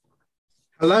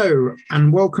Hello,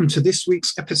 and welcome to this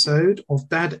week's episode of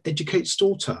Dad Educates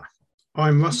Daughter.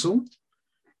 I'm Russell,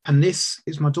 and this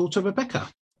is my daughter, Rebecca.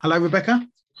 Hello, Rebecca.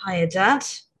 Hiya, Dad.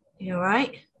 You all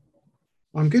right?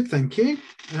 I'm good, thank you.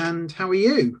 And how are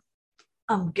you?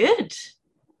 I'm good.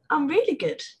 I'm really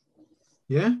good.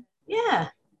 Yeah? Yeah,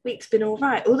 week's been all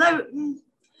right. Although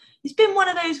it's been one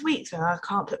of those weeks where I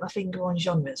can't put my finger on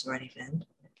genres or anything.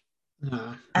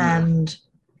 No. And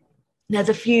there's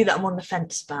a few that I'm on the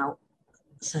fence about.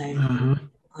 So Uh-huh.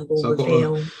 I will So I've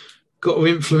reveal. got to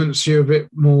influence you a bit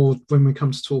more when we come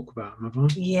to talk about them, have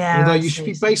I? Yeah. Although I'd you should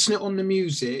say be so. basing it on the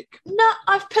music. No,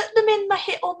 I've put them in my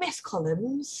hit or miss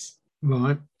columns.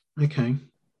 Right, okay.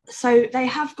 So they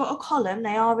have got a column.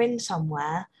 They are in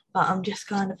somewhere, but I'm just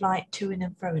kind of like toing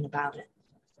and froing about it.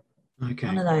 Okay.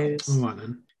 One of those. All right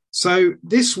then. So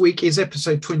this week is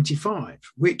episode 25,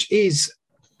 which is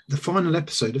the final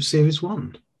episode of series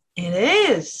 1. It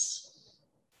is.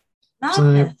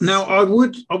 So now I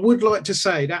would like to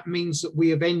say that means that we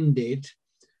have ended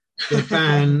the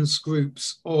bands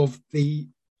groups of the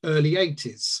early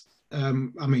 80s.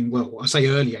 I say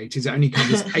early 80s, it only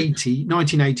covers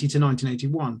 1980 to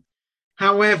 1981.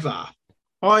 However,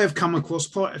 I have come across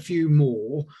quite a few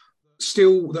more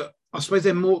still that I suppose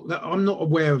they're more that I'm not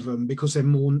aware of them because they're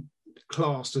more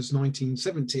classed as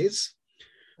 1970s,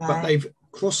 right. But they've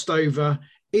crossed over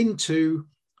into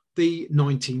the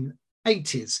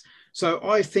 1980s. So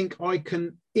I think I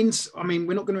can, we're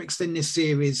not going to extend this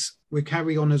series. We'll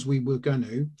carry on as we were going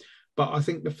to, but I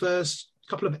think the first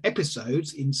couple of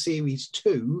episodes in series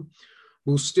 2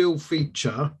 will still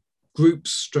feature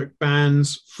groups,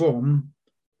 bands from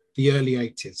the early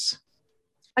 80s.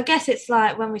 I guess it's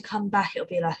like when we come back, it'll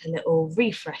be like a little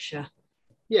refresher.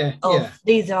 Yeah.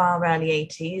 These are our early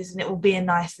 80s, and it will be a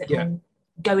nice little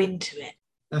go into it.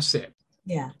 That's it.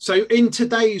 Yeah. So in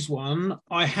today's one,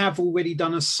 I have already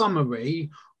done a summary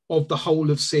of the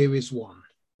whole of series 1,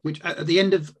 which at the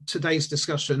end of today's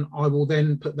discussion, I will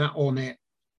then put that on it.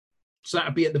 So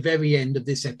that'll be at the very end of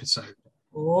this episode.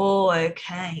 Oh,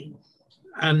 okay.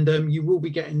 And you will be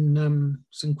getting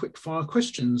some quick fire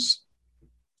questions.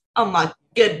 Oh my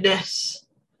goodness.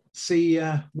 See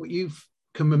what you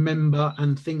can remember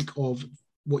and think of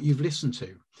what you've listened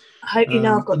to. I hope you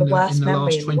know I've got the worst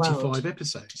memory in the world. In the last 25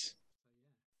 episodes.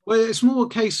 Well, it's more a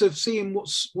case of seeing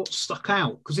what's stuck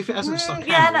out, because if it hasn't stuck out,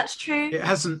 yeah, that's true. It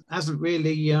hasn't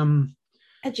really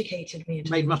educated me.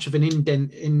 Made much of an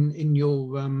indent in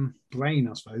your brain,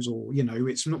 I suppose, or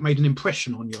it's not made an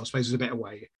impression on you. I suppose is a better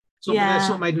way. It's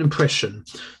not made an impression.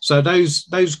 So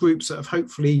those groups that have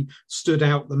hopefully stood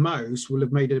out the most will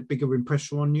have made a bigger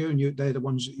impression on you, and they're the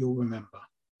ones that you'll remember.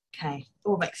 Okay,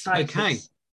 all excited. Okay,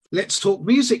 let's talk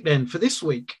music then for this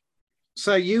week.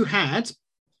 So you had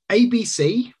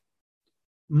ABC,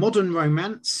 Modern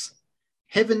Romance,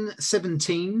 Heaven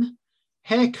 17,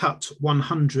 Haircut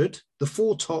 100, The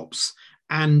Four Tops,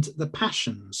 and The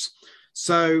Passions.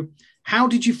 So how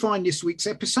did you find this week's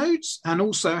episodes? And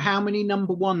also, how many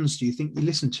number ones do you think you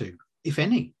listened to, if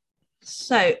any?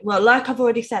 So, well, like I've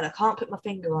already said, I can't put my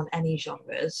finger on any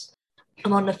genres.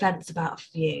 I'm on the fence about a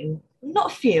few.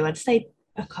 Not a few, I'd say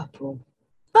a couple.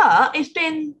 But it's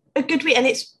been a good week, and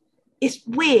it's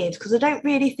weird because I don't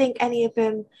really think any of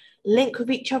them link with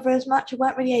each other as much. I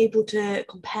weren't really able to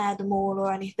compare them all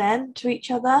or anything to each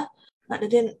other. Like, they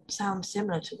didn't sound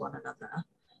similar to one another.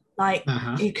 Like,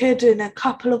 you could in a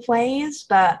couple of ways,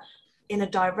 but in a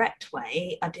direct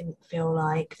way, I didn't feel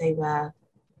like they were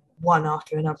one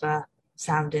after another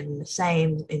sounding the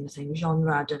same, in the same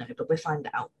genre. I don't know, but we'll find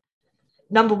out.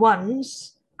 Number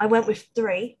ones, I went with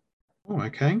 3. Oh,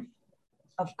 okay.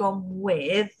 I've gone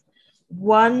with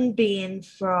one being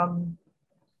from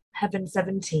Heaven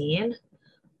 17,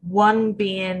 one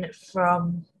being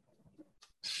from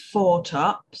Four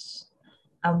Tops,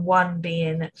 and one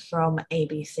being from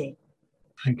ABC.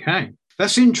 Okay,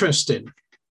 that's interesting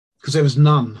because there was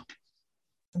none.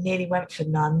 I nearly went for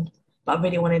none, but I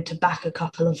really wanted to back a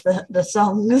couple of the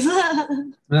songs.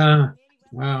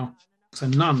 Wow. So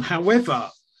none. However,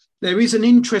 there is an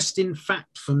interesting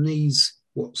fact from these,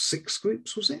 6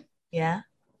 groups, was it? Yeah.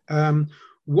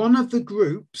 One of the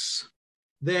groups,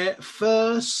 their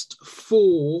first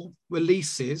 4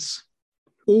 releases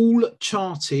all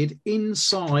charted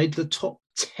inside the top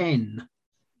 10.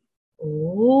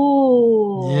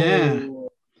 Oh. Yeah.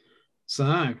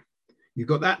 So you've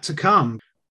got that to come.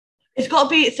 It's got to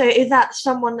be, so is that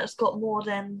someone that's got more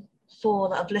than 4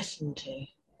 that I've listened to?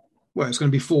 Well, it's going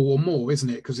to be 4 or more, isn't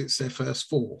it? Because it's their first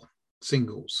 4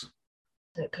 singles.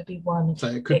 So it could be one. So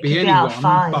it could be anyone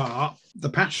but The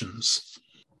Passions.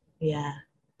 Yeah.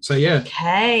 So yeah.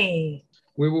 Okay.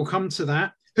 We will come to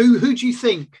that. Who do you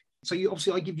think So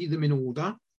obviously I give you them in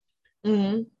order.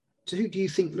 Mm. So who do you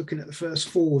think, looking at the first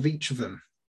four of each of them?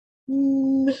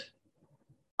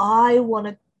 I want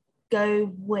to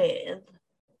go with...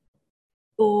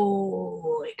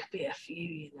 Oh, it could be a few,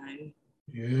 you know.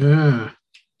 Yeah.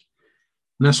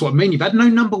 And that's what I mean. You've had no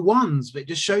number ones, but it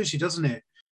just shows you, doesn't it?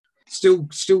 Still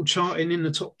charting in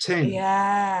the top 10.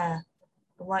 Yeah.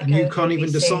 And you can't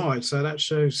even decide. So that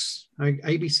shows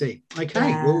ABC. Okay,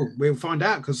 yeah. Well, we'll find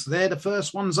out because they're the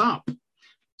first ones up.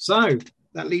 So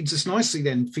that leads us nicely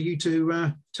then for you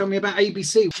to tell me about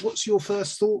ABC. What's your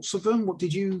first thoughts of them? What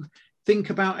did you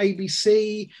think about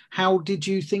ABC? How did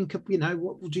you think of,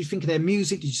 what did you think of their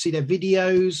music? Did you see their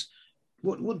videos?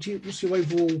 What's your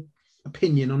overall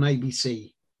opinion on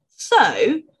ABC?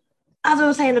 So, as I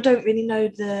was saying, I don't really know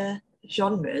the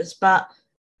genres, but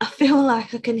I feel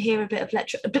like I can hear a bit of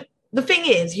electro. But the thing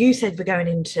is, you said we're going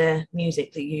into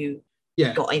music that you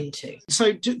got into.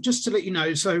 So just to let you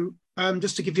know,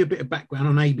 just to give you a bit of background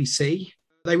on ABC,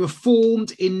 they were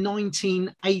formed in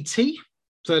 1980.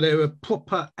 So they're a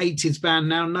proper 80s band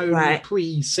now,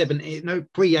 pre-70s, no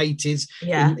pre-80s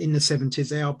in the 70s.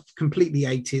 They are completely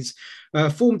 80s.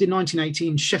 Formed in 1980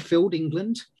 in Sheffield,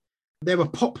 England. They're a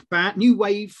pop band, new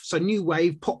wave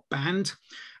pop band,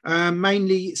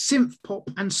 mainly synth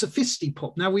pop and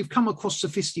sophisti-pop. Now, we've come across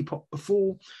sophisti-pop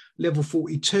before, Level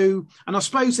 42, and I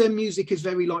suppose their music is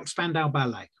very like Spandau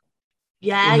Ballet.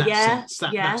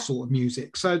 That sort of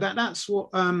music. So that's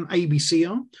what ABC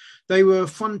are. They were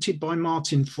fronted by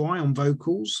Martin Fry on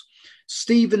vocals,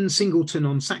 Stephen Singleton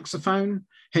on saxophone,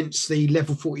 hence the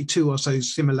Level 42 or so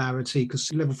similarity,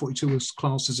 because Level 42 was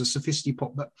classed as a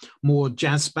sophisti-pop, but more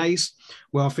jazz-based.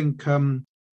 Well, I think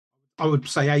I would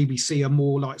say ABC are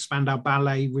more like Spandau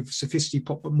Ballet with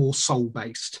sophisti-pop, but more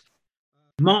soul-based.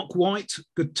 Mark White,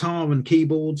 guitar and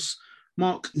keyboards,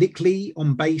 Mark Lickley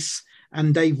on bass,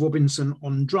 and Dave Robinson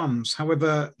on drums.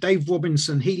 However, Dave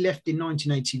Robinson, he left in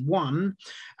 1981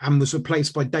 and was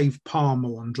replaced by Dave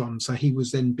Palmer on drums. So he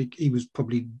was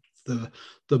probably the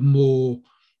more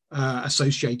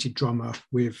associated drummer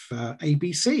with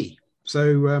ABC.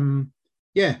 So,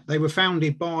 they were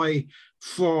founded by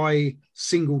Fry,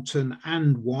 Singleton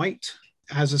and White,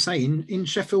 as I say, in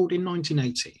Sheffield in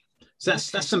 1980. So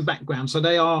that's some background. So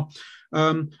they are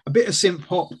a bit of synth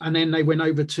pop, and then they went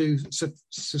over to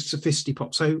sophisti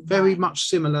pop. So very much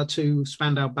similar to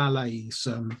Spandau Ballet's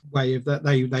way of that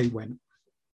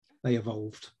they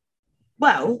evolved.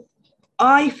 Well,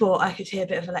 I thought I could hear a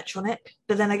bit of electronic,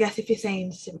 but then I guess if you're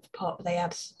saying synth pop, they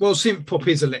add... Well, synth pop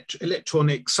is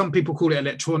electronic. Some people call it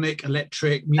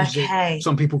electric music. Okay.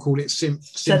 Some people call it synth.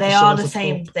 So they are the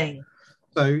same thing.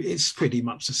 So it's pretty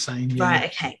much the same. Yeah. Right,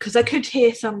 okay. Because I could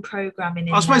hear some programming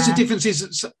in I suppose the difference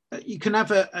is that you can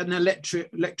have an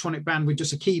electronic band with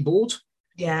just a keyboard.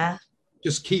 Yeah.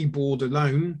 Just keyboard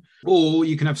alone. Or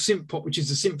you can have synth pop, which is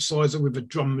a synthesizer with a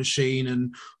drum machine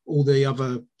and all the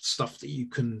other stuff that you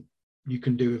can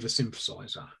do with a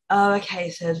synthesizer. Oh, okay.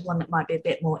 So there's one that might be a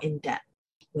bit more in-depth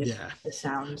with the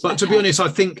sounds. But to be honest, I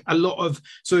think a lot of...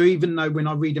 So even though when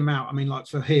I read them out, I mean, like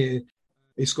for here...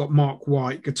 It's got Mark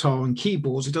White, guitar and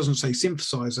keyboards. It doesn't say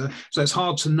synthesizer. So it's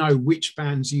hard to know which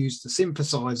bands use the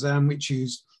synthesizer and which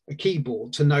use a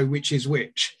keyboard to know which is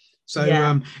which.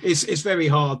 So it's very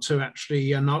hard to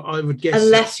actually, and I would guess...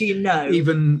 Unless you know.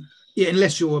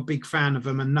 Unless you're a big fan of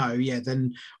them and know,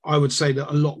 then I would say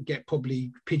that a lot get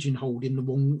probably pigeonholed in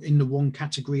the wrong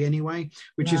category anyway,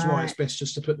 which is why it's best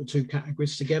just to put the two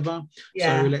categories together.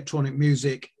 Yeah. So electronic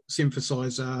music,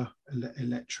 synthesizer,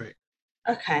 electric.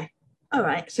 Okay. All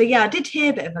right. So, I did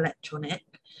hear a bit of electronic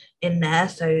in there,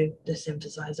 so the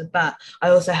synthesizer, but I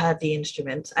also heard the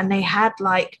instruments, and they had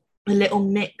like a little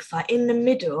mix, like in the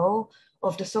middle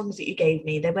of the songs that you gave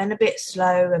me. They went a bit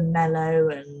slow and mellow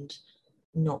and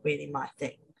not really my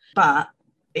thing, but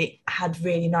it had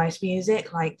really nice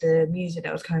music. Like the music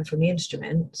that was coming from the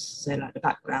instruments, so like the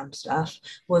background stuff,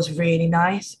 was really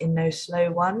nice in those slow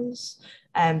ones.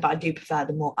 But I do prefer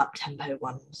the more up-tempo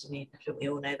ones. I mean, I think we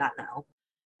all know that now.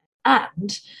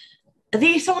 And are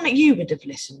these someone that you would have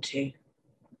listened to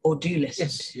or do listen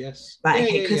to? Yes. Right,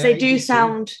 okay, because they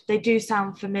do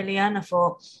sound familiar, and I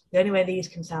thought the only way these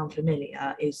can sound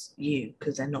familiar is you,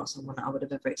 because they're not someone that I would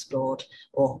have ever explored,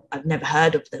 or I've never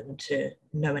heard of them to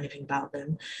know anything about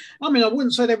them. I mean, I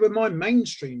wouldn't say they were my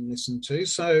mainstream listen to,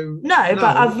 so... No,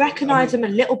 but I've recognised them a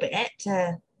little bit.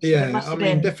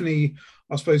 Definitely,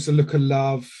 I suppose The Look of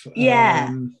Love.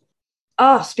 Yeah.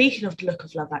 Speaking of The Look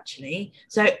of Love, actually,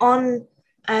 so on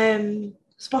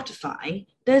Spotify,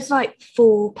 there's like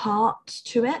 4 parts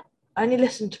to it. I only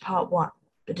listened to part 1,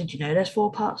 but did you know there's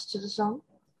 4 parts to the song?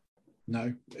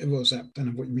 No, it was that. I don't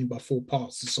know what you mean by 4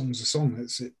 parts. The song's a song.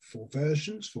 Is it 4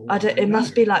 versions? It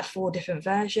must be like 4 different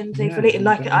versions.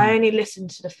 I only listened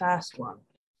to the first one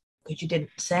because you didn't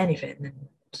say anything,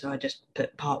 so I just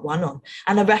put part 1 on,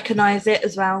 and I recognise it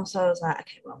as well. So I was like,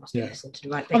 okay, well, I must be listening to the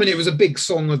right thing. I mean, it was a big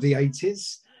song of the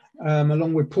 80s,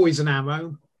 along with Poison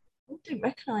Arrow. I didn't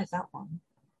recognise that one.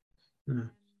 No.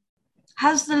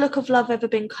 Has The Look of Love ever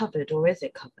been covered, or is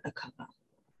it a cover?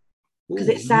 Because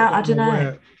it sounds, I don't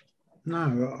know.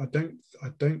 No, I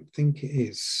don't think it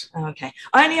is. Oh, okay.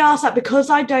 I only asked that because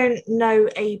I don't know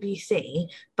ABC,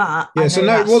 but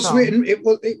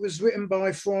it was written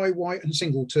by Fry, White and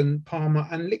Singleton, Palmer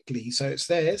and Lickley, so it's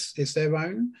theirs. It's their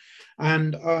own,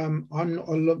 and I'm not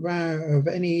aware of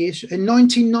any issue. In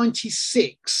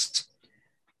 1996,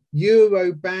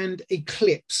 Euro band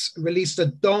Eclipse released a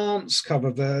dance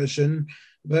cover version,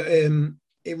 but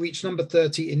it reached number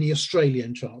 30 in the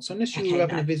Australian charts. Unless you were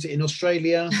having a visit in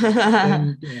Australia,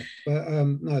 then, but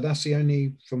no, that's the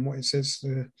only, from what it says,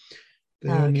 the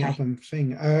only other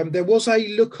thing. There was a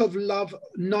Look of Love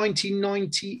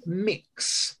 1990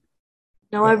 mix.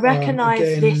 No, I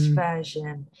recognise this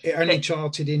version. It only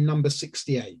charted in number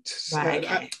 68. Right,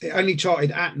 okay. It only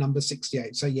charted at number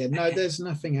 68. So there's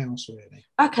nothing else really.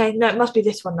 Okay, no, it must be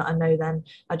this one that I know then.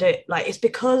 I don't like, it's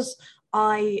because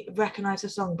I recognise the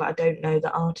song, but I don't know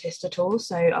the artist at all.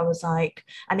 So I was like,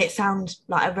 and it sounds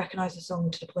like I recognise the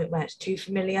song to the point where it's too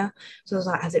familiar. So I was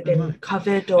like, has it been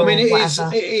covered or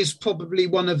whatever? It is probably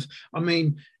one of,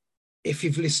 if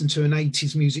you've listened to an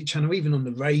 80s music channel, even on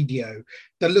the radio,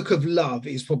 The Look of Love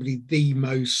is probably the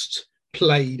most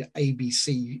played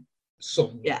ABC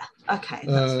song. Yeah, okay.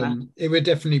 That's fair. It would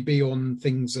definitely be on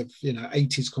things of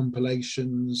 80s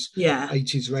compilations,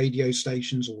 80s radio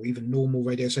stations, or even normal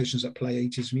radio stations that play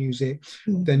 80s music.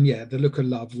 Then The Look of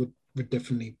Love would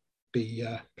definitely be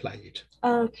played.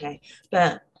 Okay,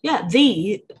 but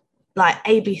the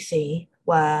ABC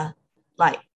were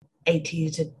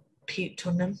 80s and puked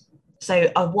on them.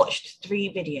 So I watched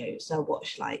 3 videos. I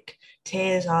watched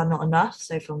Tears Are Not Enough,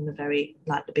 so from the very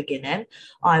the beginning.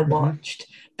 I watched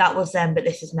That Was Then But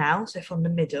This Is Now, so from the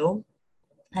middle.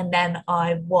 And then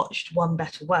I watched One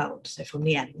Better World, so from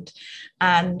the end.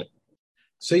 And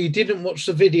so you didn't watch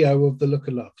the video of The Look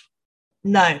of Love?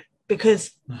 No,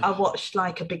 because I watched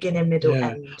a beginning, middle,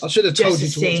 end. I should have told you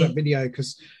to watch that video,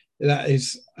 because that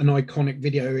is an iconic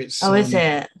video. It's is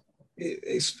it?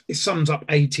 It sums up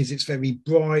 80s. It's very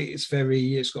bright. It's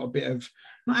got a bit of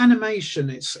animation.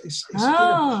 It's in a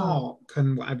park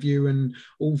and what have you, and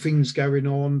all things going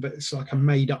on, but it's like a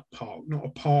made up park, not a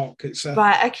park. It's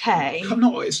right. Okay.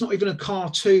 It's not even a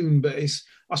cartoon, but it's,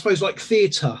 I suppose, like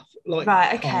theatre.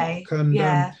 Right. Okay. And,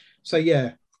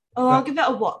 I'll give it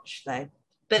a watch though.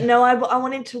 But no, I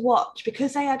wanted to watch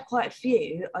because they had quite a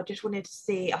few. I just wanted to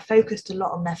see. I focused a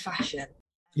lot on their fashion.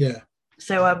 Yeah.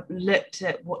 So I looked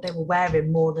at what they were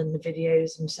wearing more than the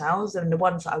videos themselves, and the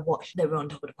ones that I watched, they were on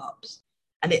Top of the Pops,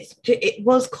 and it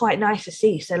was quite nice to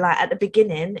see. So at the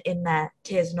beginning in their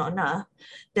Tears Are Not Enough,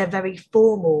 they're very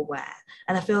formal wear,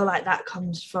 and I feel like that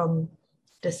comes from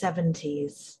the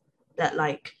 70s. That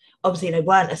obviously they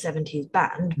weren't a 70s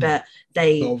band, but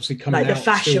they obviously the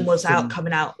fashion was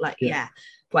coming out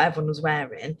what everyone was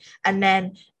wearing. And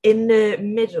then in the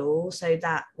middle, so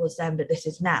That Was Then But This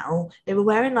Is Now, they were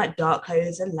wearing dark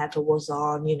clothes and leather was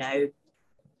on,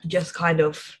 just kind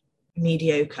of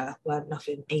mediocre, weren't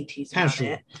nothing 80s about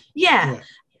it. Yeah.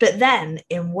 But then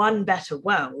in One Better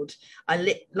World, I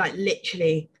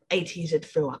literally 80s had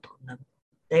threw up on them.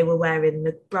 They were wearing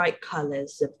the bright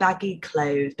colours, the baggy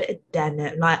clothes, bit of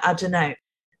denim, I don't know,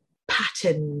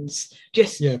 patterns.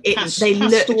 Just they looked.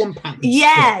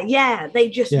 They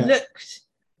just looked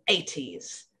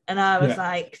 80s, and I was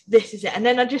like, "This is it." And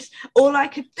then all I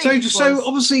could think. So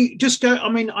obviously, just go. I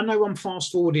mean, I know I'm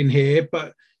fast forwarding here,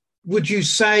 but would you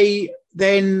say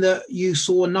then that you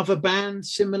saw another band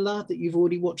similar that you've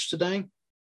already watched today?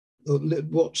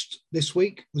 Watched this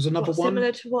week was another one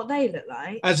similar to what they look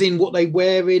like, as in what they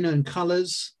wearing and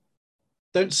colours.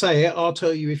 Don't say it. I'll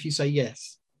tell you if you say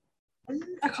yes.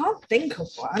 I can't think of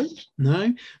one.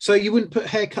 No, so you wouldn't put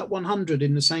Haircut 100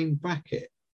 in the same bracket?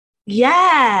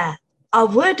 Yeah, I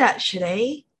would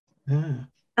actually. Yeah.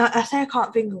 I say I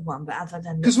can't think of one, but as I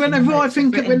then because whenever I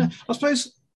think of I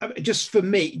suppose. Just for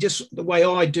me, just the way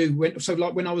I do.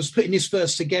 When I was putting this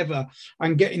first together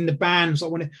and getting the bands, I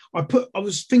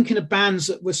was thinking of bands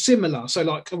that were similar. So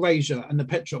like Erasure and the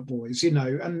Pet Shop Boys,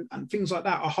 and things like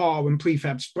that. Aha and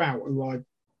Prefab Sprout, who I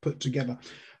put together.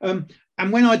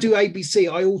 And when I do ABC,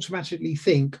 I automatically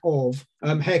think of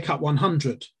Haircut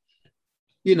 100.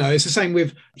 It's the same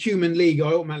with Human League.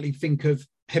 I automatically think of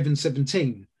Heaven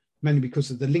 17. mainly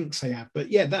because of the links they have. But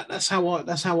yeah, that's how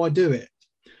I do it.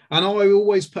 And I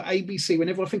always put ABC.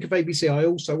 Whenever I think of ABC, I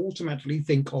also automatically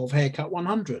think of Haircut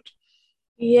 100.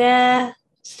 Yeah,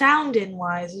 sounding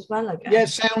wise as well, I guess. Yeah,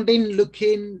 sounding,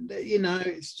 looking,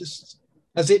 it's just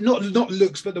as it not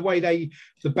looks, but the way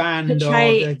the band are,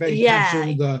 they're very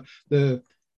casual.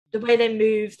 The way they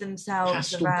move themselves,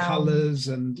 pastel around. colours,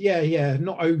 and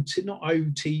not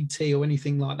OTT or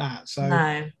anything like that. So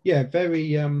no. Yeah,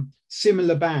 very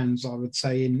similar bands, I would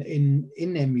say, in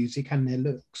their music and their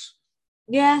looks.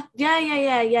 Yeah.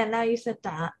 Now you said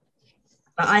that,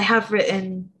 but I have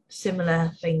written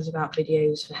similar things about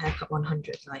videos for Haircut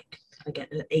 100. Like I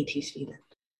get an 80s feeling.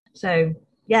 So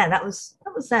yeah, that was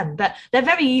them. But they're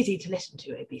very easy to listen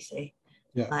to, ABC.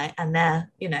 Yeah. And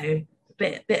they're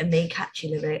bit of me, catchy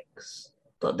lyrics.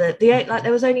 But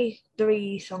there was only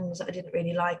 3 songs that I didn't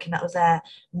really like, and that was their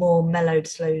more mellowed,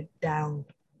 slowed down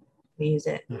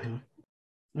music.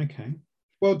 Okay.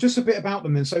 Well, just a bit about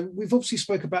them then. So we've obviously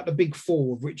spoke about the big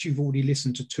 4, of which you've already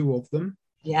listened to 2 of them.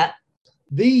 Yeah.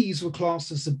 These were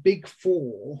classed as the big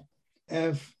 4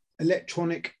 of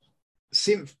electronic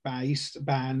synth-based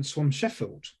bands from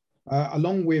Sheffield,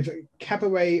 along with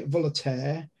Cabaret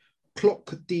Voltaire, Clock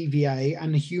DVA,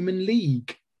 and the Human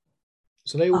League.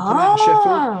 So they all come out of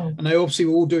Sheffield, and they obviously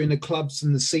were all doing the clubs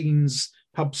and the scenes,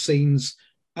 pub scenes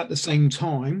at the same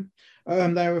time.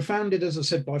 They were founded, as I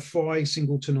said, by Fry,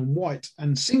 Singleton and White.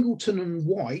 And Singleton and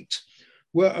White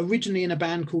were originally in a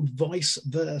band called Vice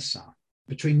Versa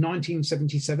between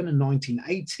 1977 and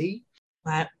 1980.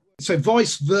 Right. So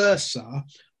Vice Versa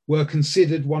were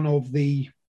considered one of the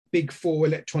big 4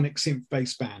 electronic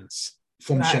synth-based bands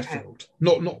from Sheffield.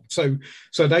 Okay.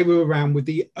 So they were around with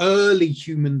the early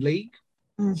Human League,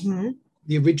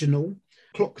 the original,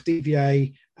 Clock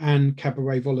DVA, and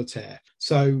Cabaret Voltaire.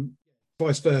 So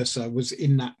Vice Versa was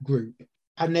in that group.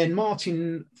 And then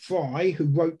Martin Fry, who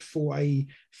wrote for a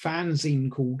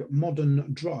fanzine called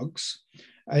Modern Drugs,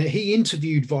 he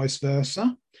interviewed Vice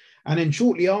Versa. And then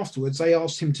shortly afterwards, they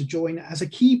asked him to join as a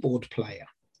keyboard player.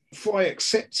 Fry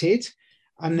accepted.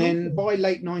 And then by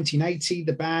late 1980,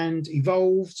 the band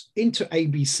evolved into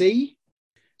ABC.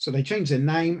 So they changed their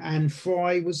name, and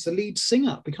Fry was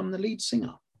become the lead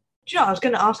singer. Do you know, I was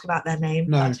going to ask about their name.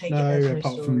 No,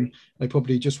 apart from they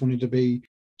probably just wanted to be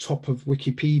top of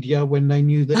Wikipedia when they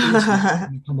knew that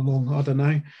internet would come along. I don't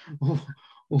know,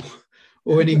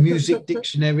 or any music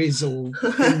dictionaries or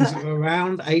things that were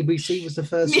around. ABC was the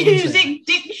first music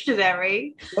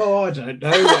dictionary. Oh, I don't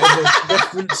know. Whatever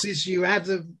references you had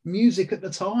of music at the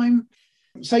time.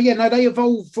 So yeah, no, they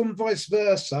evolved from Vice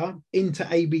Versa into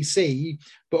ABC,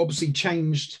 but obviously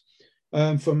changed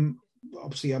from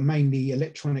obviously a mainly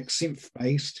electronic synth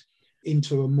based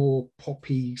into a more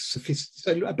poppy,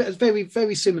 sophisticated. So it's very,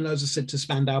 very similar, as I said, to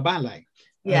Spandau Ballet.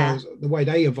 Yeah, the way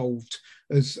they evolved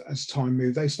as time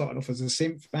moved. They started off as a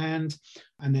synth band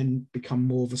and then become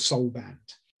more of a soul band.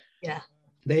 Yeah.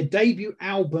 Their debut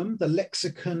album, The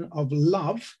Lexicon of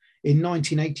Love, in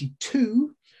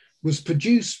 1982, was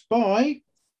produced by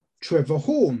Trevor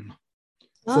Horn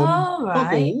from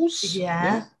Bubbles,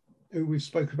 who we've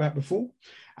spoke about before.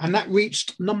 And that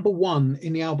reached number 1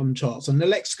 in the album charts. And The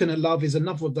Lexicon of Love is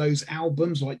another of those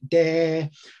albums like Dare,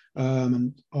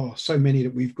 and so many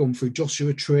that we've gone through,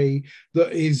 Joshua Tree,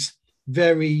 that is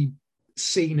very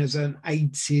seen as an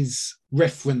 80s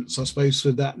reference, I suppose,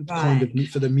 for that kind of,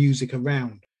 for the music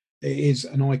around. It is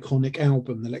an iconic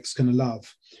album, The Lexicon of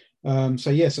Love.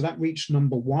 So that reached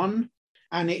number 1.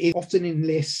 And it is often in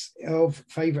lists of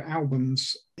favourite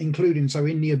albums, including,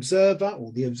 in The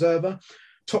Observer,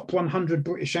 Top 100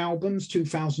 British Albums,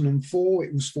 2004,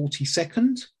 it was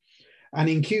 42nd. And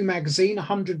in Q Magazine,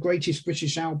 100 Greatest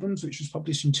British Albums, which was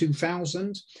published in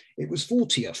 2000, it was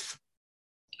 40th.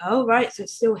 Oh, right. So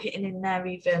it's still hitting in there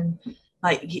even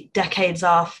like decades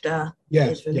after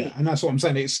its release. Yeah, and that's what I'm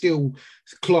saying. It's still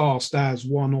classed as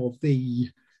one of the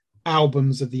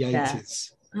albums of the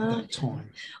 80s at that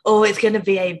time. Oh, it's going to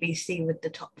be ABC with the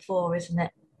top 4, isn't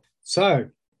it? So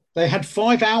they had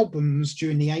 5 albums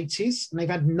during the 80s, and they've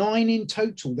had 9 in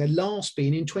total, their last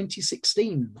being in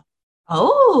 2016.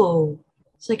 Oh,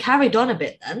 so they carried on a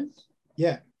bit then.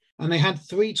 Yeah, and they had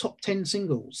 3 top 10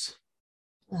 singles.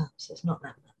 Oh, so it's not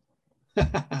that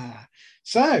bad.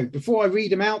 So, before I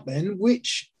read them out then,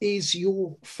 which is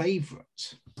your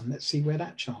favourite? And let's see where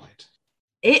that chimed.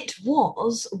 It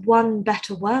was One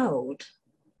Better World.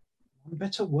 One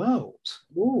Better World?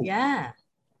 Ooh. Yeah.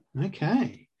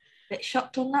 Okay. Bit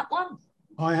shocked on that one?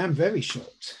 I am very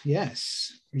shocked,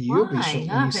 yes. You'll be shocked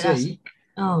when you see.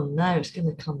 Oh no, it's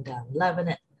going to come down low, isn't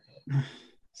it?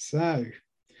 So,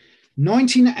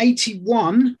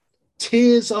 1981,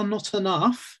 Tears Are Not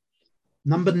Enough.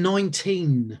 Number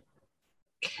 19.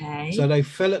 Okay. So they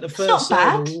fell at the That's first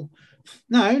hurdle.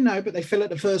 No, but they fell at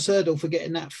the first hurdle for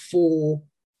getting that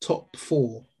top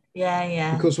four.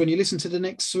 Yeah. Because when you listen to the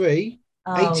next three,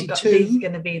 God, 82, these are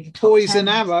going to be the top Poison 10.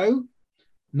 Arrow,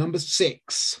 number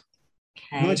 6.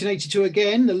 Okay. 1982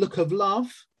 again, The Look of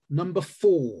Love, number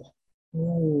 4.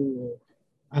 Ooh.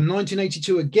 And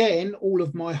 1982 again, All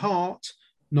of My Heart,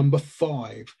 number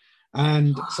 5.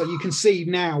 And so you can see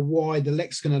now why the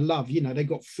Lexicon of Love, they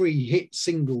got 3 hit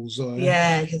singles.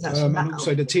 Yeah, because that's and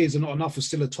also The Tears Are Not Enough is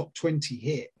still a top 20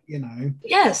 hit,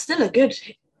 Yeah, still a good.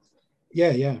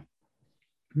 Yeah.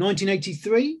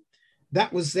 1983,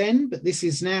 that was then, but this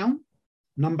is now,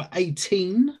 number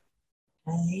 18.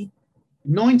 Okay.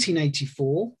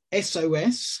 1984,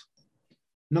 SOS,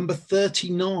 number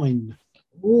 39.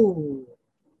 Ooh,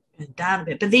 down a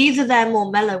bit. But these are their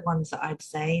more mellow ones that I'd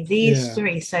say. These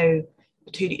 3, so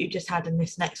the 2 that you just had in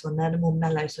this next one, they're the more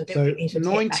mellow. So I don't think these would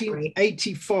hit that great.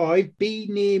 1985, Be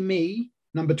Near Me,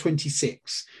 number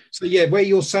 26. So yeah, where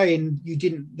you're saying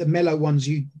the mellow ones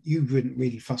you wouldn't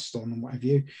really fussed on and what have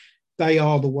you, they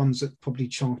are the ones that probably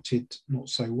charted not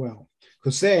so well.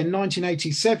 Because then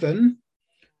 1987,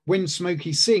 When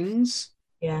Smokey Sings,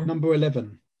 number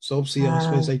 11. So obviously I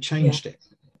suppose they changed it.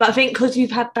 But I think because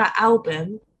you've had that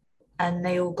album and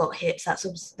they all got hits,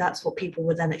 that's what people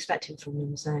were then expecting from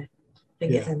them. So I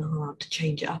think it's then hard to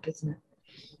change it up, isn't it?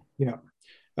 Yeah.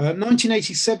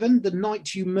 1987, The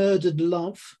Night You Murdered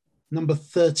Love, number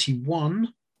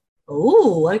 31.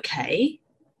 Oh, okay.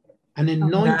 And in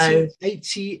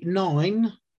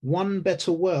 1989, One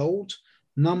Better World,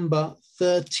 number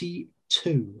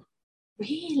 32.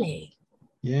 Really?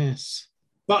 Yes.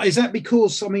 But is that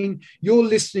because, you're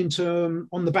listening to them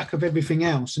on the back of everything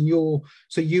else, and you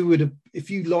would have, if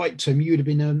you liked them, you would have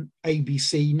been an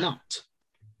ABC nut,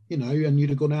 and you'd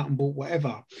have gone out and bought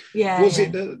whatever. Yeah. Was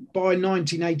it that by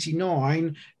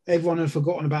 1989, everyone had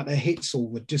forgotten about their hits or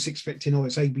were just expecting,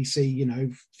 it's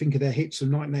ABC, think of their hits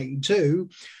from 1982,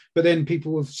 but then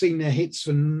people have seen their hits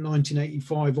from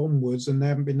 1985 onwards and they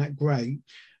haven't been that great.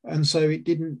 And so it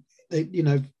didn't,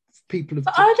 people have.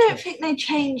 But I don't think they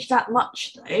changed that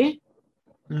much, though.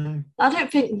 No. I don't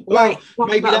think. Well,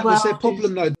 maybe that was their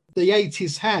problem, though. The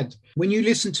 80s had. When you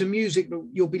listen to music that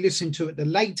you'll be listening to at the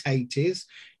late 80s,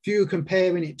 if you were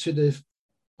comparing it to the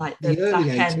early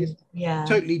 80s,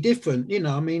 totally different.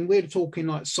 We're talking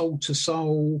like Soul to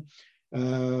Soul.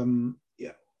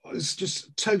 It's just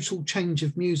a total change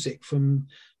of music from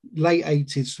late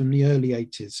 80s, from the early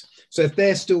 80s. So if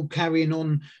they're still carrying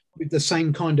on with the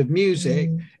same kind of music,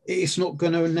 it's not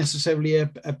going to necessarily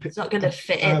it's not going to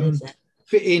fit in, is it?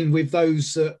 Fit in with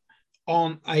those that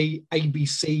aren't a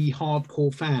ABC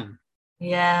hardcore fan.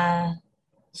 Yeah.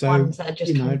 So ones that are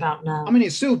just coming about now.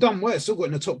 It's still done well. It's still got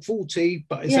in the top 40,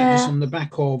 but is that just on the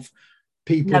back of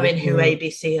people knowing who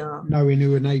ABC are, knowing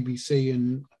who an ABC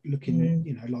and looking,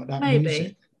 like that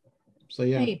music. So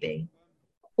yeah, maybe.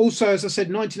 Also, as I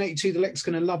said, 1982, The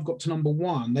Lexicon of Love got to number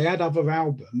 1. They had other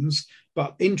albums,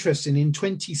 but interesting, in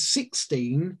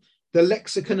 2016, The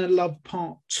Lexicon of Love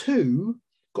Part 2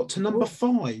 got to number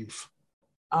 5.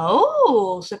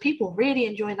 Oh, so people really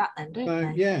enjoy that then, don't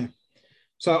they? Yeah.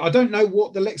 So I don't know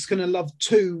what The Lexicon of Love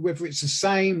 2, whether it's the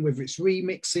same, whether it's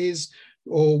remixes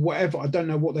or whatever. I don't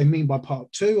know what they mean by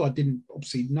Part 2. I didn't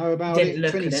obviously know about it.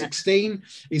 2016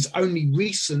 is only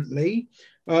recently.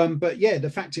 But yeah, the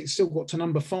fact it's still got to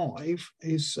number 5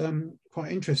 is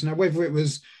quite interesting. Now, whether it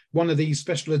was one of these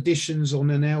special editions on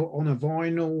a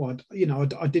vinyl,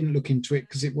 I didn't look into it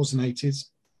because it wasn't 80s.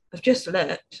 I've just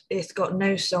looked. It's got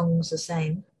no songs the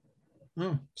same.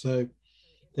 Oh, so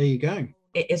there you go.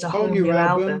 It is a whole new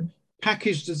album.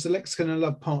 Packaged as The Lexicon of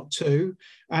Love Part 2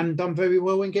 and done very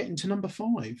well in getting to number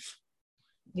 5.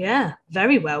 Yeah,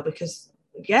 very well because,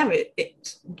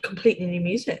 it's completely new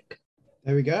music.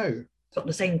 There we go. It's got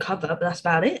the same cover, but that's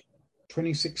about it.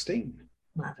 2016.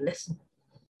 Might have a listen.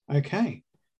 Okay.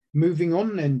 Moving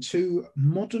on then to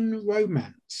Modern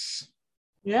Romance.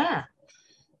 Yeah.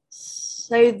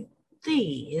 So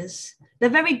they're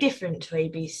very different to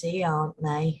ABC, aren't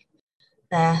they?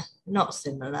 They're not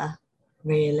similar,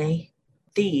 really.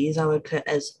 These I would put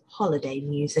as holiday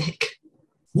music.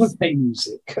 Holiday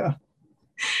music?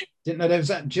 Didn't know there was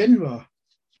that genre.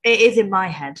 It is in my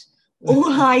head.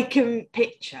 All I can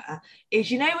picture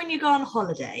is, when you go on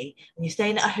holiday and you're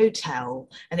staying at a hotel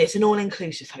and it's an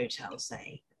all-inclusive hotel,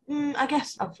 say. I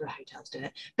guess other hotels do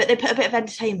it. But they put a bit of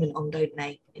entertainment on, don't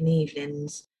they, in the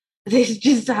evenings? This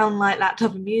just sound like that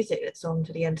type of music that's on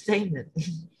for the entertainment.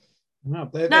 Wow,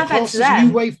 they're classed as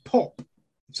new wave pop.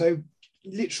 So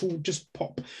literal just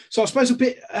pop. So I suppose a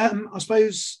bit,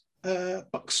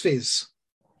 Bucks Fizz.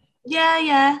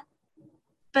 Yeah.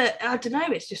 but I don't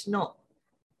know, it's just not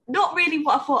really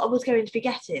what I thought I was going to be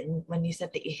getting when you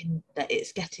said that that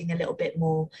it's getting a little bit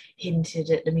more hinted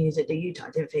at the music that you do.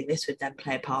 I didn't think this would then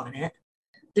play a part in it.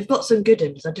 They've got some good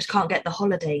ones. I just can't get the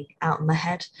Holiday out of my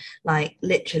head. Like,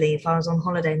 literally, if I was on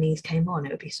holiday and these came on,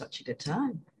 it would be such a good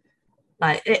time.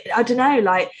 Like, I don't know,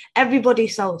 like, Everybody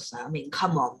Salsa. I mean,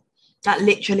 come on. That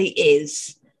literally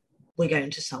is, we're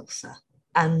going to salsa.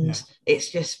 And it's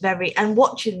just very, and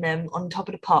watching them on Top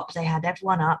of the Pops, they had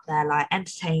everyone up there, like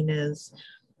entertainers,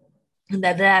 and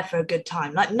they're there for a good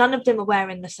time. Like, none of them are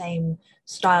wearing the same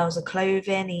styles of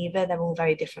clothing either. They're all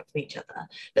very different from each other,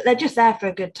 but they're just there for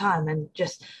a good time. And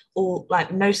just all,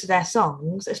 like, most of their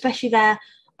songs, especially their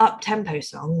up-tempo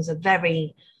songs, are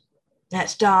very,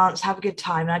 let's dance, have a good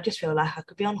time. And I just feel like I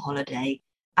could be on holiday,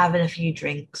 having a few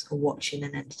drinks or watching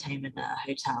an entertainment at a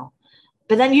hotel.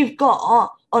 But then you've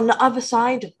got, on the other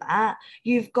side of that,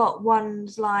 you've got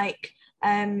ones like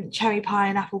Cherry Pie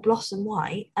and Apple Blossom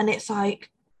White, and it's like,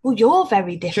 well, you're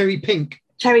very different.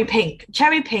 Cherry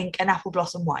Pink and Apple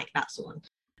Blossom White, that's the one.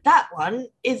 That one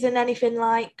isn't anything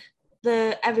like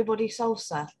the Everybody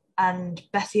Salsa and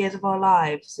Best Years of Our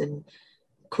Lives and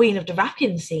Queen of the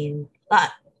Rapping Scene. Like,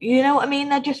 you know what I mean?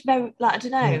 They're just very, like, I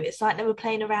don't know. It's like they were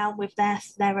playing around with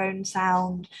their own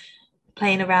sound,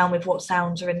 playing around with what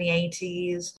sounds are in the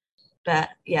 80s. But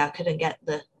yeah, I couldn't get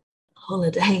the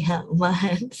Holiday out of my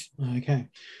head. Okay.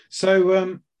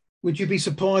 So would you be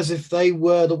surprised if they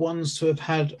were the ones to have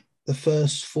had the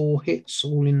first 4 hits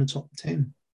all in the top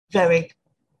 10? Very.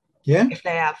 Yeah? If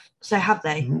they have. So have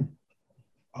they?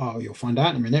 Oh, you'll find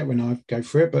out in a minute when I go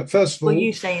through it. But first of all... What are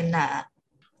you saying there?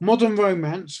 Modern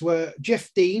Romance were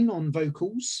Jeff Dean on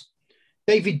vocals,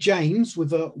 David James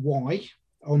with a Y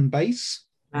on bass,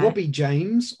 right. Robbie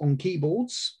James on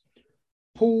keyboards,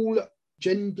 Paul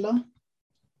Gendler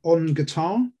on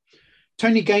guitar,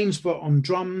 Tony Gainsborough on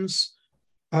drums,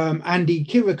 Andy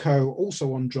Kiriko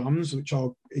also on drums, which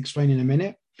I'll explain in a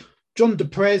minute, John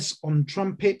DePrez on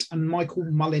trumpet, and Michael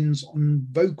Mullins on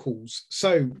vocals.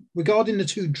 So regarding the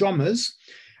 2 drummers,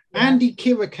 Andy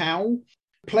Kiriko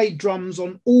played drums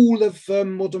on all of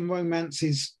Modern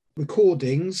Romance's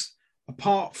recordings,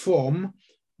 apart from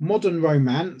Modern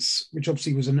Romance, which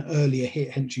obviously was an earlier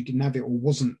hit, hence you didn't have it, or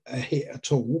wasn't a hit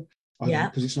at all,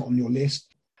 because it's not on your list.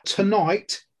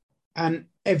 Tonight and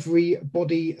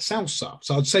Everybody Salsa.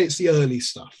 So I'd say it's the early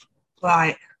stuff.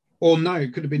 Right. Or no,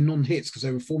 it could have been non-hits because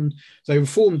they were formed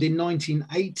in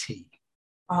 1980.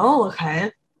 Oh,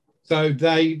 okay. So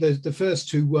the first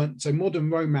 2 weren't. So Modern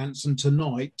Romance and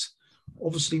Tonight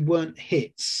obviously weren't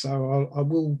hits. So I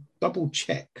will double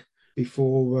check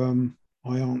before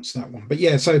I answer that one. But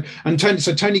yeah, so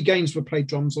Tony Gainsborough played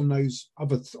drums on those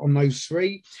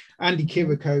 3. Andy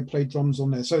Kiriko played drums on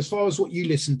there. So as far as what you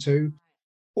listen to,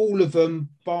 all of them,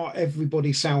 bar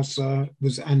Everybody Salsa,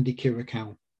 was Andy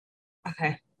Kiriko.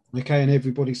 Okay. Okay, and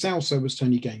Everybody Salsa was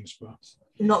Tony Gainsborough.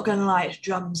 I'm not going to lie, it's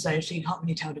drums though, so you can't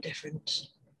really tell the difference.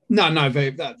 No,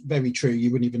 very true.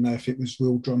 You wouldn't even know if it was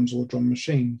real drums or drum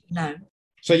machine. No.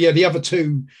 So yeah, the other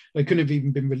 2, they couldn't have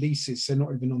even been releases. They're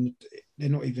not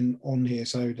even on here.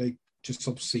 So they just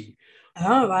obviously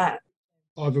right.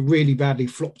 either really badly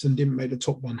flopped and didn't make the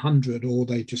top 100, or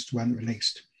they just weren't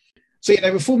released. So yeah,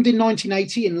 they were formed in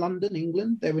 1980 in London,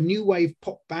 England. They're a new wave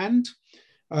pop band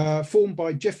formed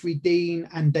by Jeffrey Dean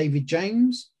and David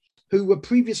James, who were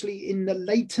previously in the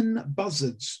Leighton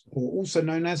Buzzards, or also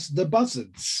known as the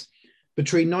Buzzards,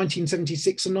 between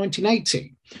 1976 and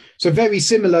 1980. So very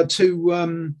similar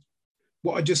to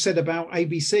what I just said about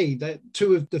ABC, that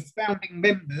 2 of the founding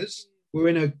members were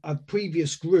in a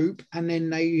previous group, and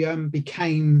then they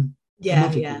became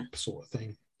another group sort of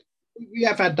thing. We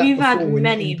have had that We've before had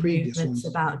many in previous movements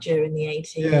ones. About during the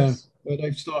 80s. Yeah, where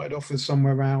they've started off with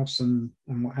somewhere else and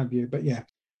what have you. But yeah,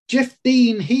 Jeff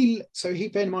Dean,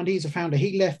 bear in mind, he's a founder.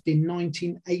 He left in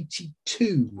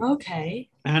 1982. Okay.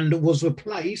 And was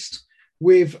replaced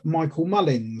with Michael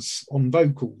Mullins on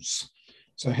vocals.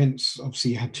 So hence,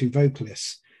 obviously, you had 2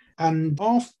 vocalists. And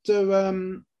after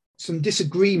some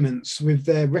disagreements with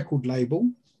their record label,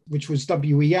 which was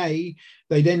WEA,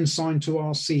 they then signed to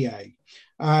RCA.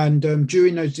 And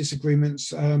during those disagreements,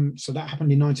 so that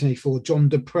happened in 1984, John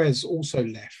DePrez also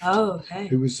left,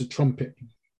 who was the trumpet.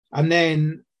 And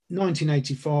then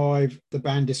 1985, the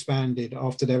band disbanded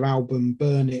after their album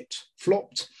Burn It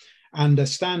flopped, and a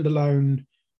standalone,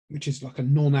 which is like a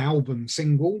non-album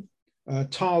single,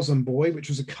 Tarzan Boy, which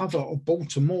was a cover of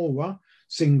Baltimora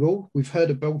single. We've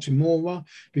heard of Baltimora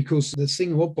because the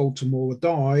singer of Baltimora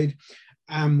died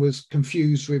and was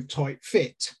confused with Tight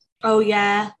Fit. Oh,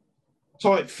 yeah.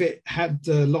 Tight Fit had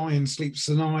Lion Sleeps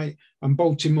Tonight, and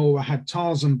Baltimora had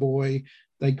Tarzan Boy.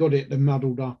 they got it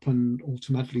muddled up and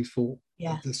automatically thought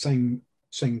the same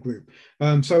group.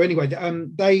 So anyway,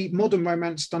 they Modern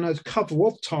Romance done a cover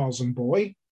of Tarzan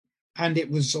Boy, and it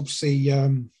was obviously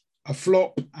a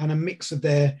flop and a mix of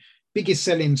their biggest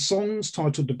selling songs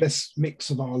titled The Best Mix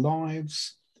of Our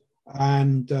Lives.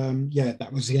 And that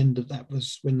was the end of that.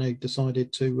 Was when they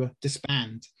decided to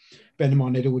disband. Bear in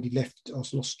mind they'd already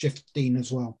lost Jeff Dean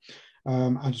as well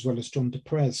as John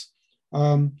DePrez.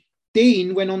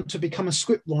 Dean went on to become a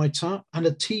scriptwriter and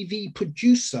a TV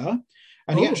producer,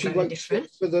 and he actually wrote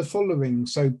scripts for the following: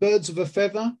 so Birds of a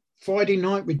Feather, Friday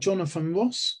Night with Jonathan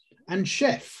Ross, and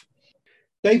Chef.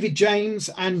 David James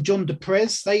and John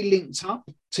DePrez, they linked up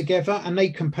together and they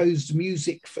composed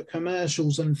music for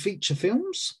commercials and feature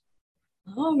films.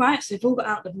 All right, so they've all got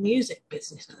out of the music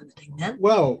business kind of thing then.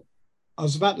 Well, I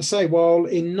was about to say, well,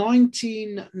 in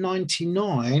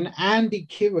 1999, Andy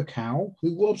Kirikow,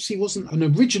 who obviously wasn't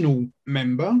an original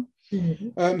member,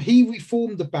 he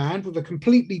reformed the band with a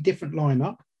completely different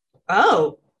lineup.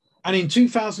 Oh. And in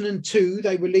 2002,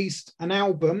 they released an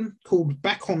album called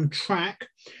Back on Track,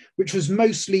 which was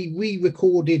mostly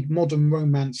re-recorded Modern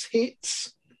Romance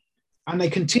hits. And they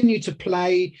continued to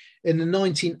play in the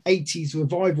 1980s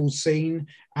revival scene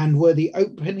and were the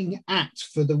opening act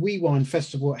for the Rewind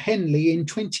Festival at Henley in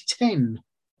 2010.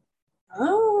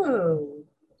 Oh.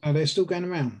 So they're still going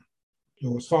around,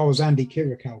 or as far as Andy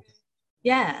Kirikow.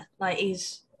 Yeah, like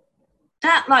he's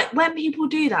that. Like when people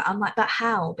do that, I'm like, but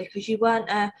how? Because you weren't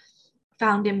a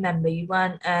founding member, you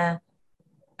weren't a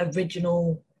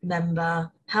original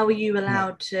member. How are you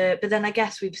allowed to? But then I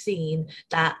guess we've seen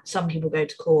that some people go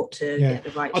to court to get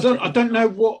the rights. I don't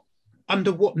know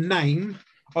under what name.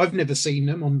 I've never seen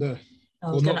them on the. I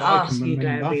was going to ask you,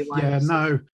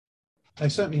 no, they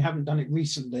certainly haven't done it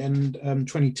recently. And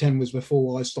 2010 was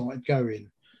before I started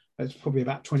going. It's probably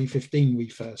about 2015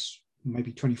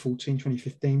 maybe 2014,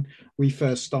 2015 we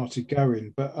first started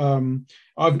going. But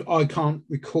I can't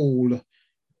recall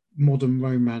Modern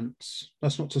Romance.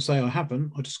 That's not to say I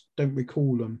haven't. I just don't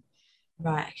recall them.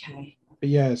 Right. Okay. But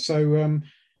yeah, so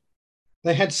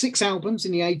they had 6 albums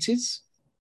in the 80s.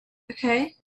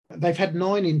 Okay. They've had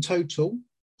 9 in total.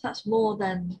 That's more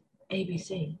than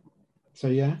ABC. So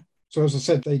yeah. So as I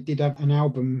said, they did have an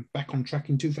album Back on Track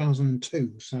in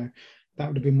 2002. So that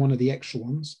would have been one of the extra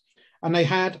ones. And they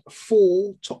had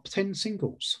 4 top 10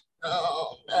 singles.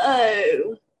 Oh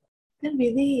no! Gonna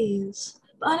be these.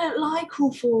 But I don't like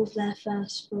all 4 of their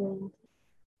first 4.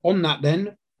 On that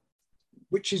then,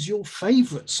 which is your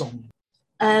favourite song?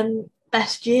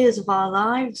 Best Years of Our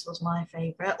Lives was my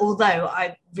favourite, although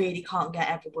I really can't get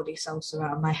Everybody Salsa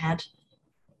out of my head.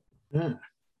 Yeah.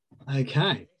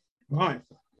 Okay. Right.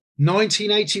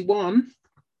 1981,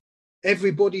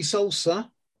 Everybody Salsa,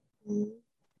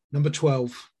 number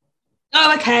 12.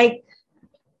 Oh, okay.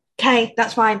 Okay,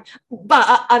 that's fine.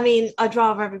 But I mean, I'd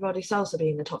rather Everybody Salsa be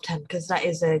in the top 10 because that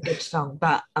is a good song.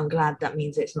 But I'm glad that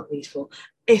means it's not these 4.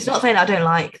 It's not saying I don't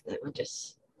like them. I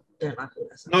just don't like all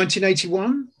that stuff.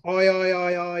 1981,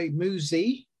 I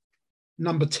Muzi,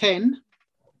 number 10.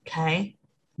 Okay.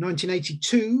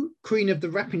 1982, Queen of the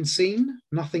Rapping Scene,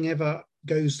 Nothing Ever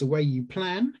Goes the Way You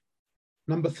Plan,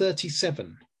 number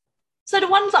 37. So the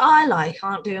ones that I like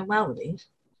aren't doing well with these.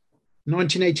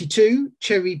 1982,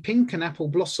 Cherry Pink and Apple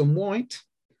Blossom White,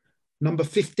 number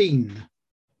 15.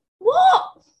 What?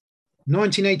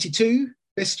 1982,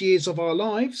 Best Years of Our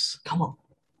Lives. Come on.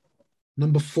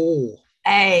 Number 4.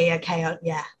 Hey, okay, I'll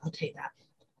take that.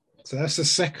 So that's the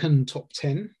second top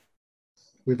 10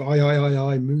 with I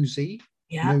Muzi.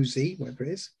 Yeah. Mosey, whatever it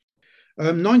is.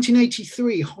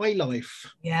 1983, High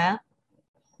Life. Yeah.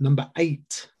 Number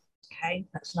 8. Okay,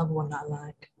 that's another one that I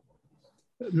like.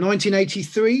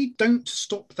 1983, Don't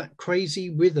Stop That Crazy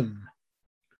Rhythm.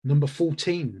 Number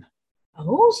 14.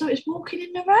 Oh, so it's Walking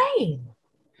in the Rain.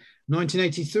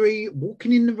 1983,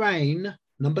 Walking in the Rain,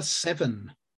 number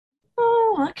 7.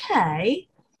 Oh, okay.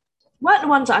 Weren't the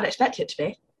ones that I'd expect it to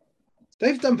be.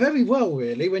 They've done very well,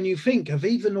 really, when you think of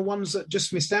even the ones that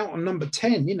just missed out on number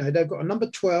 10. You know, they've got a number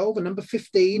 12, a number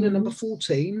 15, a number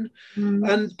 14.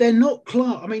 And they're not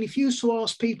clear. I mean, if you used to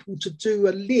ask people to do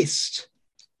a list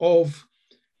of,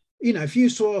 you know, if you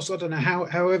used to ask, I don't know,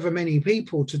 however many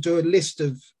people to do a list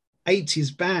of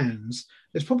 80s bands,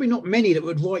 there's probably not many that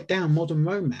would write down Modern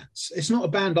Romance. It's not a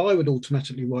band I would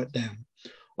automatically write down.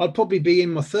 I'd probably be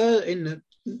in my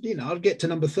I'd get to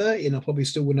number 30 and I probably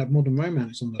still wouldn't have Modern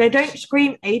Romance on that. They don't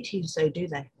scream 80s though, do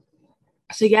they?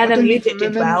 So yeah, their music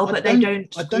did well, but they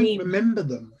don't scream. I don't remember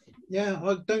them.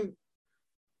 Yeah,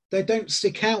 they don't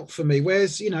stick out for me.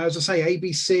 Whereas, you know, as I say,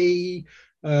 ABC,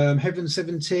 Heaven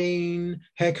 17,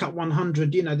 Haircut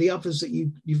 100, you know, the others that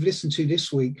you've listened to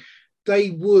this week,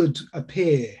 they would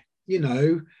appear, you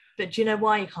know. But do you know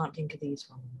why you can't think of these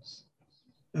ones?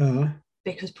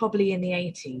 Because probably in the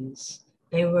 80s,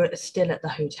 they were still at the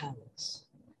hotels.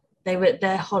 They were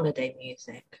their holiday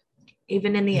music.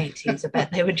 Even in the 80s, I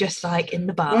bet they were just like in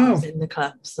the bars, in the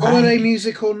clubs. Like, holiday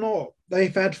music or not,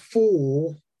 they've had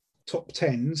 4 top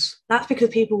 10s. That's because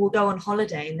people will go on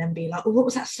holiday and then be like, oh, what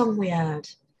was that song we heard?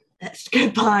 Let's go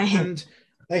buy it. And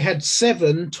they had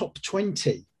 7 top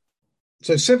 20.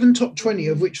 So 7 top 20,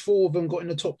 of which 4 of them got in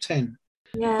the top 10.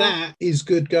 Yeah. That is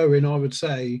good going, I would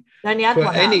say. They only had one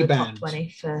out of the top 20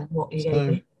 for what you gave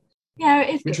me. Yeah,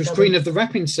 it is which good was going. Queen of the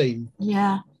Rapping Scene.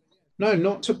 Yeah. No,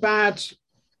 not a bad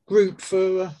group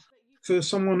for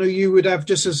someone who you would have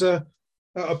just as a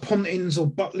Pontins or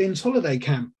Butlins holiday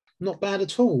camp. Not bad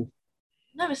at all.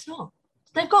 No, it's not.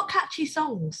 They've got catchy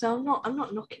songs, so I'm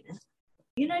not knocking it.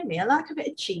 You know me, I like a bit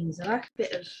of cheese. I like a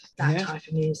bit of that type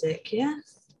of music, yeah.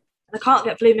 And I can't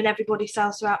get blooming Everybody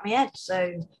Salsa out my head,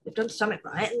 so they've done something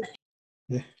right, haven't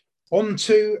they? Yeah. On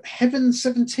to Heaven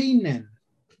 17 then.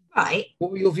 Right.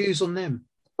 What were your views on them?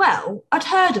 Well, I'd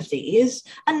heard of these,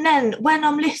 and then when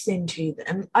I'm listening to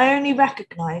them, I only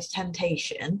recognise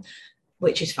Temptation,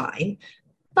 which is fine.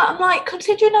 But I'm like,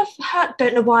 considering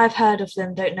don't know why I've heard of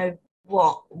them, don't know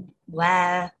what,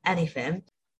 where, anything.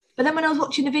 But then when I was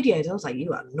watching the videos, I was like,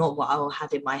 you are not what I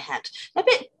had in my head. They're a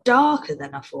bit darker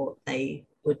than I thought they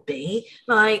would be.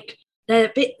 Like, they're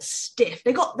a bit stiff.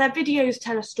 Their videos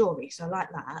tell a story, so I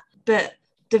like that. But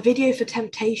the video for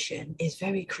Temptation is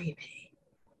very creepy.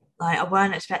 Like, I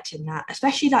weren't expecting that,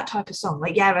 especially that type of song.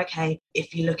 Like, yeah, okay,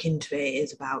 if you look into it,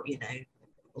 it's about, you know,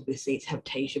 obviously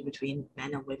temptation between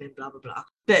men and women, blah, blah, blah.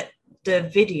 But the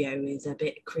video is a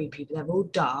bit creepy. They're all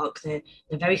dark. They're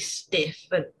very stiff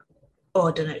and,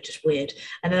 I don't know, just weird.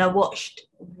 And then I watched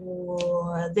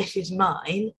This Is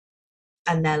Mine,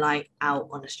 and they're like out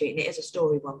on the street, and it is a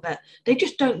story one, but they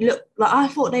just don't look like, I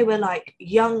thought they were like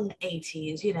young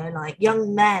 80s, you know, like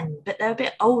young men, but they're a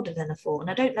bit older than I thought.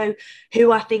 And I don't know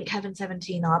who I think Heaven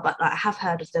 17 are, but like, I have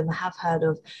heard of them. I have heard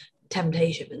of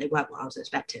Temptation, but they weren't what I was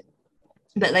expecting.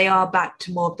 But they are back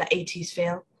to more of the 80s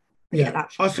feel. Yeah,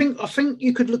 I think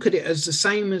you could look at it as the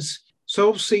same as, so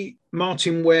obviously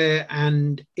Martin Ware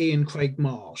and Ian Craig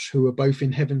Marsh, who were both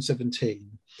in Heaven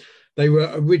 17, they were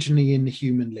originally in the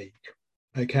Human League.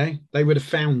 Okay, they were the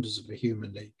founders of the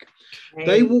Human League. Okay.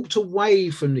 They walked away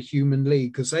from the Human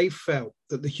League because they felt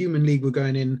that the Human League were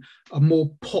going in a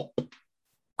more pop.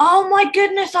 Oh my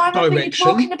goodness, I remember you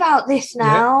talking about this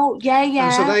now. Yeah.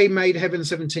 And so they made Heaven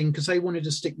 17 because they wanted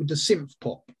to stick with the synth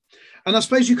pop. And I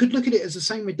suppose you could look at it as the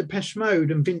same with Depeche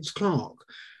Mode and Vince Clarke.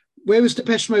 Whereas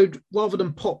Depeche Mode, rather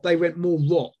than pop, they went more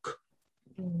rock.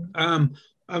 And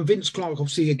Vince Clarke,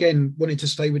 obviously, again, wanted to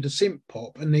stay with the synth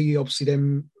pop. And he obviously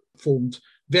then formed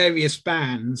various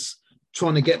bands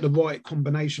trying to get the right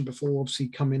combination before obviously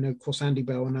coming across Andy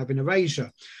Bell and having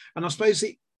Erasure. And I suppose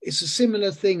it's a similar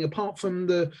thing, apart from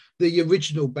the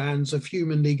original bands of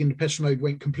Human League and Depeche Mode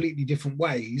went completely different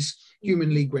ways.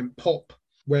 Human League went pop,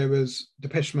 whereas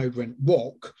Depeche Mode went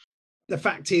rock. The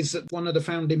fact is that one of the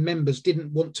founding members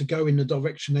didn't want to go in the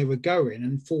direction they were going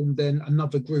and formed then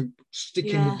another group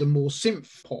sticking with the more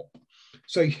synth pop.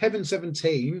 So Heaven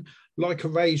 17, like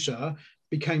Erasure,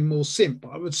 became more synth.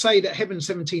 But I would say that Heaven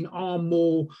 17 are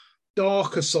more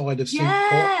darker side of synth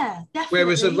pop, definitely.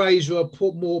 Whereas Erasure are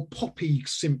more poppy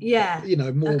synth pop, you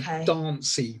know, more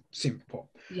dancey synth pop.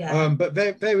 But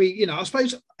very, very, you know, I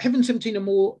suppose Heaven 17 are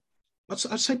more, I'd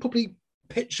say probably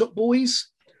Pet Shop Boys,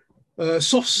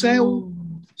 Soft Cell,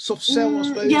 I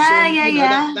suppose.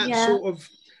 That sort of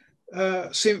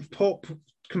synth pop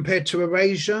compared to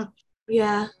Erasure.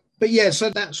 Yeah. But yeah, so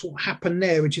that's what happened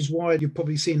there, which is why you're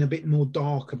probably seeing a bit more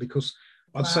darker, because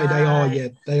I'd say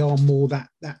they are more that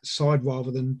side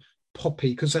rather than poppy,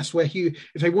 because that's where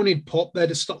if they wanted pop, they'd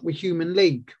have stuck with Human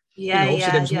League.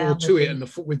 Obviously there was more to it, and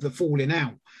with the falling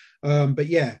out. But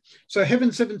yeah, so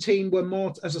Heaven 17 were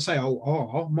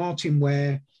Martin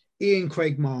Ware, Ian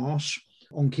Craig Marsh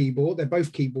on keyboard. They're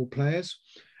both keyboard players.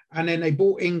 And then they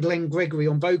brought in Glenn Gregory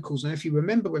on vocals. Now, if you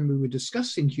remember when we were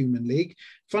discussing Human League,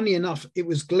 funny enough, it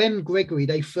was Glenn Gregory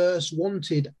they first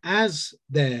wanted as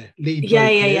their lead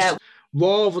vocalist,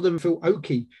 rather than Phil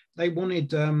Oakey. They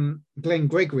wanted Glenn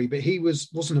Gregory, but he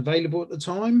wasn't available at the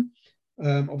time.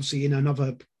 Obviously in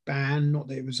another band, not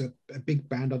that it was a big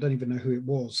band, I don't even know who it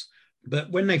was.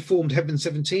 But when they formed Heaven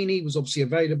 17, he was obviously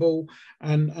available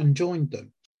and joined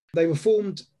them. They were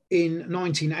formed in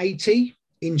 1980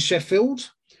 in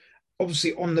Sheffield.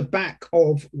 Obviously on the back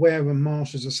of Ware and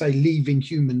Marsh, as I say, leaving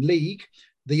Human League,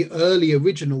 the early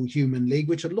original Human League,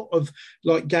 which a lot of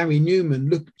like Gary Newman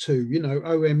looked to, you know,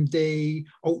 OMD,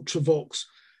 Ultravox,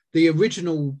 the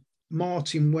original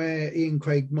Martin Ware, Ian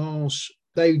Craig Marsh,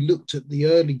 they looked at the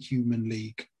early Human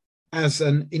League as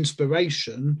an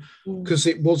inspiration because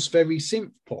it was very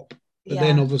synth pop. But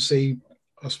then obviously,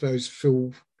 I suppose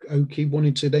Phil Oakey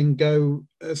wanted to then go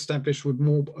establish with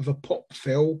more of a pop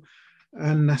feel,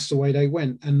 and that's the way they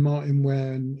went. And Martin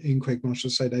Ware and Ian Craig Marsh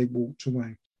say they walked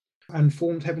away and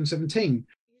formed Heaven 17.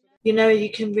 You know, you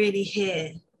can really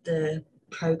hear the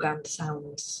programmed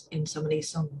sounds in some of these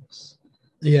songs.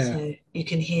 Yeah. So you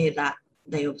can hear that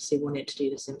they obviously wanted to do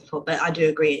the synth pop, but I do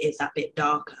agree it is that bit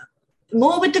darker.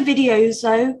 More with the videos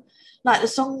though, like the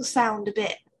songs sound a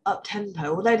bit up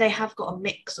tempo, although they have got a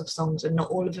mix of songs and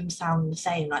not all of them sound the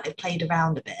same, like they've played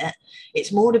around a bit.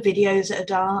 It's more the videos that are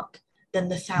dark than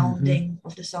the sounding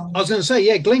of the songs. I was going to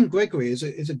say, Glenn Gregory is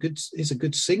a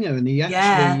good singer, and he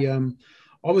actually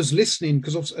I was listening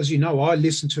because, as you know, I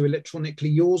listen to Electronically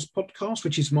Yours podcast,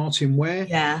 which is Martin Ware,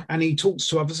 and he talks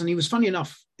to others. And he was, funny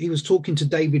enough, he was talking to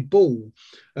David Ball,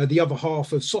 the other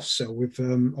half of Soft Cell, with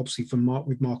obviously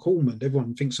with Mark Allman.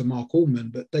 Everyone thinks of Mark Allman,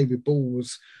 but David Ball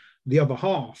was the other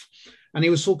half. And he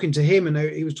was talking to him, and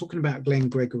he was talking about Glenn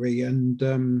Gregory, and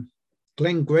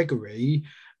Glenn Gregory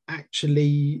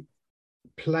actually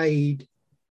played,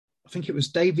 I think it was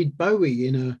David Bowie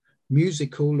in a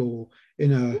musical or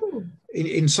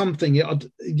in something.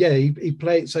 He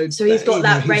played. So he's got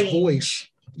that range. Voice.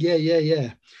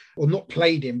 Yeah. Or not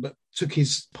played him, but took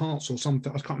his parts or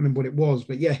something. I can't remember what it was,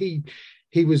 but he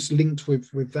was linked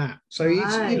with that. So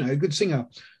he's a good singer.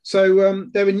 So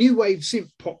they're a new wave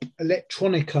synth pop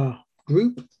electronica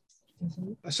group.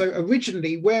 So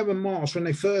originally, Ware and Marsh, when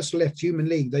they first left Human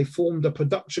League, they formed a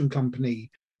production company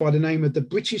by the name of the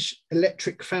British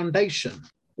Electric Foundation,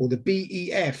 or the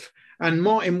BEF. And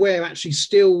Martin Ware actually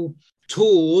still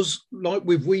tours, like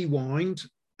with Rewind,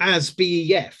 as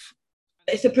BEF.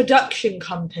 It's a production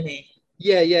company.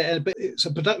 Yeah, but it's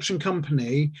a production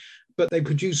company, but they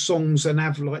produce songs and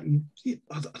have, like,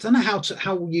 I don't know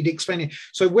how you'd explain it.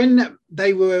 So when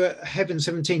they were Heaven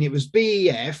 17, it was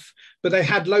BEF, but they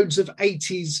had loads of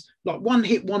 80s, like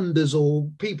one-hit wonders or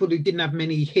people who didn't have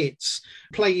many hits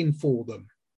playing for them.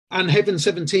 And Heaven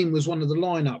 17 was one of the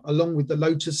lineup, along with the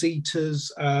Lotus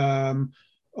Eaters. I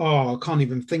can't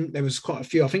even think. There was quite a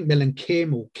few. I think Mel and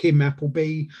Kim, or Kim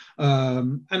Appleby,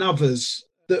 and others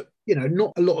that,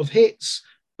 not a lot of hits,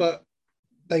 but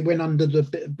they went under the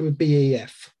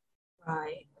BEF.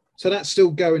 Right. So that's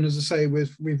still going, as I say,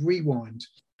 with Rewind.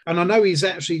 And I know he's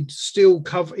actually still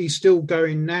he's still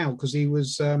going now, because he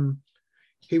was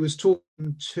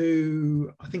talking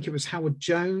to, I think it was Howard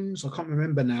Jones, I can't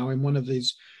remember now, in one of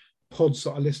these pods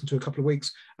that I listened to a couple of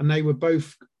weeks, and they were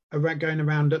both going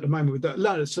around at the moment with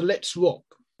that. So Let's Rock,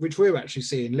 which we're actually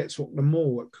seeing, Let's Rock the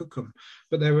Mall at Cookham,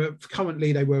 but they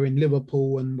were in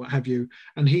Liverpool and what have you,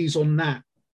 and he's on that.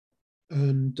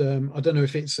 And I don't know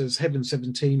if it's as Heaven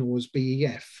 17 or as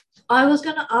BEF. I was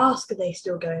going to ask, are they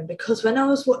still going? Because when I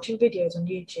was watching videos on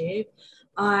YouTube,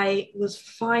 I was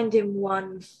finding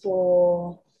one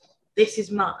for This Is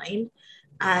Mine,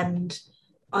 and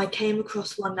I came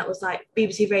across one that was like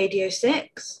BBC Radio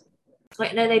 6.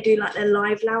 Like, they do like their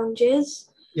live lounges.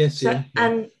 Yes, yeah.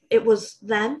 And it was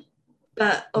them,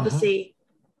 but obviously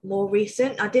more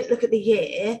recent. I didn't look at the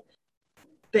year,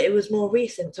 but it was more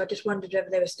recent. So I just wondered whether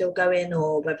they were still going,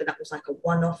 or whether that was like a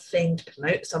one-off thing to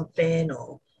promote something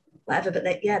or whatever. But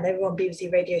they were on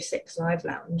BBC Radio 6 Live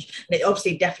Lounge. And it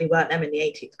obviously definitely weren't them in the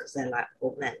 80s, because they're like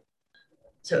old men.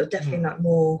 So it was definitely like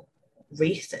more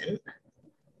recent.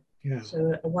 Yeah.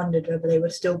 So I wondered whether they were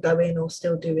still going or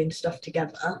still doing stuff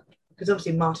together. Because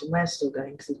obviously Martin Ware's still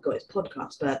going because he's got his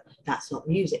podcast, but that's not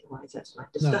music-wise. That's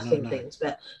like discussing things.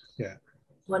 But yeah,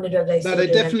 wondered whether they still they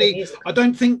definitely. I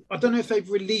don't know if they've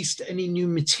released any new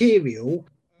material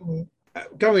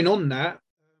going on that.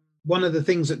 One of the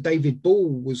things that David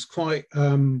Ball was quite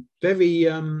very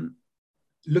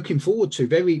looking forward to,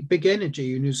 very big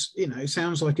energy, and is, it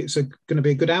sounds like it's going to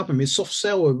be a good album. Is Soft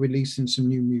Cell are releasing some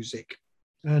new music,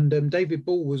 and David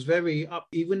Ball was very up.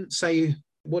 He wouldn't say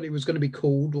what it was going to be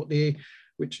called,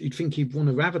 which you'd think he'd want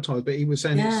to advertise, but he was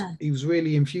saying he was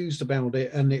really infused about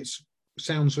it, and it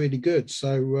sounds really good.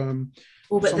 So,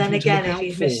 but then again, if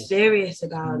he's mysterious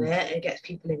about it gets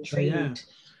people intrigued. Yeah.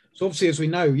 So obviously, as we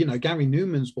know, Gary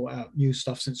Newman's brought out new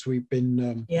stuff since we've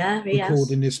been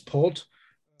recording this pod.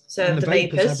 So and the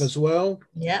Vapors have as well.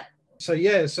 Yeah. So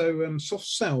Soft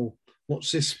Cell,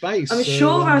 watch this space. I'm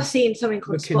sure I've seen something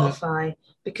on Spotify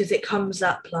because it comes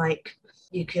up like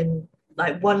you can,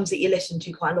 like, ones that you listen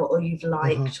to quite a lot or you've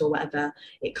liked or whatever,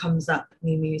 it comes up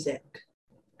new music.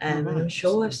 And I'm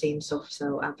sure I've seen Soft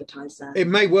Cell advertised there. It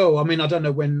may well. I mean, I don't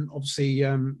know when, obviously,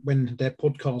 when their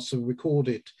podcasts are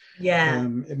recorded. Yeah.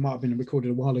 It might have been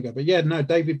recorded a while ago. But yeah, no,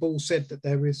 David Ball said that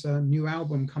there is a new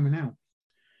album coming out.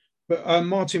 But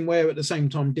Martin Ware at the same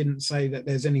time didn't say that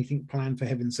there's anything planned for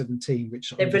Heaven 17, which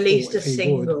they've released a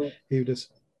single. He would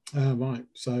have. Right.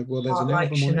 So, well, there's an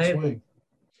Like album on its way.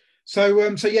 So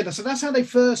that's how they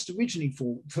first originally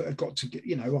got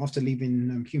to, after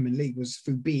leaving Human League, was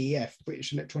through BEF,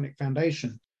 British Electronic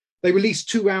Foundation. They released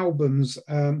 2 albums,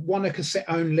 one a cassette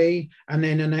only, and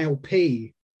then an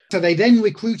LP. So they then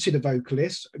recruited a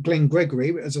vocalist, Glenn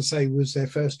Gregory, as I say, was their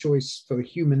first choice for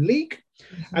Human League.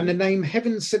 Mm-hmm. And the name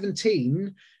Heaven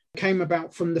 17 came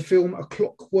about from the film A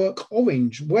Clockwork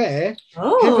Orange, where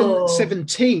Heaven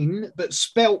 17, but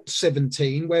spelt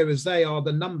 17, whereas they are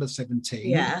the number 17.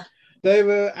 Yeah. They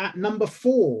were at number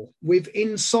 4 with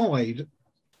Inside.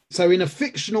 So in a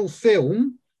fictional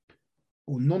film,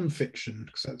 or non-fiction,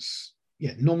 because that's,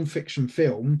 non-fiction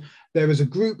film, there is a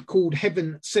group called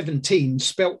Heaven 17,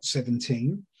 spelt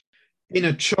 17, in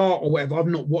a chart or whatever. I've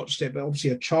not watched it, but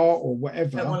obviously a chart or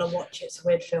whatever. I don't want to watch it. It's a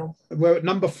weird film. We're at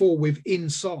number 4 with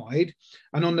Inside.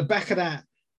 And on the back of that,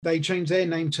 they changed their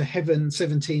name to Heaven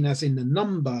 17, as in the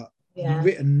number,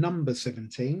 written number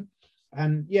 17.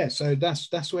 And so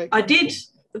that's where I did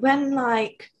from. When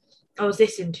I was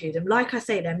listening to them, like I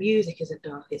say, their music isn't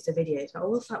dark, it's the videos. But I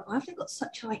was like, why have they got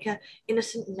such like a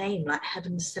innocent name, like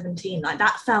Heaven 17? Like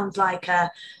that sounds like a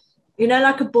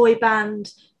boy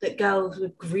band that girls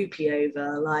would groupie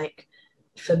over. Like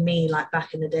for me, like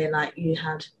back in the day, like you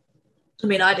had, I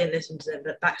mean, I didn't listen to them,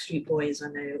 but Backstreet Boys, I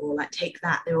know, or like Take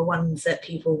That, they were ones that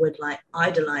people would like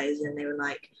idolize, and they were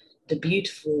like the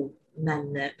beautiful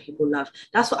men that people love.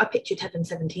 That's what I pictured Heaven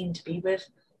 17 to be with,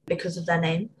 because of their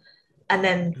name. And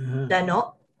then they're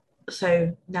not.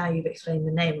 So now you've explained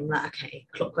the name, I'm like, okay,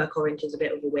 Clockwork Orange is a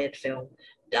bit of a weird film.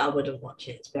 I wouldn't watch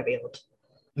it. It's very odd.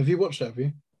 Have you watched that, have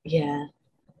you? Yeah.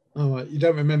 Oh, right. You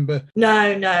don't remember? No,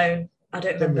 I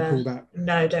don't remember. Don't recall that?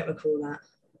 No, don't recall that.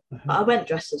 But I went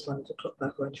dressed as one of the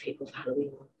Clockwork Orange people for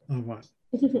Halloween. Oh,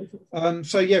 right.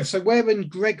 So Ware and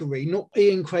Gregory, not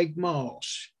Ian Craig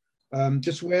Marsh,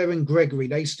 just Ware and Gregory,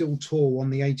 they still tour on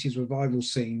the 80s revival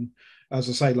scene, as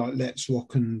I say, like Let's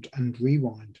Rock and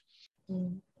Rewind.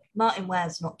 Martin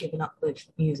Ware's not giving up with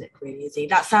music, really, is he?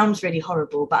 That sounds really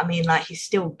horrible, but I mean, like, he's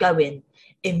still going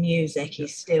in music.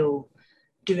 He's still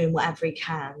doing whatever he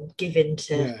can, giving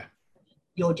to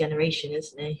your generation,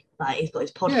 isn't he? Like, he's got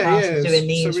his podcast, he's doing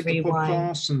these Rewind.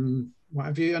 Podcasts and what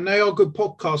have you, and they are good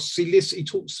podcasts. He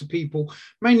talks to people,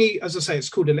 mainly, as I say, it's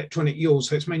called Electronic Yours,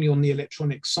 so it's mainly on the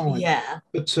electronic side. Yeah.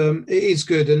 But it is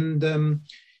good, and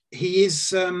he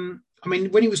is... I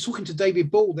mean, when he was talking to David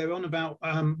Ball, they're on about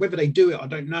whether they do it, I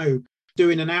don't know,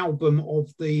 doing an album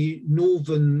of the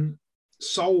Northern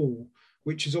Soul,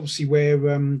 which is obviously where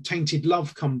Tainted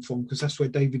Love come from, because that's where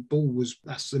David Ball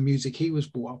that's the music he was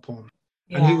brought up on.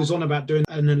 Yeah. And he was on about doing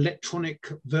an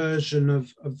electronic version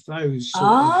of those sort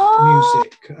of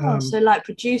music. So like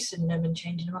producing them and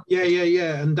changing them up.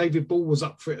 Yeah. And David Ball was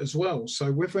up for it as well.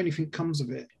 So whether anything comes of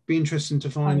it, be interesting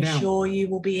to find out. I'm sure you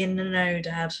will be in the know,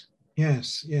 Dad.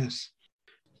 Yes.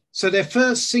 So their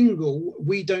first single,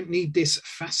 We Don't Need This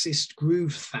Fascist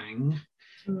Groove Thing,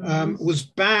 was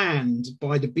banned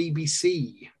by the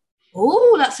BBC.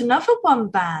 Oh, that's another one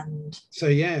banned.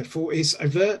 So for its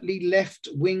overtly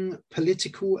left-wing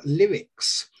political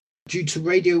lyrics, due to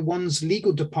Radio 1's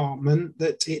legal department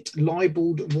that it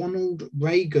libelled Ronald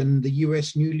Reagan, the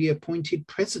US newly appointed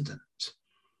president.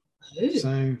 Oh.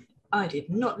 So... I did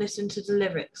not listen to the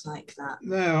lyrics like that.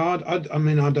 No, I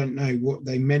mean, I don't know what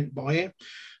they meant by it.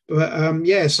 But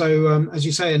so as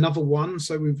you say, another one.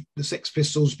 So with the Sex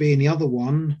Pistols being the other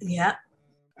one. Yeah.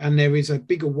 And there is a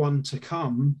bigger one to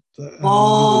come that you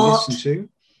will listen to.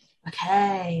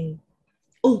 Okay.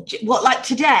 Oh, what, like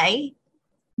today?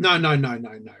 No.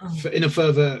 Oh. In a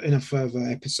further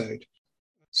episode.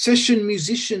 Session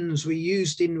musicians were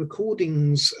used in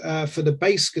recordings for the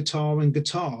bass guitar and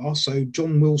guitar. So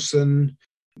John Wilson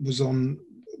was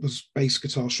bass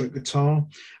guitar, stroke guitar,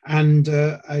 and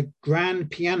a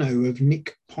grand piano of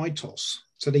Nick Pytos.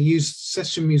 So they used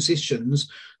session musicians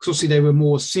because obviously they were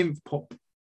more synth pop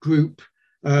group.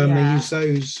 They used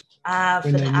those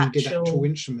when they needed actual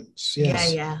instruments.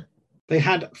 Yes. Yeah. They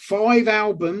had 5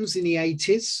 albums in the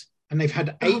 80s, and they've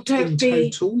had 8 in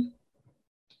total.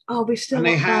 Oh, we've still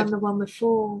not found the one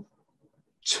before.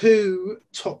 2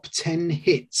 top 10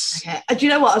 hits. Okay. Do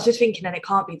you know what? I was just thinking, and it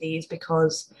can't be these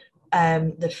because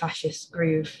the fascist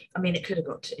groove. I mean, it could have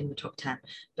got in the top 10,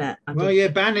 but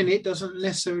banning it doesn't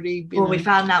necessarily. We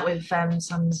found that with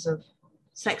Sons of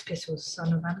Sex Pistols,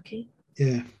 Son of Anarchy.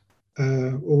 Yeah.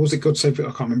 Or was it God Save the... I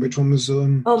can't remember which one was... Oh,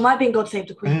 it might have been God Save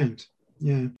the Queen. Band.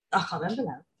 Yeah. I can't remember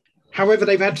now. However,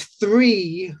 they've had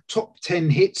 3 top 10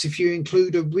 hits if you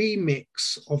include a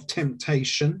remix of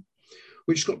Temptation,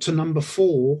 which got to number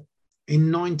 4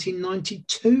 in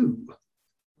 1992.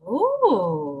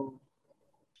 Oh.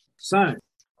 So,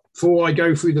 before I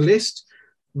go through the list,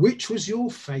 which was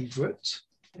your favourite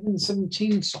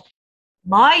 17 song?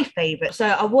 My favourite. So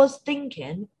I was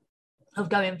thinking of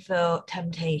going for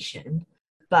Temptation,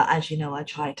 but as you know, I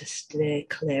tried to steer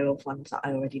clear of ones that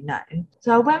I already know.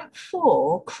 So I went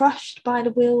for Crushed by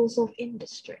the Wheels of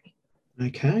Industry.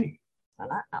 Okay. I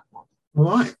like that one. All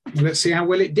right. Let's see how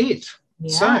well it did.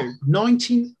 Yeah. So,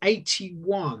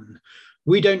 1981.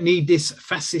 We Don't Need This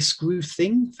Fascist Groove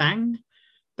Thing.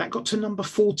 That got to number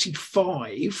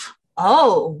 45.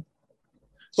 Oh.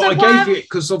 But I gave you it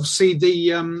because obviously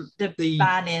the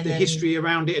banning history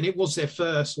around it, and it was their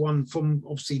first one from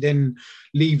obviously then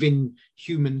leaving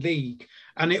Human League.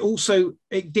 And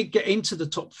it did get into the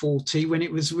top 40 when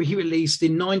it was re-released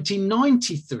in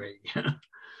 1993.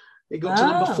 It got to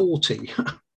number 40.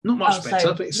 Not much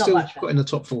better, but it's still got in the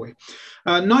top 40.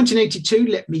 1982,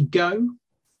 Let Me Go.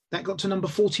 That got to number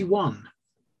 41.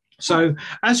 So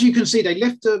as you can see, they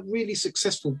left a really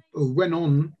successful, or went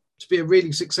on to be a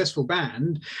really successful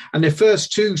band, and their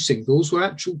first 2 singles were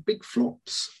actual big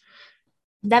flops.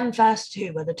 Them first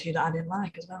 2 were the 2 that I didn't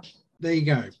like as well. There you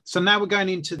go. So now we're going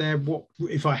into what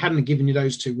if I hadn't given you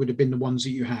those 2 would have been the ones that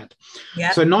you had.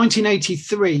 Yeah. So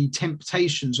 1983,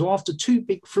 Temptation. So after 2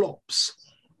 big flops,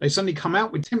 they suddenly come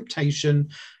out with Temptation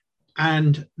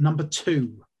and number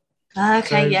 2.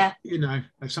 Okay, so, yeah. You know,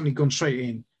 they've suddenly gone straight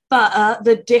in. But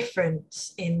the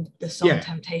difference in the song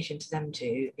Temptation to them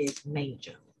 2 is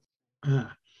major.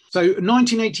 So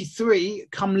 1983,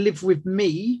 Come Live With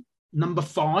Me, number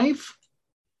 5.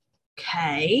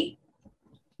 Okay.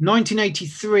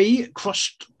 1983,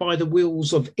 Crushed by the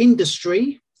Wheels of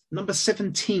Industry, number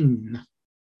 17.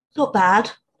 Not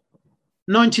bad.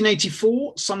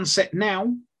 1984, Sunset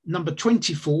Now, number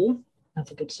 24. That's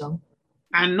a good song.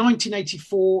 And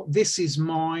 1984, This Is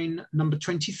Mine, number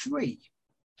 23.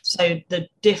 So the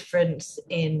difference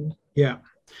in... Yeah.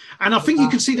 And I think you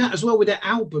can see that as well with their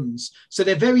albums. So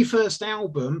their very first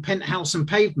album, Penthouse and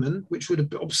Pavement, which would have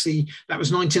been, obviously, that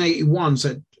was 1981.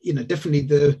 So, you know, definitely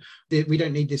the We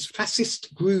Don't Need This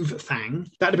Fascist Groove Thing.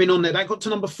 That'd have been on there. That got to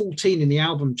number 14 in the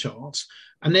album charts.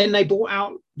 And then they brought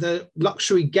out the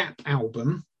Luxury Gap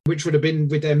album, which would have been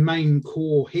with their main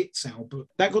core hits album.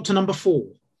 That got to number 4.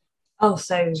 Oh,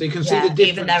 so you can see the difference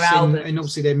even their albums. in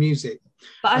obviously their music.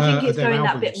 But I think it's going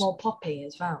that bit more poppy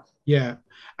as well. Yeah.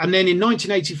 And then in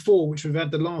 1984, which we've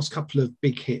had the last couple of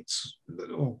big hits,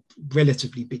 or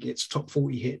relatively big hits, top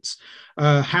 40 hits,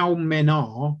 How Men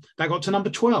Are, that got to number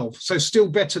 12. So still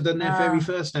better than their very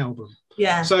first album.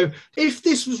 Yeah. So if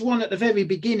this was one at the very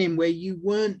beginning where you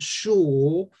weren't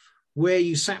sure where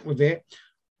you sat with it,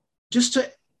 just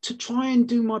to try and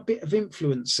do my bit of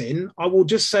influencing, I will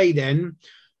just say then,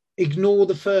 ignore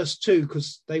the first 2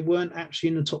 because they weren't actually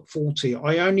in the top 40.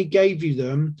 I only gave you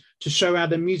them to show how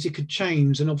the music had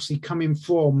changed, and obviously coming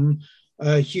from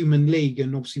Human League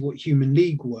and obviously what Human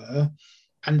League were,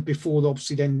 and before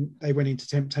obviously then they went into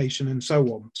Temptation and so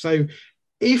on. So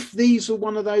if these were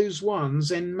one of those ones,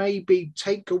 then maybe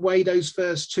take away those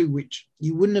first 2, which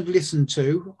you wouldn't have listened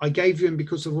to. I gave you them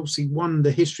because of obviously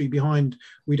the history behind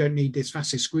We Don't Need This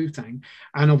Fascist Groove Thing.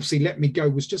 And obviously Let Me Go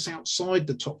was just outside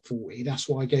the top 40. That's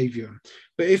why I gave you them.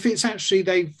 But if it's actually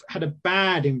they've had a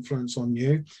bad influence on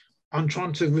you, I'm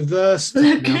trying to reverse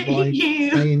that now by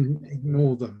saying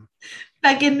ignore them.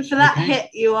 Begging for that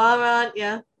hit you are, aren't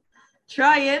you?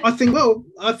 Trying. I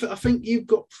think you've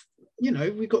got... You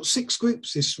know, we've got 6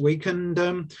 groups this week,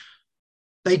 and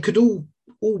they could all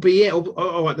be it.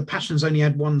 All right, the Passions only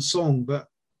had 1 song, but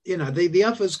you know, the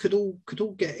others could all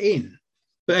get in.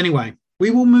 But anyway, we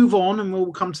will move on, and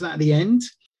we'll come to that at the end.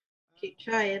 Keep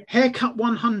trying. Haircut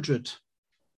 100.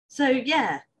 So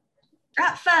yeah,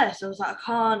 at first I was like,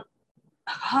 I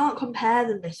can't compare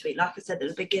them this week. Like I said at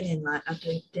the beginning, like I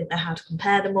didn't know how to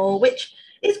compare them all, which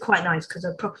is quite nice because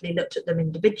I properly looked at them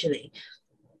individually.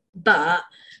 But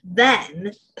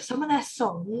then some of their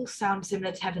songs sound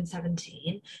similar to Heaven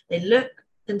 17. They look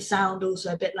and sound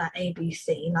also a bit like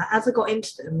ABC. Like as I got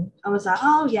into them, I was like,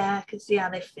 oh yeah, I can see how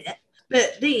they fit.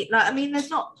 But there's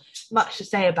not much to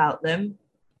say about them.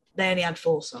 They only had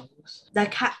 4 songs. They're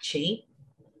catchy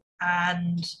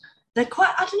and they're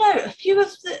quite, I don't know,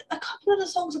 a couple of the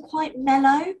songs are quite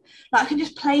mellow. Like I can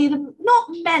just play them, not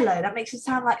mellow, that makes it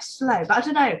sound like slow, but I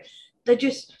don't know. They're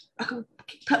just, I can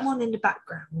put them on in the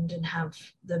background and have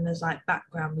them as like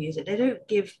background music. They don't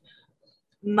give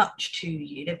much to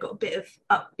you. They've got a bit of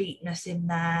upbeatness in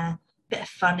there, a bit of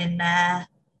fun in there,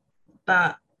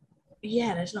 but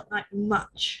yeah, there's not like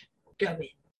much going.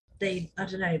 I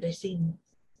don't know, they seem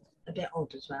a bit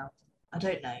odd as well. I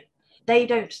don't know. They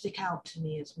don't stick out to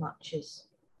me as much as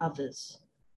others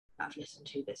that I've listened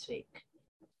to this week.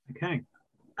 Okay.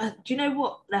 Do you know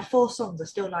what? Their 4 songs, I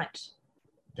still liked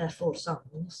their 4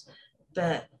 songs,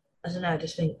 but I don't know, I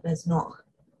just think there's not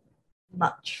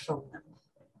much from them.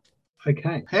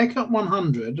 Okay. Haircut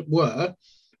 100 were,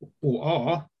 or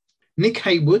are, Nick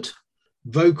Haywood,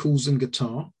 vocals and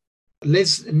guitar,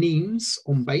 Les Neames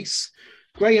on bass,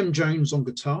 Graham Jones on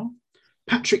guitar,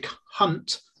 Patrick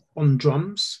Hunt on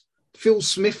drums, Phil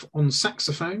Smith on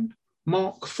saxophone,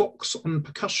 Mark Fox on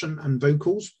percussion and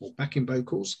vocals, or backing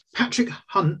vocals, Patrick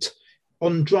Hunt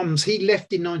on drums. He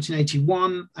left in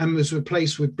 1981 and was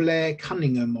replaced with Blair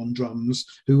Cunningham on drums,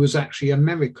 who was actually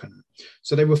American.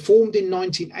 So they were formed in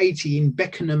 1980 in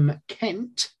Beckenham,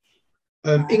 Kent,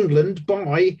 England,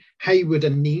 by Haywood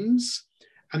and Neames,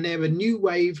 and they're a new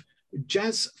wave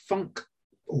jazz funk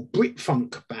or Brit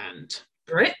funk band.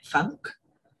 Brit funk?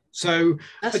 So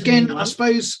that's again, I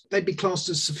suppose they'd be classed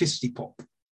as sophisti-pop.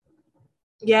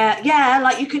 Yeah,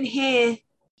 like you can hear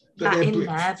that in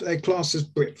there. They're classed as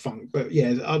Brit funk, but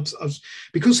yeah,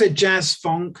 because they're jazz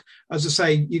funk, as I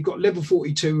say, you've got Level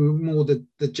 42, more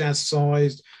the jazz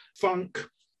side. Funk,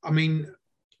 I mean,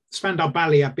 Spandau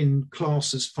Ballet have been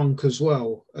classed as funk as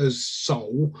well as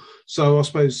soul. So I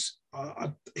suppose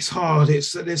it's hard.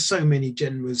 There's so many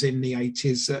genres in the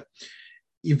 80s that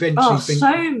you eventually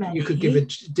think you could give a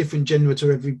different genre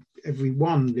to every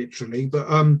one, literally. But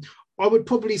I would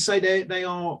probably say they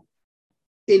are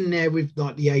in there with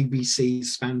like the ABCs,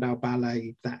 Spandau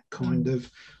Ballet, that kind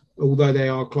of, although they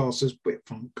are classed as Brit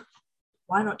funk.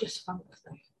 Why not just funk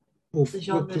though? Well,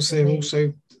 because they're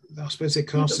also, I suppose they're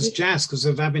classed as jazz because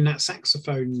of having that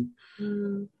saxophone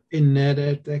in there.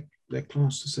 They're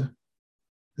classed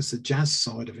as the jazz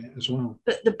side of it as well.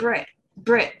 But the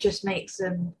Brit just makes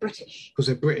them British. Because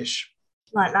they're British.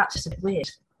 Like, that's just a bit weird.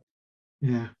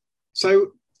 Yeah.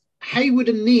 So Haywood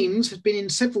and Neames have been in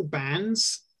several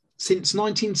bands since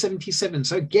 1977.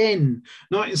 So again,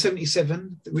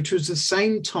 1977, which was the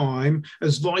same time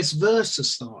as Vice Versa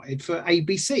started for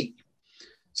ABC.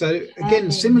 So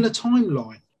again, similar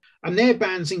timeline. And their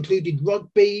bands included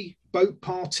Rugby, Boat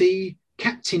Party,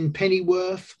 Captain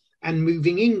Pennyworth, and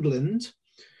Moving England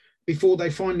before they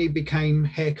finally became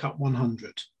Haircut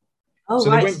 100. Oh,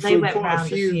 so right. They went through quite a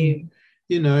few,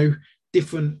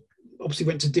 different, obviously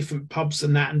went to different pubs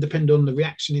and that, and depending on the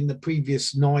reaction in the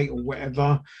previous night or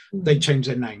whatever, they changed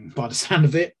their name by the sound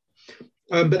of it.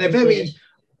 But they're very,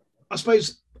 I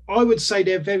suppose, I would say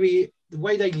they're very, the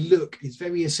way they look is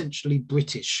very essentially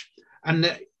British. And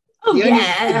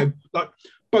like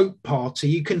Boat Party,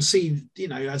 you can see,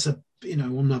 as a,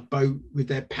 on a boat with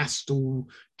their pastel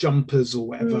jumpers or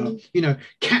whatever,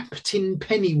 Captain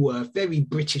Pennyworth, very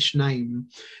British name.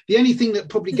 The only thing that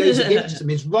probably goes against them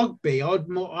is Rugby. I'd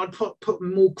put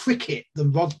more cricket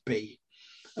than Rugby.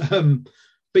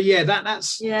 But yeah,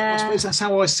 that's I suppose that's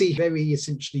how I see very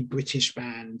essentially British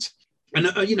band. And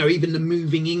even the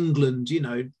Moving England,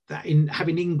 that in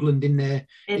having England in their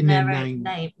name,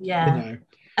 yeah.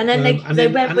 And then they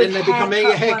become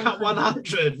a Haircut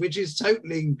 100, which is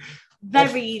totally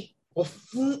very off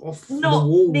not the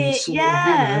walls.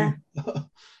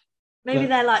 Maybe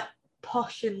they're like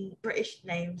posh and British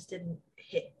names didn't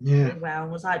hit very well,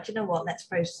 and was like, do you know what? Let's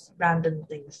throw random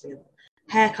things together.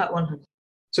 Haircut 100.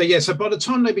 So by the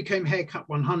time they became Haircut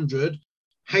 100,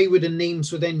 Haywood and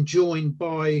Neames were then joined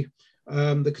by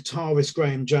the guitarist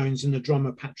Graham Jones and the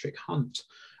drummer Patrick Hunt.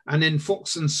 And then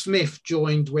Fox and Smith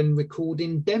joined when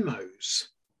recording demos.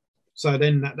 So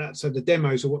then so the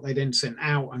demos are what they then sent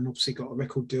out and obviously got a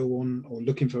record deal on, or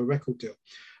looking for a record deal.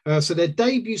 So their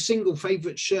debut single,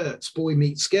 Favourite Shirts, Boy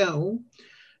Meets Girl,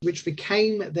 which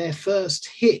became their first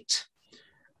hit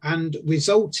and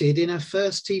resulted in a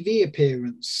first TV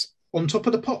appearance on Top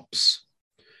of the Pops,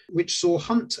 which saw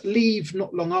Hunt leave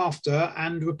not long after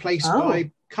and replaced by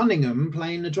Cunningham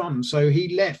playing the drums. So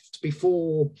he left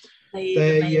before they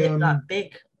made it that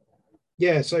big.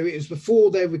 Yeah, so it was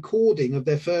before their recording of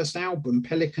their first album,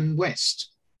 Pelican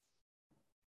West,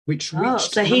 which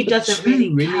reached number 2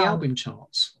 in the album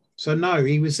charts. So no,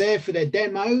 he was there for their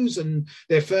demos and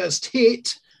their first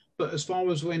hit, but as far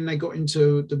as when they got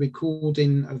into the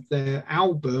recording of their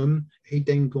album, he'd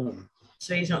then gone.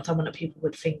 So he's not someone that people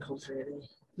would think of, really?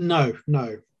 No.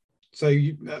 So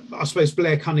I suppose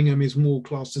Blair Cunningham is more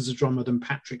classed as a drummer than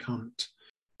Patrick Hunt.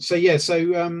 So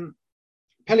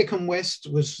Pelican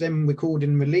West was then recorded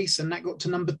and released, and that got to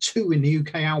number 2 in the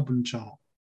UK album chart.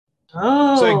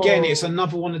 Oh. So again, it's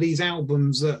another one of these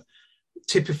albums that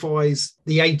typifies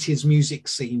the 80s music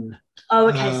scene. Oh,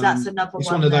 okay, so that's another one.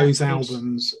 It's one of those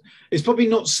albums. It's probably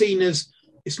not seen as,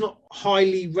 it's not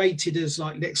highly rated as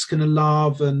like Lexicon of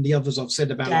Love and the others I've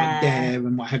said about like Dare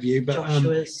and what have you, but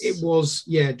it was,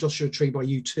 Joshua Tree by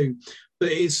U2,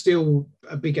 but it's still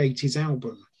a big 80s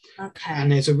album. Okay.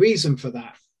 And there's a reason for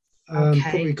that.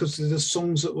 Probably because of the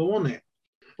songs that were on it.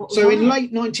 So in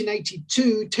late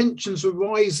 1982, tensions were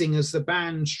rising as the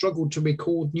band struggled to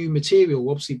record new material,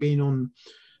 obviously they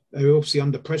were obviously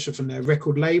under pressure from their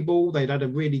record label. They'd had a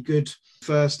really good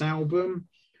first album.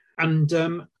 And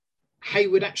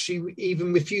Hayward actually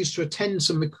even refused to attend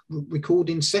some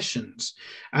recording sessions.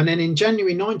 And then in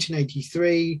January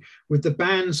 1983, with the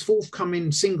band's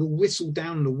forthcoming single Whistle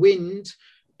Down the Wind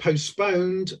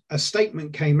postponed, a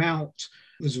statement came out,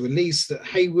 was released, that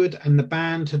Hayward and the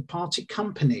band had parted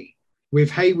company,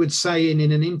 with Hayward saying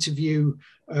in an interview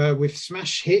with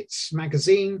Smash Hits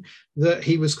magazine that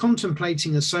he was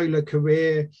contemplating a solo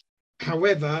career.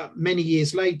 However, many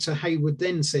years later, Hayward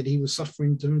then said he was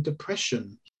suffering from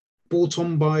depression, brought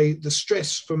on by the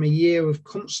stress from a year of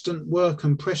constant work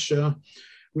and pressure,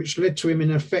 which led to him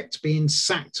in effect being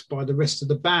sacked by the rest of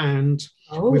the band,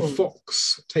 with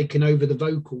Fox taking over the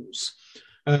vocals.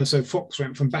 So Fox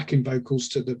went from backing vocals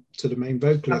to the main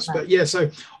vocalist. Okay. But yeah, so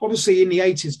obviously in the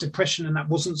 80s, depression and that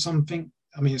wasn't something,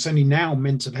 I mean, it's only now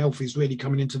mental health is really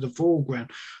coming into the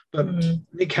foreground. But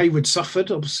Nick Hayward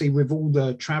suffered, obviously, with all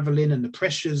the traveling and the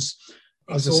pressures.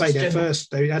 As I say,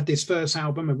 they had this first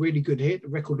album, a really good hit. The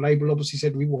record label obviously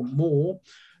said, we want more.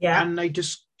 Yeah. And they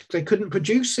couldn't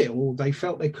produce it, or they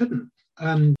felt they couldn't.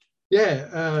 And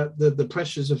the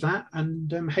pressures of that.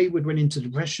 And Hayward went into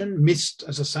depression, missed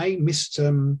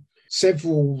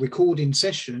several recording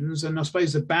sessions. And I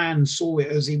suppose the band saw it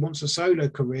as he wants a solo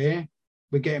career.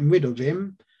 We're getting rid of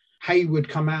him. Hayward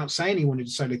come out saying he wanted a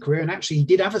solo career. And actually he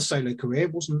did have a solo career.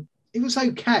 It was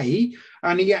okay.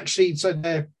 And he actually, as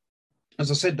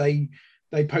I said, they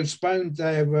postponed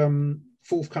their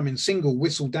forthcoming single,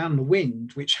 Whistle Down the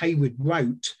Wind, which Hayward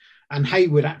wrote. And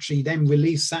Hayward actually then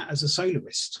released that as a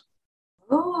soloist.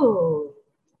 Oh,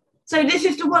 so this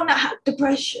is the one that had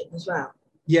depression as well?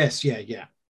 Yes, yeah.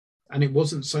 And it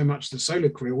wasn't so much the solo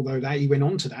career, although that he went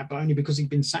on to that, but only because he'd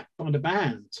been sacked by the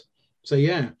band. So,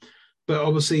 yeah. But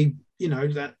obviously,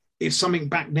 that it's something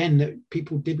back then that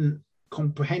people didn't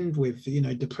comprehend with,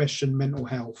 depression, mental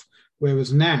health,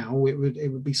 whereas now it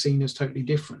would be seen as totally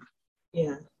different.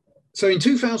 Yeah. So in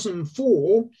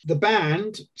 2004, the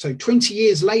band, so 20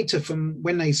 years later from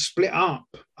when they split up,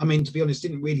 I mean, to be honest,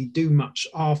 didn't really do much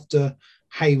after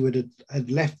Hayward had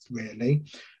left, really.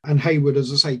 And Hayward,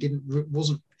 as I say,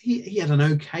 he had an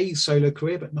okay solo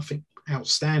career, but nothing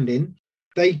outstanding.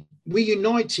 They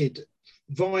reunited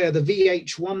via the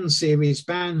VH1 series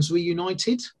Bands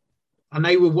Reunited. And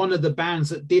they were one of the bands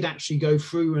that did actually go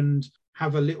through and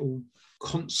have a little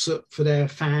concert for their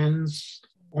fans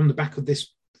on the back of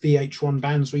this VH1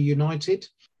 Bands Reunited.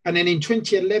 And then in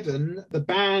 2011, the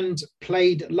band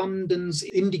played London's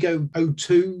Indigo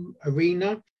O2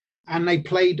 Arena, and they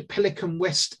played Pelican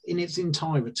West in its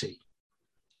entirety.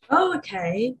 Oh,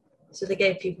 okay. So they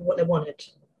gave people what they wanted.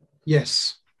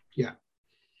 Yes, yeah.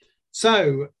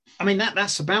 So, I mean,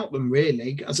 that's about them,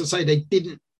 really. As I say,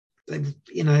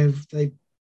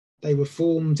 they were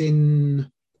formed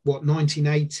in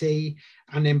 1980,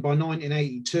 and then by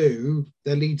 1982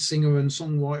 their lead singer and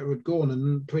songwriter had gone,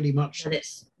 and pretty much and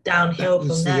it's downhill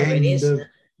from there, really, isn't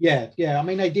it? Yeah. I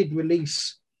mean, they did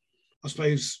release, I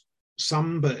suppose,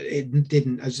 some, but it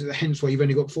didn't, hence why you've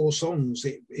only got 4 songs.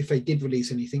 If they did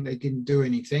release anything, they didn't do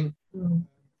anything.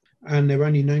 And they're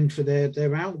only known for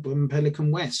their album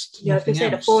Pelican West. Yeah, I was going to say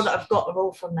the 4 that I've got are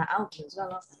all from that album as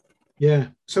well, aren't they? Yeah.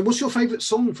 So what's your favourite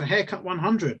song for Haircut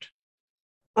 100?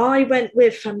 I went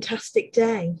with Fantastic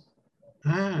Day.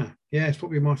 Yeah, it's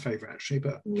probably my favourite, actually,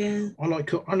 but yeah, I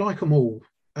like them all.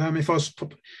 If I was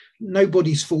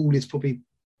Nobody's Fool is probably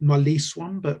my least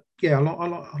one, but yeah, I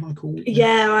like all.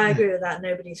 Yeah, I agree with that.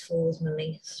 Nobody's Fool is my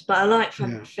least, but I like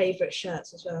favourite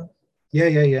shirts as well.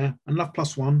 Yeah, and Love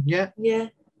Plus One, yeah.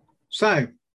 So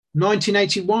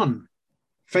 1981,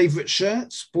 favourite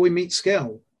shirts, Boy Meets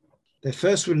Girl, their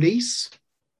first release.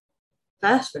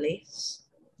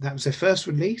 That was their first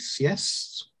release,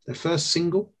 yes. Their first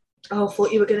single. Oh, I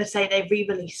thought you were going to say they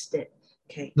re-released it.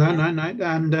 Okay. No.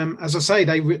 And as I say,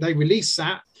 they released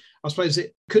that. I suppose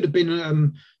it could have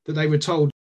been that they were told,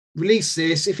 release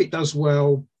this. If it does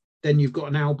well, then you've got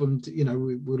an album.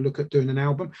 We'll look at doing an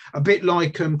album. A bit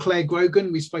like Claire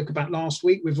Grogan we spoke about last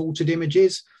week with Altered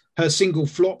Images. her single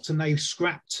flopped and they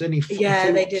scrapped any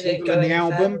they didn't go on the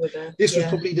album. This was yeah.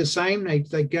 probably the same.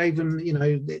 They gave them, you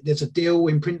know, there's a deal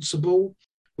in principle.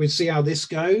 We'll see how this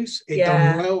goes. It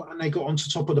done well, and they got onto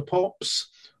top of the pops.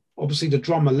 Obviously, the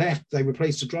drummer left. They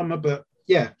replaced the drummer, but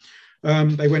yeah,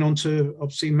 they went on to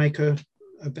obviously make a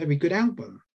very good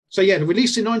album. So yeah,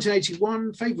 released in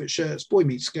 1981. Favorite shirts, Boy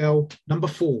Meets Girl, number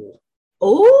 4.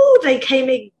 Oh, they came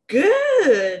in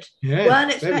good. Yeah,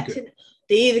 weren't expecting.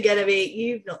 These are going to be.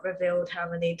 You've not revealed how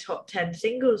many top 10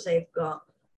 singles they've got.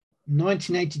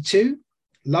 1982,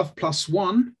 Love Plus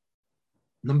One,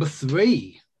 number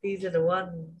 3. These are the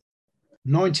ones.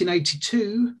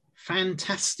 1982,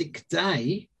 Fantastic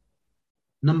Day,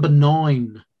 number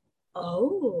 9.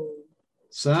 Oh.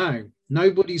 So,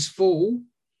 Nobody's Fool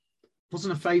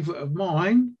wasn't a favourite of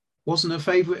mine, wasn't a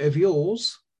favourite of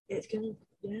yours. It's going to,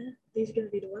 these are going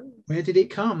to be the ones. Where did it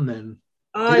come then?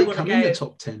 Did it come in the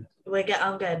top 10?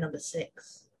 I'm going number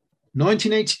 6.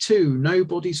 1982,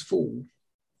 Nobody's Fool,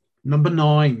 number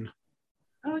 9.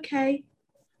 Okay.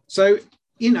 So,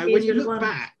 you know, when you look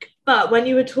back. But when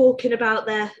you were talking about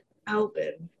their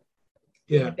album,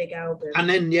 a big album. And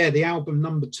then, the album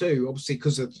number 2, obviously,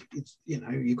 because of, you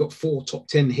know, you've got 4 top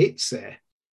 10 hits there.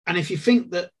 And if you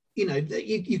think that, you know, that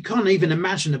you can't even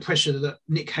imagine the pressure that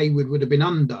Nick Hayward would have been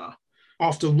under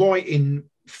after writing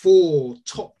 4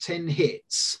 top 10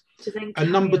 hits, a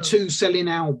number 2 selling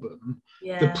album,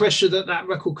 the pressure that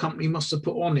record company must have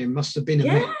put on him must have been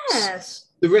immense. Yes.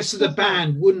 The rest of the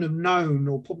band wouldn't have known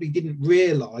or probably didn't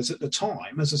realise at the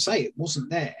time. As I say, it wasn't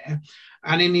there.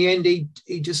 And in the end,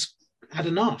 he just had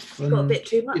enough. And, got a bit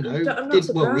too much. You know,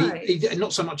 he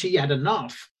not so much he had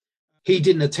enough. He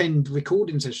didn't attend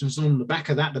recording sessions. And on the back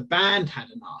of that, the band had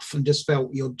enough and just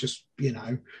felt you're just, you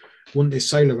know, want this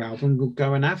solo album,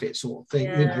 go and have it sort of thing.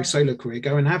 You know, solo career,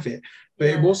 go and have it. But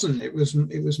it wasn't. It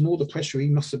was more the pressure he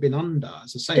must have been under,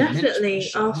 as I say.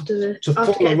 Definitely after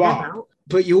follow up.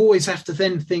 But you always have to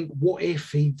then think, what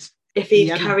if he'd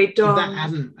carried on, if that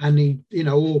hadn't, and he, you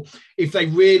know, or if they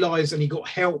realised and he got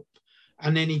help,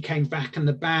 and then he came back and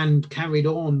the band carried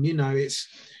on. You know, it's.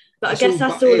 But I guess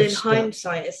that's all in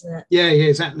hindsight, isn't it? Yeah,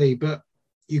 exactly. But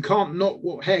you can't knock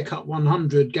what Haircut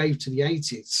 100 gave to the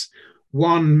 80s.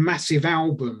 One massive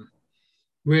album,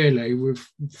 really, with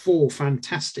 4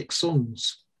 fantastic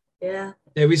songs. Yeah.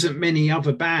 There isn't many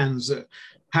other bands that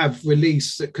have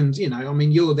released that can, you know, I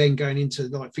mean, you're then going into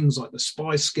like things like the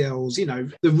Spice Girls, you know,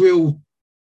 the real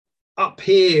up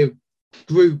here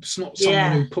groups, not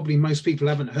someone who probably most people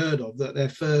haven't heard of, that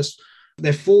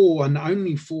their 4 and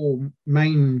only 4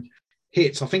 main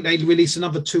hits. I think they released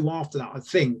another 2 after that, I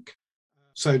think.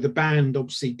 So the band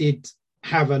obviously did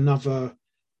have another,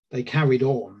 they carried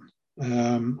on.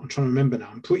 I'm trying to remember now.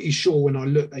 I'm pretty sure when I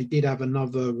looked, they did have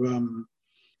another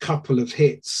couple of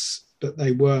hits, but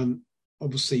they weren't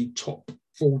obviously top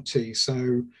 40.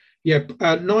 So,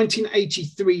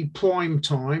 1983 Prime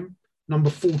Time, number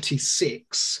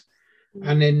 46.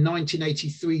 And then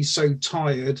 1983 So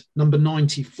Tired, number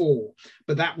 94.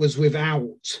 But that was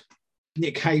without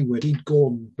Nick Hayward. He'd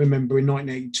gone, remember, in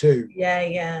 1982.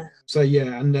 Yeah. So,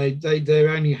 and they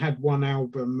only had 1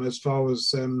 album as far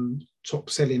as top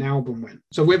selling album went.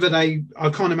 So I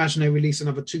can't imagine they released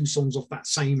another 2 songs off that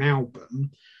same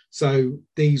album. So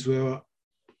these were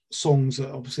songs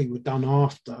that obviously were done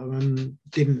after and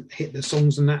didn't hit the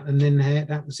songs and that. And then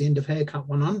that was the end of Haircut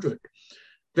 100.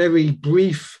 Very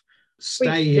brief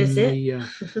stay in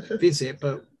the visit,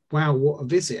 but wow, what a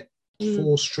visit.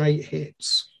 4 straight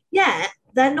hits. Yeah,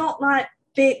 they're not like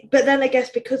big, but then I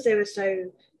guess because they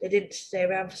didn't stay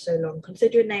around for so long,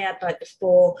 considering they had like the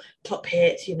 4 top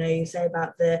hits, you know, you say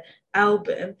about the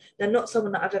album, they're not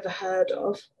someone that I've ever heard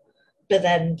of, but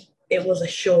then it was a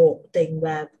short thing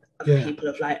where people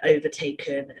have like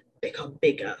overtaken and become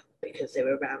bigger because they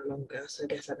were around longer, so I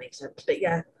guess that makes sense. But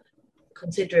yeah,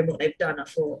 considering what they've done, I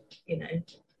thought, you know,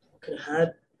 could have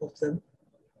heard of them.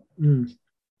 And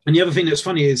the other thing that's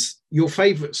funny is your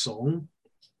favourite song,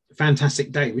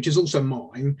 Fantastic Day, which is also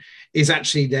mine, is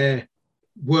actually their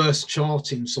worst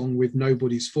charting song with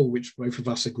Nobody's Fool, which both of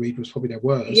us agreed was probably their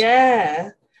worst.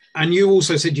 Yeah. And you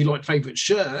also said you liked favourite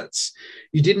shirts.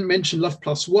 You didn't mention Love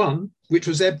Plus One, which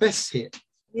was their best hit.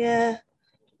 Yeah.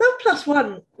 Love Plus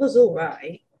One was all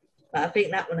right, but I think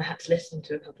that one I had to listen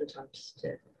to a couple of times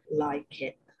to like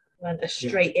it. I went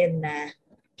straight in there.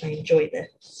 I enjoy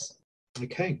this.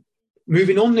 Okay.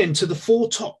 Moving on then to the 4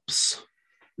 tops.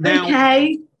 Now,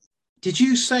 did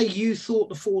you say you thought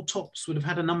the 4 tops would have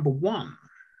had a number 1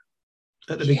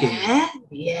 at the beginning?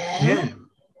 Yeah.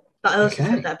 But I also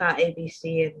said that about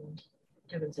ABC and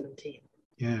Heaven 17.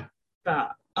 Yeah.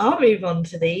 But I'll move on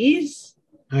to these.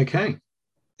 Okay.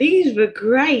 These were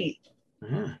great.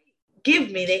 Yeah.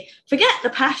 forget the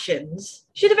Passions.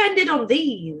 Should have ended on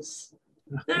these.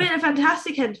 It would have been a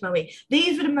fantastic end to my week.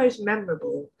 These were the most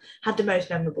memorable. Had the most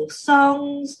memorable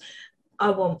songs. I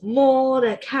Want More.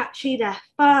 They're catchy. They're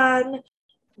fun.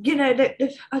 You know,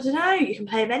 I don't know. You can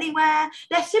play them anywhere.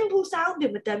 They're simple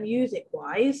sounding with their music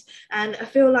wise, and I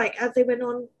feel like as they went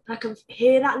on, I can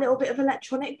hear that little bit of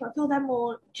electronic, but I feel they're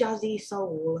more jazzy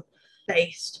soul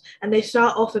based, and they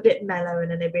start off a bit mellow, and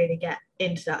then they really get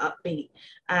into that upbeat.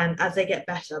 And as they get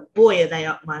better, boy, are they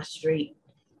up my street.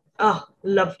 Oh,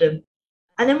 loved them.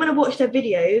 And then when I watch their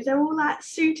videos, they're all like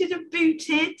suited and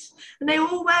booted, and they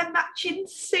all wear matching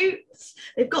suits.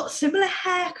 They've got similar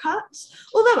haircuts.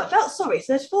 Although I felt sorry,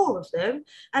 so there's 4 of them,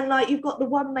 and like you've got the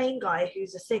one main guy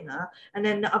who's a singer, and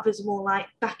then the others are more like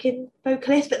backing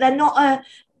vocalists, but they're not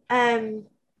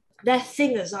they're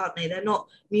singers, aren't they? They're not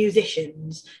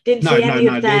musicians. Didn't see any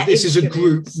of their This is a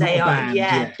group, not a band.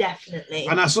 Yeah, definitely.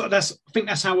 And I think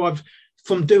that's how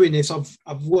from doing this, I've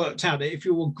worked out that if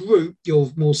you're a group,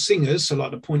 you're more singers, so like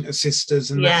the Pointer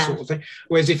Sisters and that sort of thing.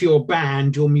 Whereas if you're a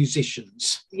band, you're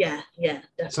musicians. Yeah,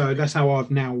 definitely. So that's how I've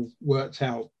now worked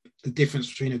out the difference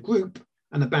between a group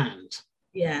and a band.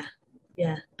 Yeah.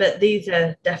 But these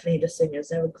are definitely the singers.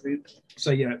 They're a group.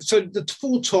 So the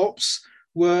 4 tops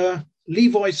were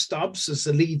Levi Stubbs as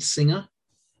the lead singer,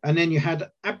 and then you had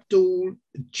Abdul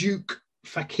Duke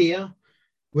Fakir,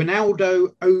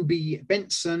 Ronaldo Obi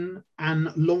Benson,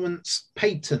 and Lawrence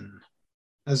Payton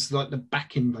as like the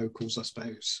backing vocals, I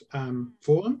suppose,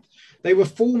 for them. They were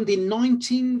formed in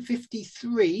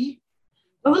 1953.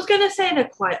 I was going to say they're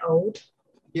quite old.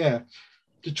 Yeah.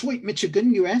 Detroit,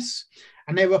 Michigan, US.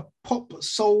 And they were pop,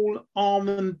 soul,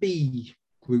 R&B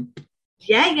group.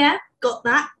 Yeah. Got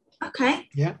that. Okay.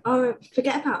 Yeah. Oh,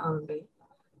 forget about R&B.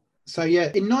 So,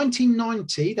 in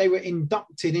 1990, they were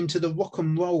inducted into the Rock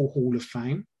and Roll Hall of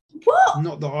Fame. What?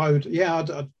 Not that I would,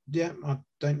 I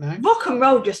don't know. Rock and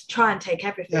roll just try and take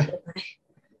everything, don't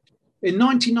they? In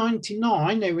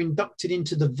 1999, they were inducted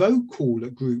into the Vocal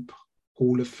Group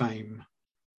Hall of Fame.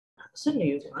 That's a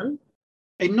new one.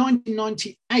 In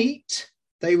 1998,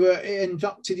 they were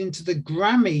inducted into the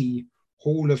Grammy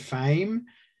Hall of Fame.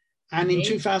 And in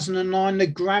 2009, the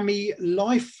Grammy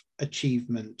Life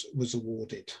Achievement was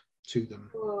awarded to them.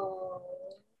 Oh,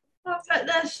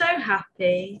 they're so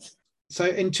happy. So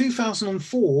in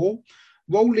 2004,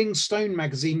 Rolling Stone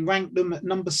magazine ranked them at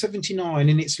number 79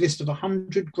 in its list of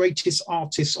 100 greatest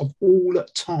artists of all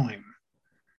time.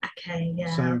 Okay,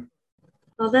 yeah.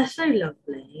 They're so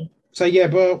lovely. So,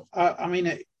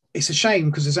 it's a shame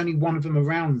because there's only one of them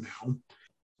around now.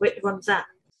 Which one's that?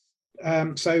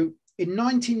 So in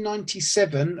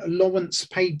 1997, Lawrence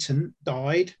Payton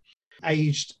died,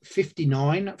 aged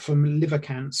 59, from liver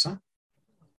cancer.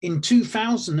 In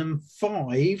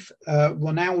 2005,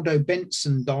 Ronaldo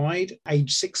Benson died,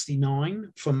 aged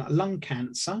 69, from lung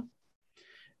cancer.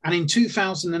 And in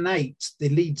 2008, the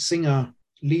lead singer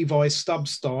Levi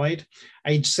Stubbs died,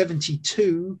 aged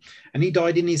 72, and he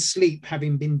died in his sleep,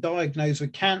 having been diagnosed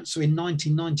with cancer in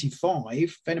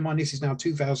 1995. Bear in mind, this is now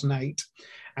 2008.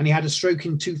 And he had a stroke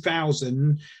in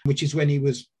 2000, which is when he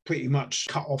was pretty much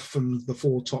cut off from the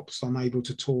Four Tops, unable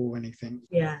to tour or anything.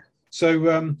 Yeah.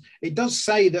 So it does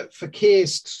say that Fakir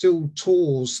still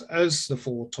tours as the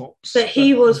Four Tops. But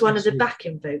he was one of the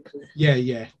backing vocalists.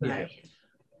 Yeah.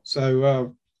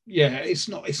 So, it's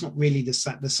not really the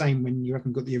same when you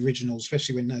haven't got the original,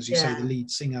 especially when, as you say, the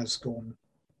lead singer's gone.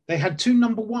 They had 2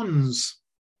 number ones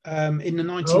in the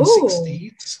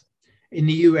 1960s in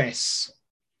the US.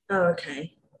 Oh,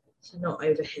 okay. So not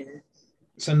over here.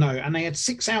 So no, and they had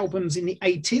 6 albums in the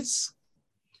 80s.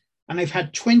 And they've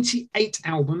had 28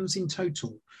 albums in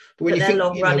total. But when you think,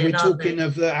 we're talking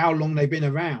of how long they've been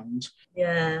around.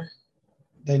 Yeah.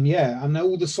 Then, and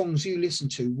all the songs you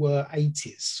listened to were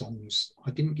 80s songs.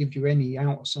 I didn't give you any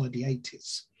outside the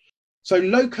 80s. So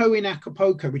Loco in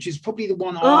Acapulco, which is probably the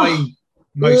one I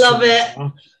most love it.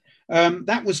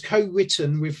 That was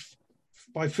co-written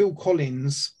by Phil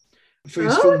Collins for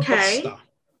his film Buster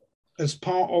as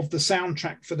part of the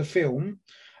soundtrack for the film.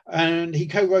 And he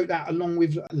co-wrote that along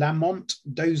with Lamont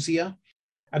Dozier.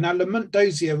 And now Lamont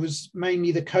Dozier was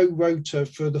mainly the co-writer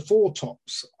for the Four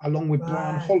Tops, along with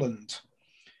Brian Holland,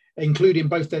 including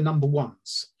both their number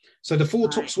ones. So the Four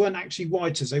Tops weren't actually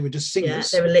writers, they were just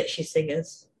singers. Yeah, they were literally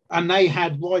singers. And they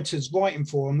had writers writing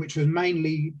for them, which was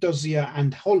mainly Dozier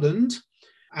and Holland.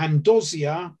 And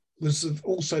Dozier was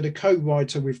also the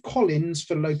co-writer with Collins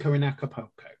for Loco in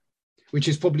Acapulco, which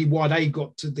is probably why they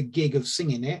got to the gig of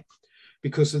singing it,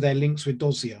 because of their links with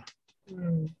Dozier.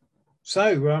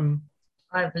 So,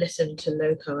 I've listened to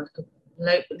Loco.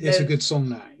 It's a good song,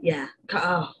 that. Yeah.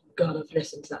 Oh, God, I've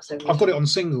listened to that so much. I've got it on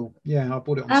single. Yeah, I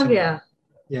bought it on single. Oh,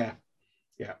 yeah.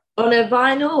 Yeah. On a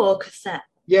vinyl or cassette?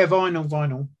 Yeah,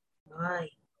 vinyl.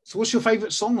 Right. So what's your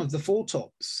favourite song of the Four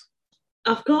Tops?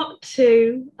 I've got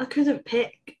two. I couldn't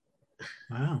pick.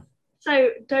 Wow. So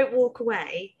Don't Walk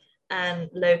Away and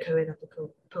Loco in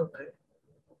Acapulco.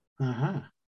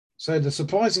 So the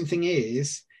surprising thing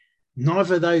is,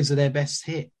 neither of those are their best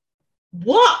hit.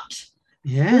 What?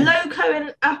 Yeah. Loco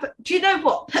and do you know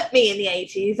what? Put me in the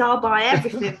 80s. I'll buy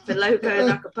everything for Loco and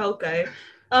Acapulco.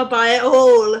 I'll buy it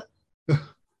all.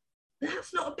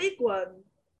 That's not a big one.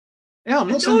 Yeah, I'm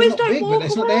not saying they're not big, but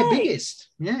it's not their biggest.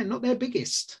 Yeah, not their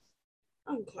biggest.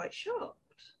 I'm quite shocked.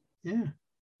 Yeah.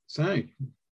 So, do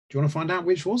you want to find out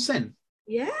which was then?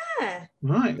 Yeah.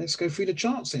 Right, let's go through the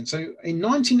charts then. So, in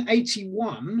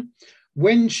 1981,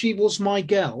 When She Was My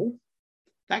Girl,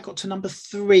 that got to number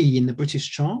 3 in the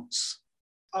British charts.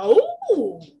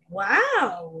 Oh,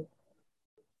 wow.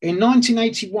 In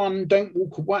 1981, Don't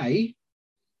Walk Away,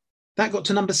 that got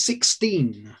to number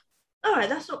 16. All right,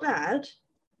 that's not bad.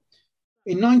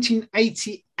 In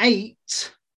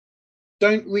 1988,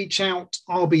 Don't Reach Out,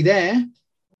 I'll Be There,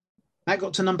 that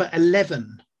got to number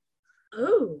 11.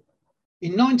 Oh.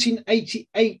 In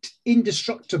 1988,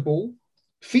 Indestructible,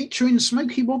 featuring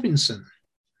Smokey Robinson.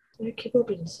 Smokey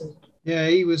Robinson. Yeah,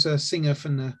 he was a singer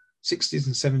from the 60s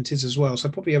and 70s as well. So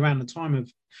probably around the time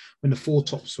of when the Four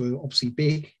Tops were obviously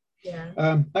big. Yeah.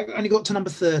 That only got to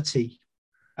number 30.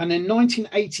 And in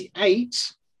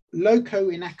 1988, Loco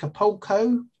in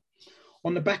Acapulco,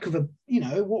 on the back of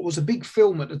what was a big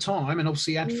film at the time, and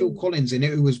obviously had Phil Collins in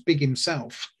it, who was big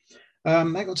himself.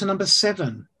 That got to number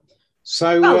 7.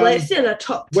 So it's still a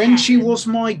top 10. When She Was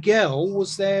My Girl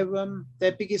was their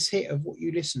biggest hit of what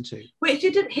you listened to. Which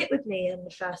didn't hit with me in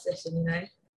the first listen,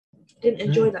 Didn't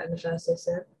enjoy that in the first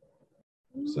listen.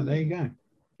 So there you go.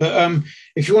 But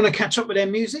if you want to catch up with their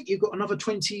music, you've got another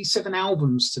 27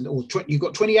 albums you've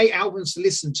got 28 albums to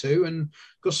listen to, and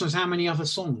gosh knows how many other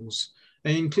songs,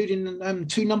 including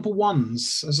 2 number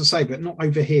ones, as I say, but not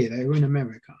over here. They were in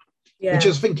America, which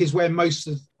I think is where most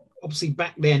of, obviously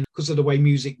back then, because of the way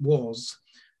music was,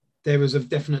 there was a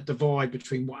definite divide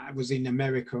between what was in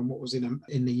America and what was in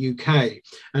the UK,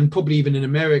 and probably even in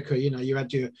America, you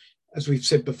had your, as we've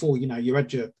said before, you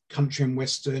had your country and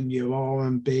western, your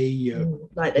R&B,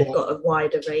 like they've got a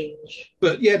wider range.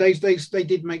 But yeah, they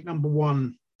did make number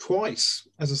 1 twice,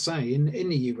 as I say, in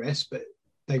the US, but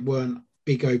they weren't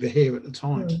big over here at the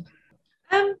time.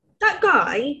 That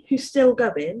guy who's still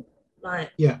going, the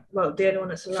only one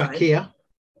that's alive. Fakir.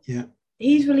 Yeah.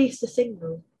 He's released a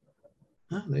single.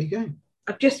 Oh, there you go.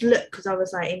 I've just looked because I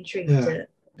was intrigued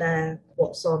at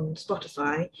what's on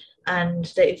Spotify, and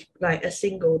they've a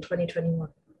single 2021.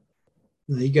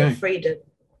 There you go. Freedom.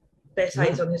 But it's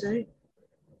he's on his own.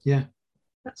 Yeah.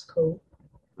 That's cool.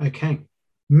 Okay.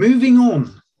 Moving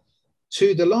on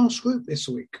to the last group this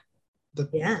week.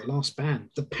 The last band,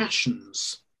 The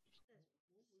Passions.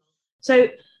 So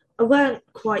I weren't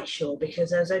quite sure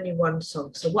because there was only one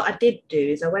song. So what I did do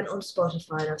is I went on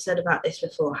Spotify, and I've said about this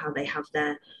before, how they have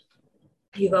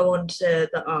you go on to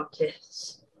the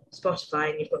artist's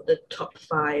Spotify and you've got the top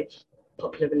 5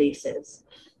 popular releases.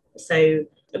 So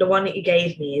the one that you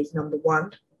gave me is number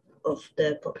 1 of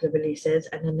the popular releases,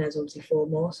 and then there's obviously 4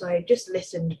 more. So I just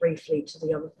listened briefly to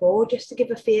the other 4 just to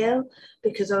give a feel,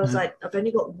 because I was I've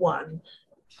only got 1.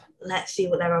 Let's see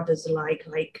what their others are like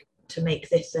to make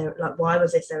this their, why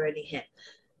was this their only hit?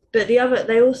 But they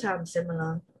all sound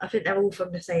similar. I think they're all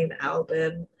from the same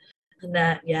album, and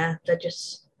they're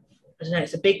just, I don't know,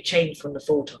 it's a big change from the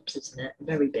Four Tops, isn't it?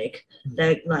 Very big.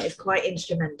 They're it's quite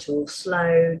instrumental,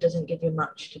 slow, doesn't give you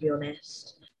much, to be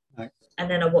honest. Right. And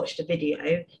then I watched a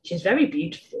video. She's very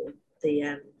beautiful,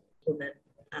 the woman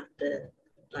and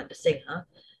the singer,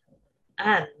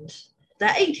 and they're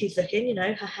 80s looking,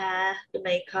 her hair, the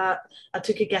makeup. I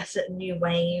took a guess at new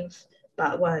wave,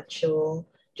 but I weren't sure.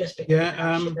 Just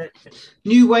because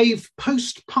new wave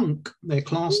post-punk they're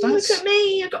classed as. Look at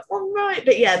me, I got one right.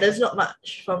 But yeah, there's not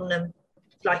much from them.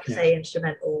 Like I say,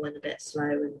 instrumental and a bit slow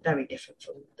and very different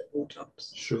from the Four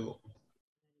Tops. Sure.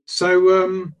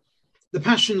 So the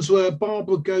Passions were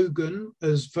Barbara Gogan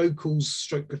as vocals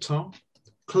stroke guitar,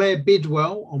 Claire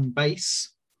Bidwell on bass,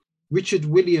 Richard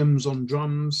Williams on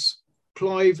drums,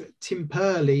 Clive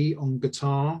Timperley on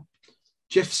guitar,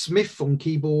 Jeff Smith on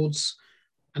keyboards,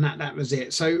 and that was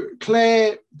it. So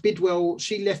Claire Bidwell,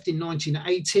 she left in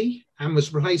 1980 and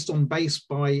was replaced on bass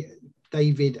by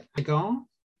David Agar.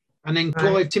 And then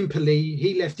Clive Timperley,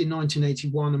 he left in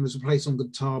 1981 and was replaced on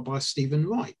guitar by Stephen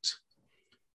Wright.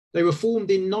 They were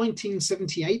formed in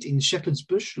 1978 in Shepherd's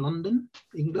Bush, London,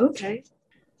 England. Okay.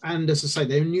 And as I say,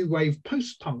 they're a new wave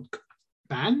post-punk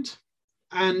band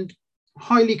and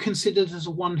highly considered as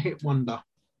a one-hit wonder.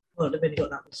 Well, they've only got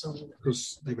that song.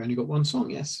 Because they've only got one song,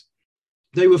 yes.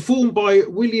 They were formed by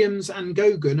Williams and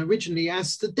Gogan originally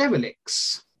as the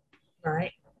Derelicts.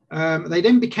 Right. They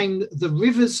then became the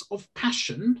Rivers of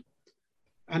Passion,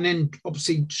 and then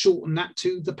obviously shortened that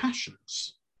to the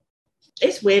Passions.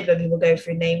 It's weird when people go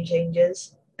through name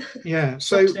changes. Yeah,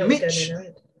 so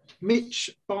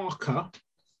Mitch Barker,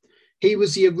 he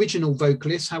was the original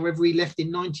vocalist. However, he left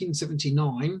in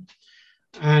 1979,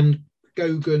 and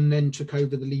Gogan then took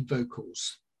over the lead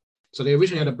vocals. So they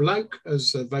originally had a bloke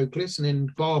as a vocalist, and then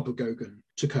Barbara Gogan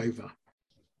took over.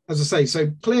 As I say, so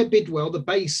Claire Bidwell, the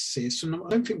bassist, and I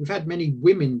don't think we've had many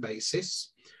women bassists,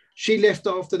 she left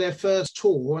after their first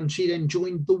tour, and she then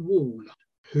joined The Wall,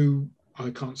 who I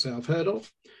can't say I've heard of,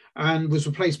 and was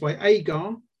replaced by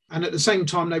Agar. And at the same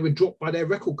time, they were dropped by their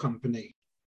record company,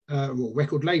 or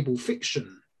record label,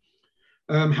 Fiction.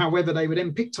 However, they were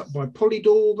then picked up by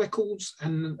Polydor Records,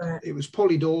 and it was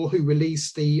Polydor who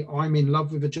released the I'm in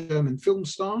Love with a German Film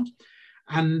Star,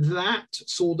 and that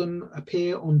saw them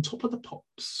appear on Top of the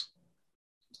Pops.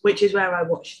 Which is where I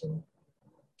watched them.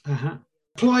 Uh-huh.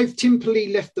 Clive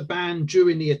Timperley left the band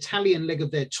during the Italian leg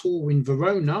of their tour in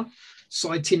Verona,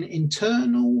 citing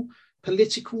internal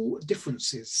political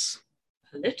differences.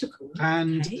 Political?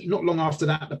 And not long after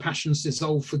that, the Passions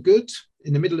dissolved for good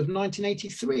in the middle of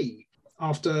 1983.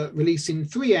 After releasing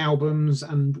 3 albums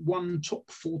and 1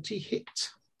 top 40 hit.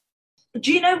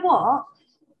 Do you know what?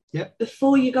 Yep.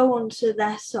 Before you go on to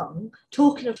their song,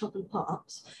 talking of Top of the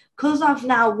Pops, because I've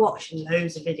now watched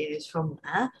loads of videos from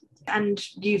there, and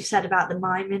you've said about the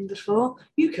miming before,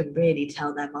 you can really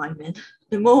tell they're miming.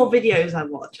 The more videos I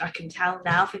watch, I can tell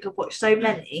now. I think I've watched so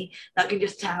many that I can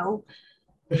just tell.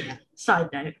 But yeah, side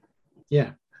note.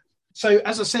 Yeah. So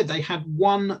as I said, they had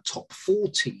 1 top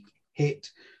 40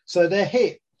 hit. So their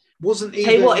hit wasn't even...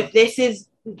 Tell you what, if this is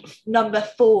number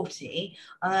 40,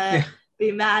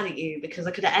 be mad at you because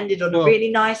I could have ended on a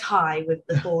really nice high with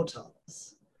the 4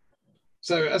 tops.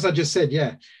 So as I just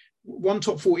said, 1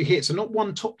 top 40 hit, so not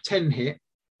 1 top 10 hit,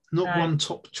 not 1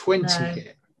 top 20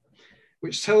 hit,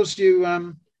 which tells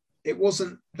you it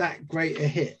wasn't that great a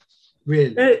hit,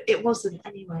 really. No, it wasn't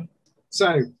anyway.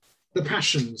 So, The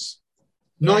Passions,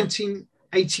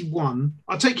 1981.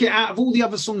 I take it out of all the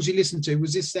other songs you listened to,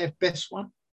 was this their best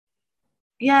one?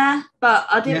 Yeah, but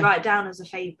I didn't write it down as a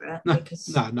favourite because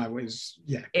no, it was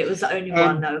the only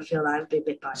one that I feel like would be a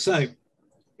bit biased. So,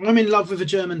 I'm in Love with a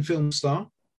German Film Star,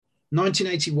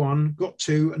 1981, got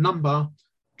to number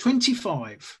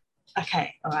 25.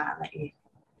 Okay, all right, I'll let you.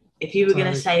 If you were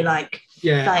going to say like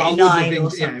 39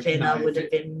 or something, I would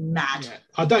have been mad.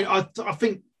 Yeah. I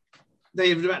think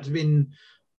they would have had to have been.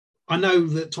 I know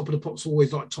that Top of the Pops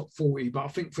always like top 40, but I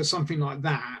think for something like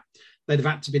that, they'd have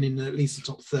had to been in at least the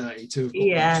top 30 to have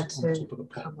got on Top of the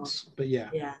Pops. But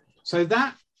yeah. So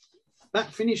that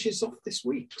finishes off this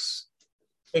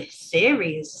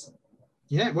series.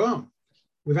 Yeah, well,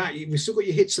 we've still got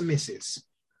your hits and misses.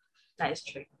 That is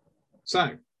true.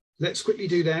 So let's quickly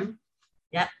do them.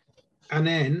 Yeah. And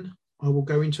then I will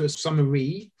go into a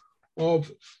summary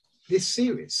of this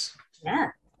series. Yeah.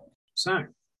 So,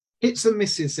 hits and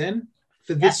misses then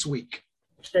for this week.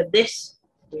 For this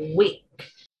week,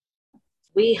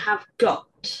 we have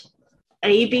got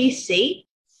ABC.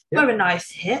 Were a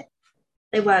nice hit.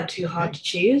 They weren't too hard to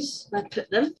choose. I put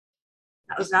them.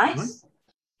 That was nice. Right.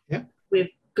 Yeah.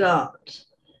 We've got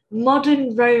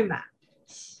Modern Romance.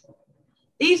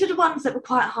 These are the ones that were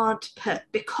quite hard to put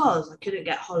because I couldn't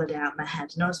get Holiday out of my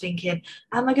head. And I was thinking,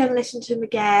 am I going to listen to them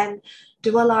again?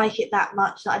 Do I like it that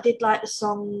much? That I did like the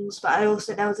songs, but there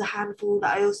was a handful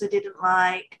that I also didn't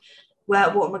like.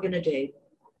 What am I going to do?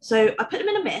 So I put them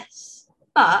in a miss,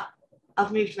 but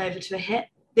I've moved them over to a hit.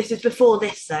 This is before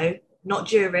this, though, not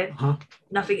during.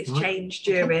 Nothing has changed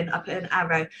during. I put an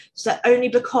arrow. So only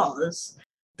because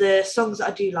the songs that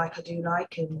I do like,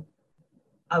 and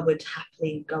I would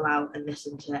happily go out and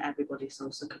listen to everybody's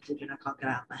songs, considering I can't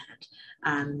get out of my head.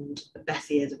 And Best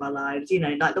Years of Our Lives,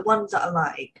 like the ones that I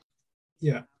like.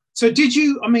 Yeah. So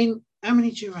how many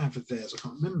do you have of theirs? I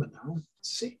can't remember now.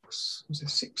 6? Was there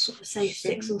 6? I'd say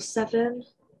 6 or 7.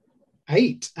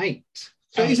 8.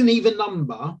 So it is an even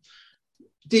number.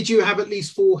 Did you have at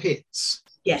least 4 hits?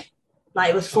 Yeah. Like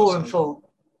it was 4 and 4.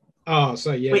 Oh,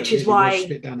 so yeah. Which is why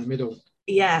split down the middle.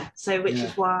 Yeah. So which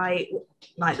is why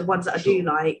like the ones that I do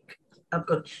like, I've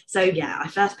got. So yeah, I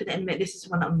first put it in. This is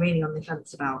one that I'm really on the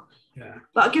fence about. Yeah.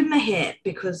 But I'll give them a hit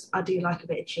because I do like a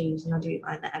bit of cheese, and I do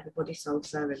like the Everybody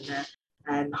Salsa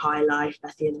and the High Life,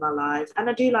 Best Years of Our Lives, and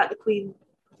I do like the Queen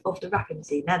of the rapping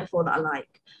scene. They're the 4 that I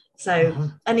like.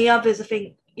 So any others, I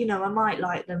think I might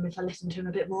like them if I listen to them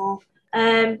a bit more.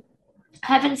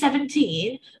 Heaven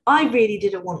 17, I really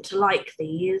didn't want to like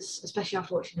these, especially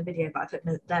after watching the video, but I think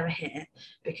that they're a hit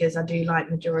because I do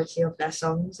like majority of their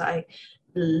songs. I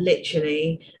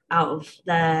literally, out of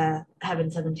their Heaven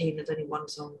 17, there's only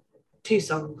two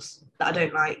songs that I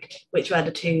don't like, which were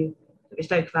the two that we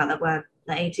spoke about that weren't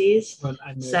the 80s.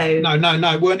 So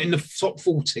no, weren't in the top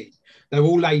 40. They were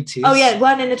all 80s. Oh yeah,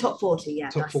 weren't in the top 40. Yeah,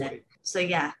 top 40. It. So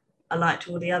yeah, I liked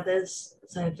all the others.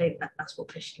 So I think that's what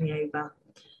pushed me over.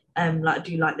 Like I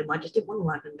do like them. I just didn't want to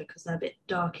like them because they're a bit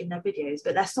dark in their videos,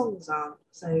 but their songs aren't.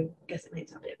 So I guess it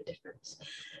makes a bit of a difference.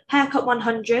 Haircut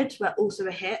 100 were also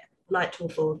a hit. Liked all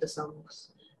four of the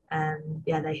songs.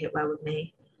 Yeah, they hit well with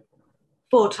me.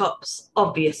 Four Tops,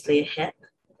 obviously a hit.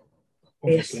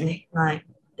 Obviously. Like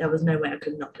there was no way I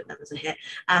could not put them as a hit.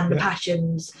 And the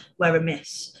Passions were a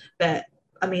miss, but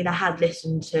I mean, I had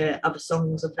listened to other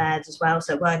songs of theirs as well,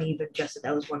 so it weren't even just that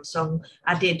there was one song.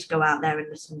 I did go out there and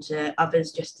listen to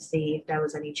others just to see if there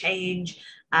was any change,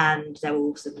 and they were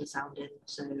all similar sounding,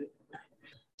 so no,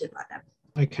 didn't like them.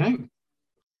 Okay.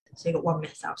 So you got one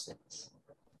miss out of 6.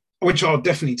 Which I'll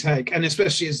definitely take, and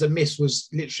especially as the miss was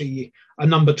literally a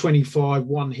number 25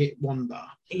 one-hit wonder.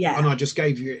 Yeah. And I just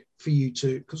gave you it for you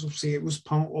to, because obviously it was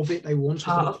part of it. They wanted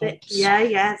part of it. Yeah,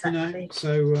 exactly. You know,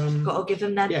 so got to give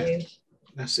them their due.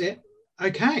 That's it.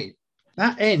 Okay.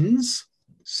 That ends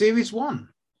Series 1.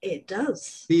 It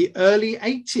does. The early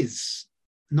 80s,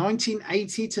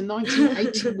 1980 to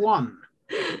 1981.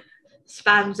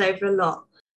 Spans over a lot.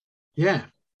 Yeah.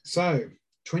 So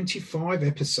 25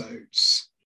 episodes.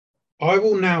 I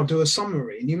will now do a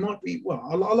summary, and you might be, well,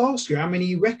 I'll ask you how many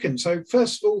you reckon. So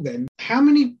first of all then, how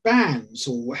many bands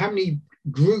or how many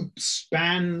groups,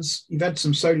 bands, you've had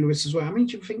some soloists as well, how many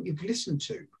do you think you've listened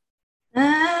to?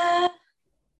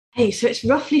 Hey, so it's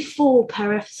roughly 4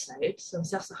 per episode, so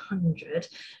that's 100,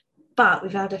 but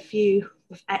we've had a few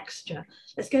with extra.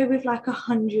 Let's go with like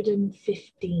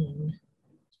 115.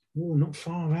 Oh, not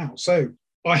far out. So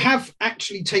I have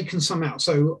actually taken some out.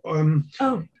 So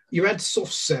you had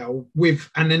Soft Cell with,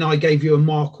 and then I gave you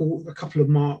a couple of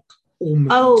Mark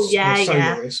Allman's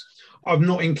soloists. I've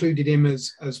not included him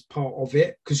as part of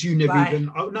it because you never even.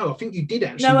 Oh no, I think you did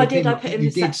actually. No, I did. I put him. You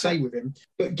did say with him,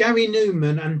 but Gary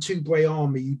Newman and Two Grey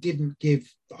Army, you didn't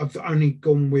give. I've only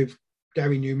gone with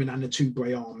Gary Newman and the Two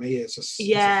Grey Army as a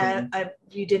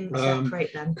you didn't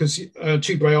separate them because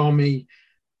Two Grey Army,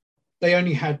 they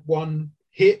only had one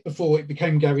hit before it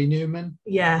became Gary Newman.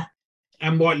 Yeah,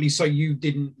 and rightly so. You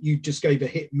didn't. You just gave a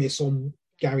hit miss on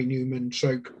Gary Newman,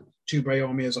 Two Grey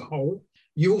Army as a whole.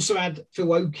 You also had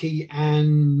Phil Oakey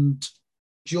and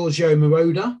Giorgio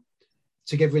Moroder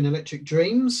together in Electric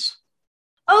Dreams.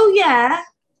 Oh, yeah.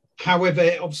 However,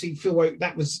 obviously, Phil Oakey,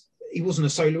 he wasn't a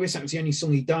soloist. That was the only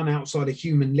song he'd done outside of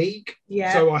Human League.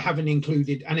 Yeah. So I haven't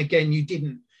included, and again, you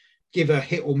didn't give a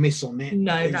hit or miss on it.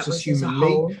 No, that was Human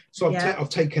League. So I've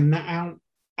taken that out.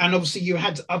 And obviously, you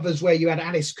had others where you had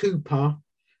Alice Cooper,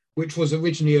 which was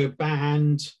originally a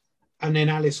band. And then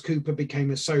Alice Cooper became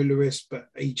a soloist, but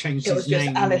he changed his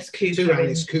name to Alice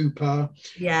Cooper.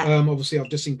 Yeah. Obviously, I've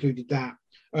just included that.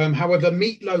 However,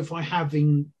 Meatloaf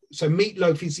so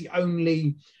Meatloaf is the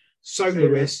only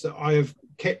soloist that I have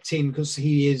kept in because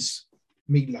he is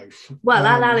Meatloaf. Well,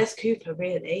 and Alice Cooper,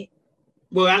 really.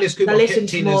 Well, Alice Cooper I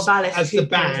kept in as the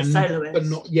band, but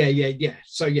not. Yeah.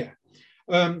 So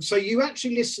so you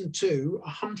actually listened to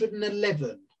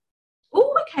 111.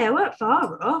 Oh, okay, I weren't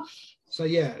far off. So,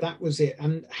 yeah, that was it.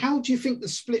 And how do you think the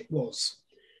split was?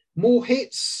 More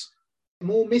hits?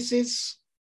 More misses?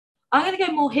 I'm going to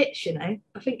go more hits, I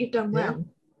think you've done well.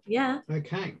 Yeah.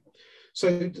 Okay.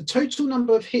 So, the total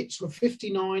number of hits were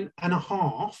 59 and a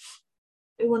half.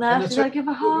 Who on earth did I give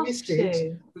a half to?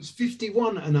 It was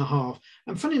 51 and a half.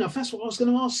 And funny enough, that's what I was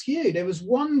going to ask you. There was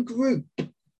one group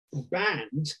or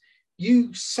band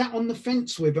you sat on the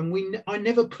fence with, and I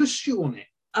never pushed you on it.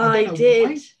 I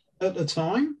did. At the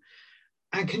time.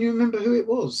 And can you remember who it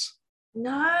was?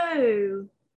 No.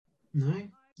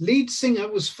 Lead singer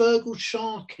was Feargal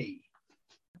Sharkey.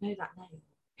 I know that name.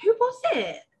 Who was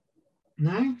it?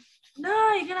 No,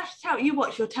 you're gonna have to tell.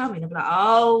 You'll tell me, and I'll be like,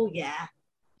 oh yeah.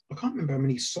 I can't remember how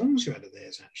many songs you had of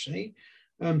theirs actually,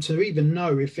 to even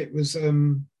know if it was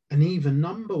an even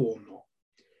number or not.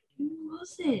 Who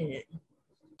was it?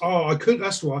 Oh, I could.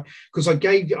 That's why, because I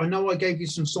gave you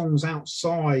some songs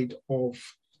outside of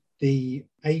the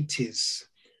 80s,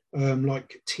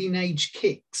 like Teenage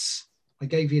Kicks. I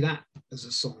gave you that as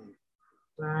a song.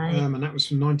 Right. And that was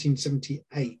from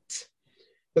 1978.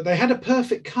 But they had a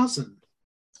Perfect Cousin.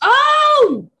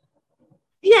 Oh!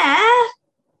 Yeah.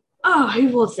 Oh, who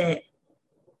was it?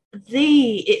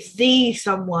 It's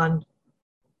someone.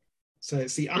 So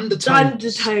it's the The Undertones.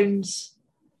 Undertones.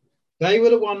 They were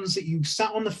the ones that you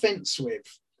sat on the fence with,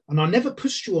 and I never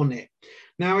pushed you on it.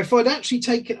 Now, if I'd actually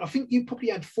taken, I think you probably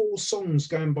had 4 songs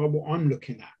going by what I'm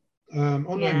looking at.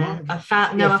 I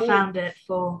found it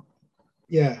for.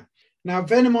 Yeah. Now,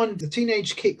 bear in mind, the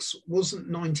Teenage Kicks wasn't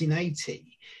 1980.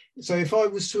 So if I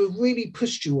was to have really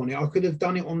pushed you on it, I could have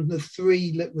done it on the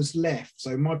 3 that was left.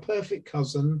 So My Perfect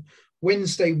Cousin,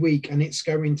 Wednesday Week, and It's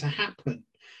Going to Happen.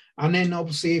 And then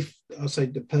obviously, if I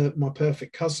say My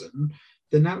Perfect Cousin,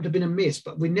 then that would have been a miss.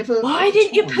 But we never. Why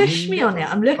didn't you push me on it?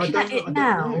 I'm looking at it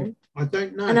now. I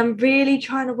don't know. And I'm really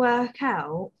trying to work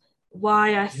out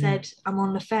why I said I'm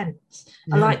on the fence.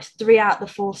 I liked 3 out of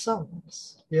the 4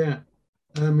 songs. Yeah.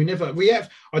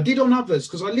 I did on others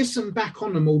because I listened back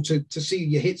on them all to see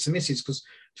your hits and misses, because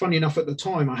funny enough at the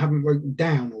time I haven't written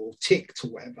down or ticked or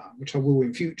whatever, which I will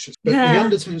in future. But The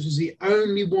Undertones was the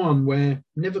only one where I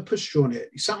never pushed you on it.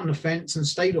 You sat on the fence and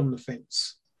stayed on the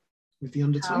fence with The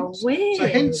Undertones. How weird. So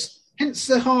hence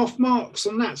the half marks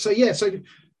on that. So so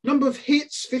number of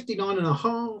hits,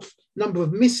 59.5. Number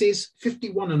of misses,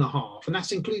 51.5. And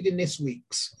that's including this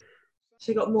week's.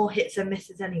 So you got more hits than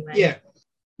misses anyway. Yeah.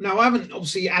 Now, I haven't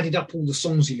obviously added up all the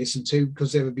songs you listen to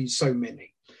because there would be so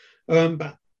many.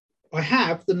 But I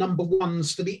have the number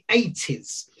ones for the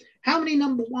 80s. How many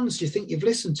number ones do you think you've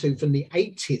listened to from the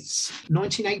 80s?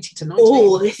 1980 to 1980?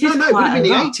 Oh, this is No, it would have been the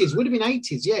lot. 80s. Would have been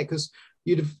 80s, yeah, because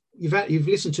you've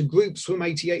listened to groups from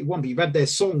 80, 81, but you've had their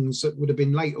songs that would have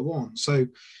been later on.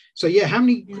 So yeah, how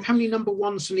many number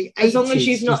ones from the 80s? As long as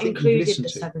you've not included the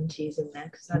to? 70s in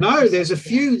there. No, there's a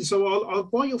few. So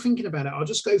while you're thinking about it, I'll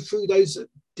just go through those.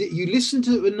 You listened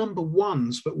to the number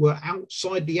ones, but were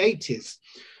outside the 80s.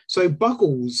 So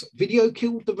Buggles, Video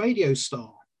Killed the Radio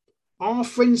Star. Our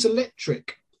Friends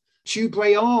Electric,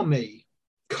 Tubray Army,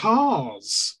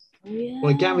 Cars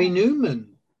by Gary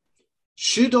Newman.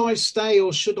 Should I Stay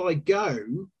or Should I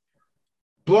Go?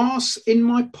 Brass in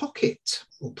Pocket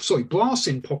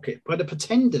by the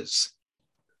Pretenders.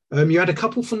 You had a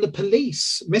couple from the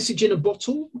Police, Message in a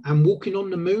Bottle and Walking on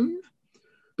the Moon.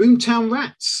 Boomtown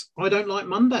Rats, I Don't Like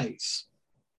Mondays.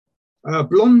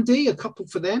 Blondie, a couple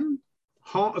for them.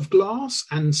 Heart of Glass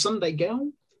and Sunday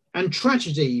Girl. And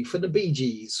Tragedy for the Bee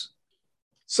Gees.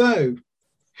 So,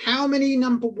 how many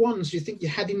number ones do you think you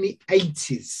had in the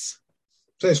 80s?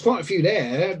 So there's quite a few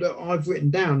there that I've written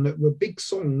down that were big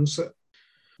songs that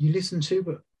you listened to,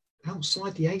 but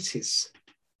outside the 80s.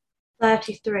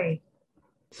 33.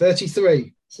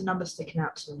 33. It's a number sticking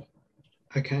out to me.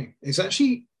 Okay. It's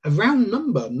actually a round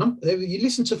number. You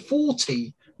listen to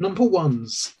 40 number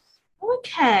ones.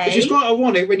 Okay. Which is quite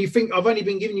ironic when you think I've only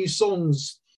been giving you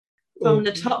songs from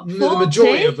the top 40. The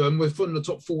majority of them were from the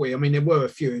top 40. I mean, there were a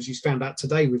few, as you found out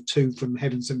today, with 2 from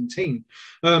Heaven 17.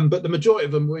 But the majority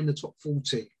of them were in the top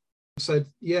 40. So,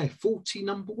 40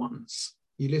 number ones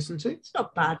you listen to. It's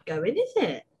not bad going, is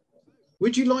it?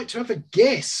 Would you like to have a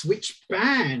guess which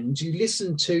band you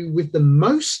listen to with the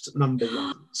most number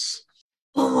ones?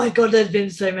 Oh my God, there's been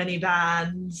so many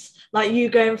bands. Like you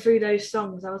going through those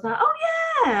songs, I was like, oh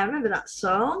yeah, I remember that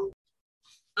song.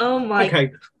 Oh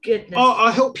my goodness.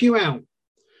 I'll help you out.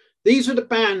 These are the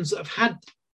bands that have had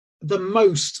the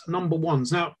most number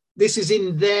ones. Now, this is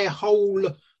in their whole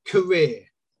career,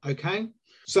 okay?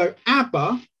 So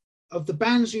ABBA, of the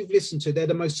bands you've listened to, they're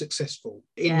the most successful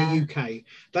in the UK.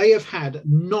 They have had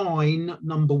 9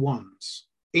 number ones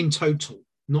in total,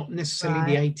 not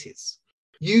necessarily the 80s.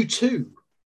 U2,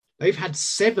 they've had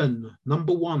 7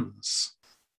 number ones.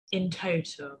 In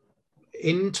total?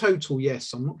 In total,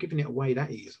 yes. I'm not giving it away that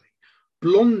easily.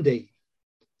 Blondie,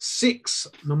 6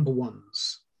 number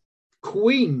ones.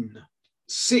 Queen,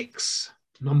 6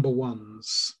 number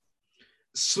ones.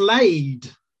 Slade,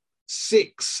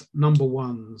 6 number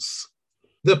ones.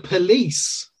 The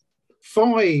Police,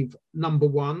 5 number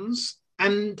ones.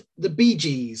 And the Bee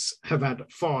Gees have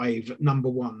had 5 number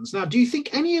ones. Now, do you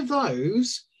think any of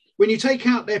those, when you take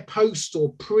out their post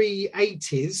or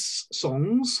pre-80s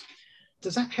songs,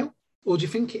 does that help? Or do you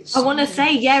think it's... I want to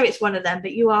say, it's one of them,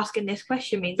 but you asking this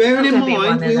question means... Bearing in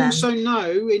mind, we also know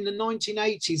in the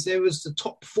 1980s there was the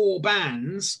top 4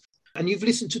 bands, and you've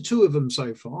listened to 2 of them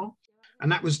so far,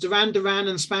 and that was Duran Duran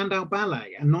and Spandau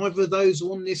Ballet, and neither of those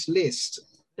are on this list.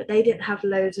 But they didn't have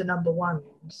loads of number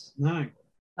ones. No.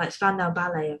 Like Spandau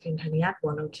Ballet, I think only had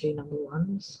 1 or 2 number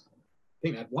ones. I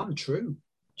think they had 1 True.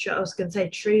 I was going to say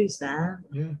True's there.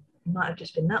 Yeah. It might have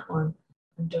just been that one.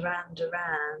 And Duran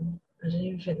Duran, I don't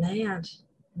even think they had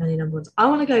many number ones. I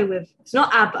want to go with, it's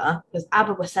not ABBA, because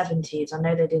ABBA were 70s. I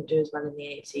know they didn't do as well in the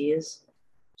 80s.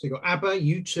 So you got ABBA,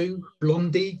 U2,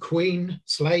 Blondie, Queen,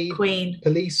 Slade, Queen,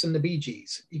 Police, and the Bee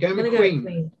Gees. You going with Queen?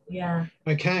 Queen? Yeah.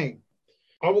 Okay.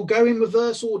 I will go in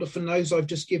reverse order from those I've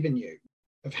just given you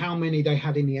of how many they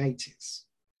had in the 80s.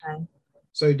 Okay.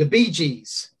 So the Bee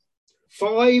Gees,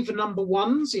 5 number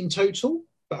ones in total,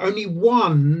 but only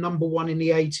 1 number one in the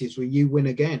 80s where You Win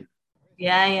Again.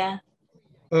 Yeah.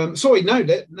 Sorry, no,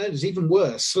 there's even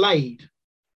worse. Slade,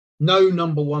 no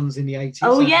number ones in the 80s.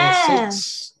 Oh, yeah.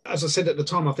 6. As I said at the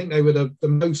time, I think they were the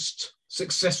most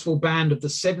successful band of the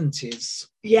 70s.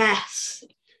 Yes.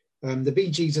 The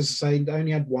Bee Gees, as I say, they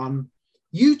only had 1.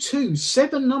 U2,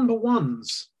 7 number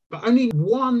ones, but only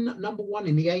 1 number one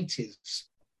in the 80s.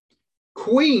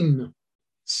 Queen,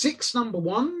 6 number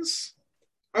ones,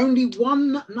 only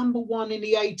 1 number one in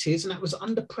the 80s, and that was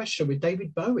Under Pressure with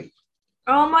David Bowie.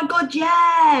 Oh my God,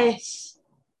 yes.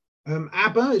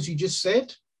 ABBA, as you just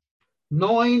said,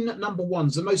 9 number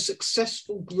ones, the most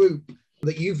successful group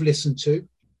that you've listened to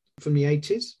from the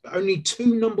 80s, but only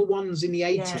 2 number ones in the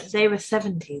 80s. Yeah, they were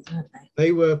 70s, weren't they?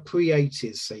 They were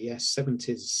pre-80s, so yes,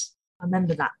 70s. I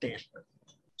remember that bit.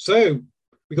 So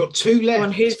we got 2 left.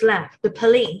 On who's left? The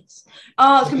Police.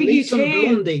 Oh, it's going to be U2. And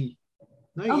Blondie.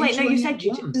 No, oh, wait, no, you said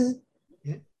U2.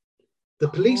 Yeah. The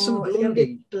Police and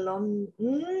Blondie. I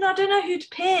don't know who to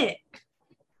pick.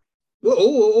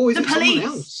 Or is the it Police.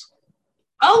 Someone else?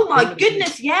 Oh my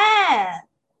goodness, yeah.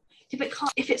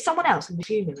 If it's someone else, I'm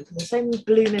fuming because there's so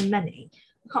blooming many.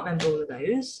 I can't remember all of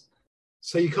those.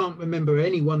 So you can't remember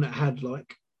anyone that had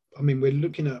we're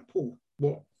looking at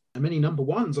how many number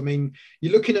ones? I mean,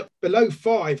 you're looking at below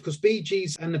 5 because Bee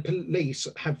Gees and the Police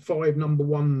had 5 number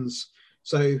ones.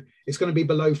 So it's going to be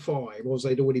below 5, or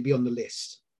they'd already be on the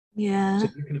list. Yeah. So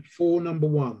you're looking at 4 number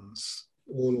ones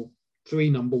or 3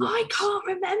 number ones. I can't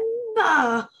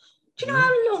remember. Do you know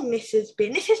how long this has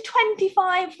been? This is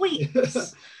 25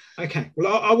 weeks. Okay.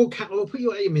 Well, I will put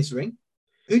you out of your misery.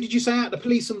 Who did you say out? The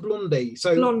Police and Blondie.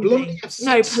 So Blondie have 6.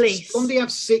 No, Police. Blondie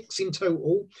have 6 in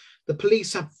total. The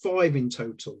Police have 5 in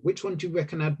total. Which one do you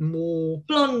reckon had more?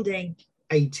 Blondie.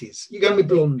 80s. You're going with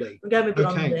Blondie. I'm going with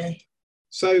Blondie. Okay.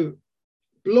 So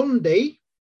Blondie,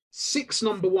 6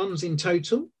 number ones in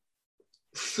total.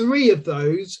 3 of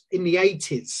those in the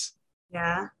 80s.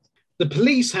 Yeah. The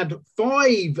Police had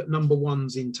 5 number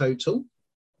ones in total,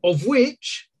 of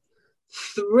which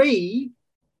 3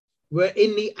 were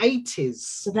in the 80s.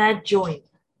 So they're joint.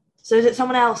 So is it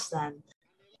someone else then?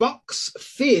 Bucks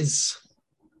Fizz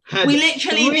had we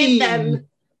literally did them.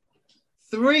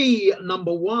 3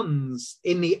 number ones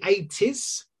in the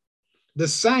 80s, the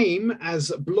same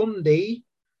as Blondie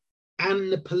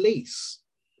and the Police.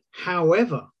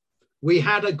 However, we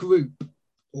had a group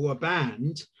or a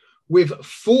band with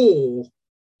 4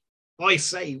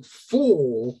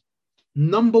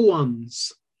 number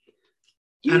ones.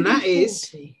 And that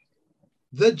is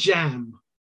The Jam.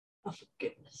 Oh, for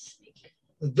goodness sake.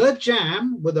 The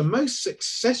Jam were the most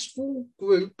successful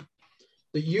group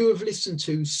that you have listened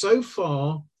to so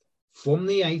far from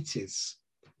the 80s,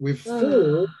 with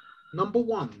 4 number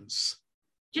ones.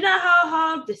 Do you know how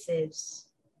hard this is?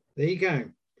 There you go.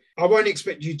 I won't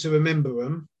expect you to remember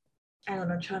them. Hang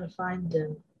on, I'm trying to find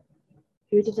them.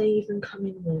 Who did they even come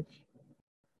in with?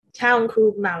 Town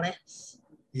Called Malice.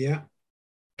 Yeah.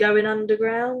 Going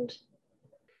Underground.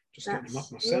 Just getting them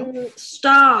up myself.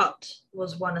 Start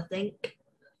was one, I think.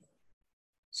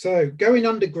 So Going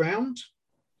Underground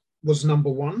was number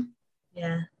 1.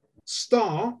 Yeah.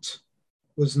 Start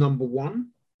was number 1.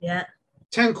 Yeah.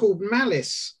 Town Called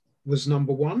Malice was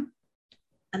number 1.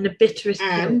 And The Bitterest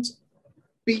And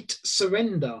Beat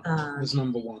Surrender was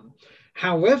number 1.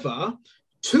 However,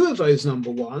 2 of those number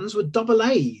ones were double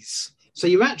A's. So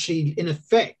you actually, in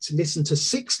effect, listen to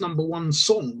 6 number 1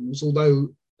 songs, although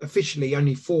officially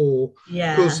only 4.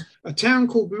 Yeah. Because A Town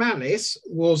Called Malice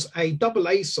was a double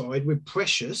A side with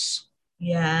Precious.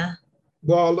 Yeah.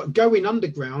 While Going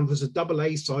Underground was a double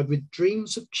A side with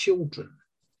Dreams of Children.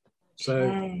 So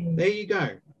there you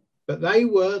go. But they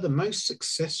were the most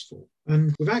successful.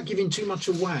 And without giving too much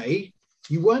away,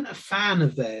 you weren't a fan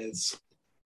of theirs.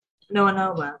 No, I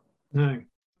know about. No.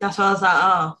 That's why I was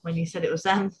like, when you said it was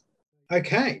them.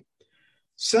 Okay.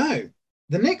 So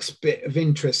the next bit of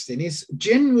interesting is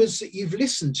genres that you've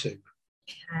listened to.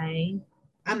 Okay.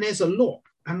 And there's a lot.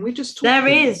 And we're just talking. There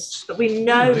is, but we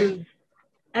know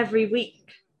every week.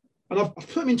 And I've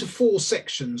put them into 4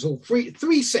 sections, or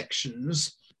three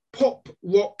sections: pop,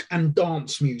 rock, and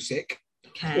dance music.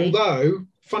 Okay. Although,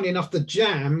 funny enough, the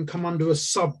Jam come under a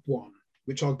sub one,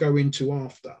 which I'll go into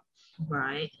after.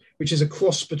 Right. Which is a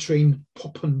cross between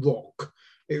pop and rock.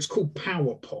 It was called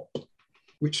power pop,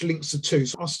 which links the 2.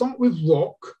 So I'll start with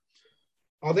rock.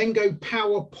 I'll then go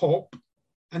power pop,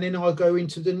 and then I'll go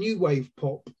into the new wave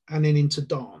pop, and then into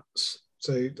dance.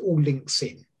 So it all links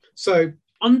in. So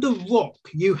under rock,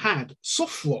 you had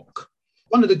soft rock.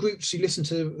 One of the groups you listened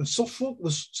to, soft rock,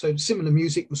 was so similar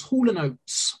music, was Hall and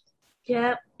Oates.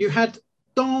 Yeah. You had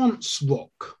dance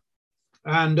rock,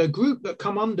 and a group that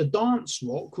come under dance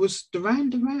rock was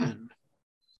Duran Duran.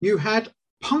 You had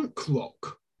punk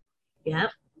rock. Yeah.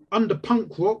 Under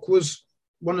punk rock was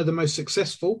one of the most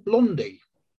successful, Blondie,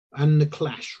 and The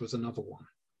Clash was another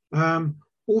one.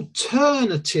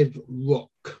 Alternative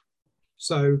rock.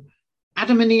 So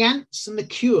Adam and the Ants and The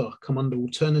Cure come under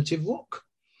alternative rock.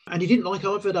 And he didn't like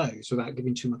either of those, without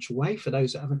giving too much away for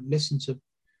those that haven't listened to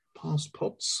past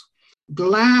pods.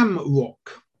 Glam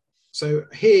rock. So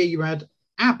here you had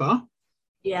ABBA.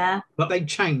 Yeah. But they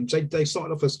changed. They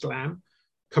started off as glam,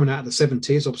 coming out of the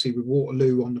 70s, obviously with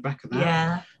Waterloo on the back of that.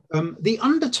 Yeah. The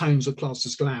Undertones were classed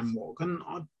as glam rock, and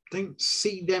I don't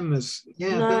see them as, I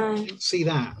don't see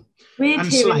that. Weird and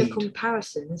hearing Slade, the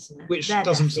comparison, isn't it? Which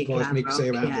doesn't surprise me because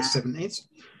they're around the 70s.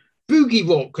 Boogie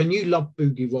rock, and you love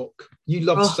boogie rock. You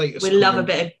love Status Quo. Love a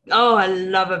bit of, I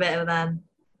love a bit of them.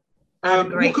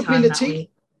 Rockability,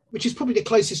 which is probably the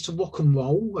closest to rock and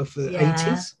roll of the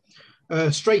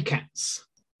 80s. Stray Cats,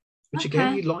 which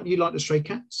again, you like the Stray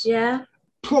Cats. Yeah.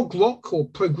 Prog rock, or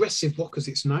progressive rock as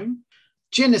it's known.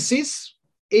 Genesis,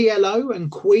 ELO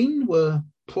and Queen were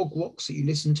prog rocks that you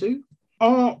listen to.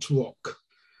 Art rock.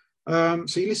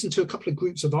 So you listen to a couple of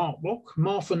groups of art rock.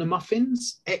 Martha and the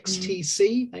Muffins,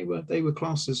 XTC, they were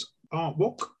classed as art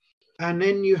rock. And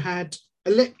then you had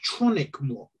electronic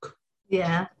rock.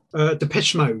 Yeah.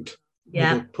 Depeche Mode.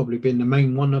 Yeah. Would have probably been the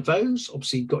main one of those.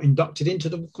 Obviously got inducted into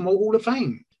the Rock and Roll Hall of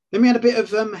Fame. Then we had a bit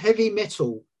of heavy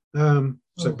metal.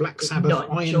 So Black Sabbath,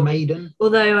 Iron Maiden.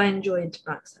 Although I enjoyed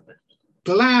Black Sabbath.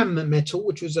 Glam metal,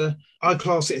 which was I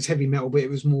class it as heavy metal, but it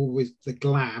was more with the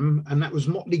glam, and that was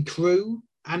Motley Crue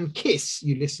and Kiss.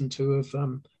 You listen to of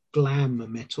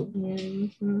glam metal.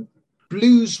 Mm-hmm.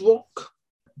 Blues rock,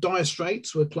 Dire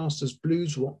Straits were classed as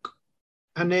blues rock,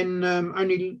 and then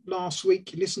only last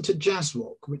week you listened to jazz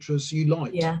rock, which was you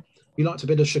liked. Yeah, you liked a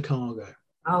bit of Chicago.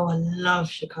 Oh, I love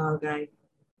Chicago.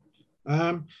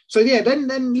 Then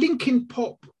Linkin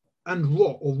Pop and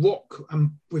rock, or rock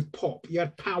and with pop, you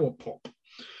had power pop,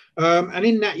 and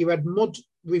in that you had mod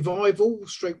revival,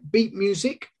 beat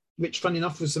music, which funny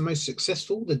enough was the most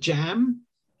successful. The Jam,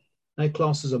 they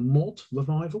class as a mod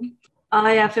revival.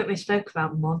 I think we spoke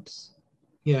about mods.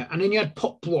 Yeah, and then you had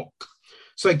pop rock.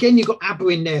 So again, you got ABBA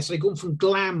in there. So they've gone from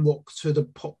glam rock to the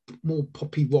more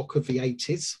poppy rock of the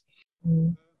 80s.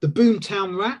 The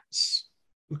Boomtown Rats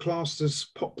were classed as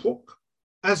pop rock,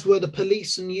 as were the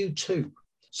Police and U2.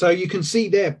 So you can see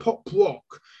there, pop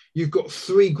rock, you've got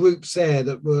three groups there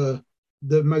that were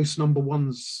the most number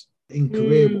ones in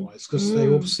career-wise, because they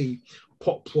obviously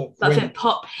pop rock. I think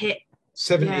pop hit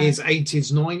 70s,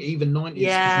 80s, 90s, even 90s.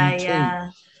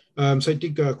 Yeah. So it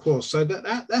did go across. So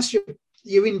that's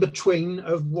your in between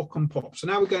of rock and pop. So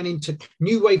now we're going into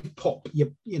new wave pop,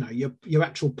 your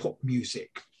actual pop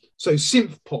music. So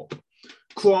synth pop,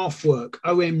 Kraftwerk,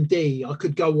 OMD, I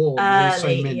could go on. There's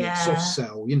so many. Soft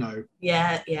Cell,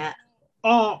 Yeah.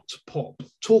 Art pop,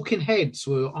 Talking Heads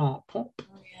were art pop.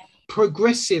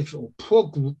 Progressive or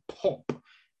prog pop,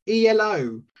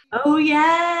 ELO. Oh,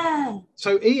 yeah.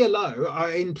 So ELO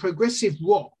are in progressive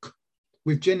rock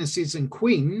with Genesis and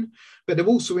Queen, but they're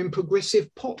also in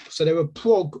progressive pop. So they're a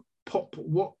prog pop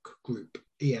rock group,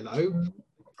 ELO.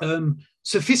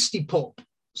 Sophistipop.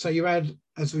 So you had,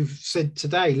 as we've said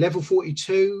today, Level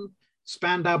 42,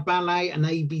 Spandau Ballet, and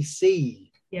ABC.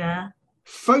 Yeah.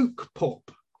 Folk pop.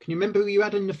 Can you remember who you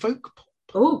had in the folk pop?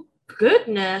 Oh,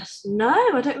 goodness. No,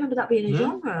 I don't remember that being a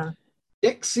genre.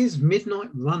 Dex's Midnight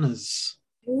Runners.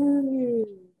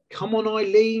 Come On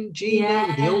Eileen, Gina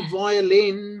with the old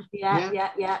violin.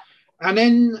 Yeah. And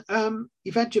then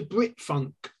you've had your Brit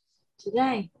Funk.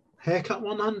 Today. Haircut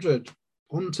 100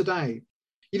 on Today.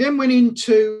 You then went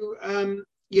into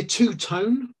your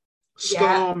two-tone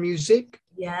ska music.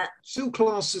 Yeah. Still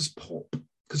classed as pop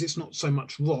because it's not so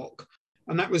much rock.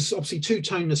 And that was obviously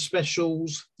two-tone the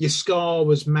Specials. Your ska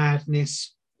was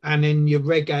Madness. And then your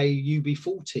reggae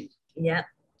UB40. Yeah.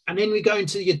 And then we go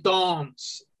into your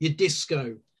dance, your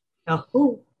disco.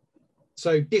 Oh.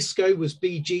 So disco was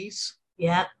Bee Gees.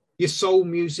 Yeah. Your soul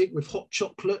music with Hot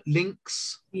Chocolate,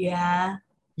 Lynx. Yeah.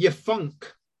 Your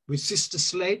funk with Sister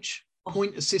Sledge,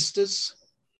 Pointer Sisters.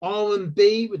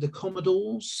 R&B with the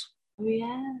Commodores. Oh,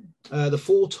 yeah. The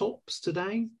Four Tops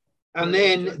today. And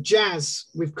then jazz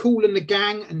with Kool and the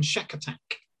Gang and Shack Attack.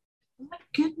 Oh, my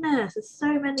goodness. There's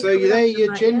so many. So they're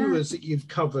your genres that you've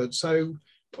covered. So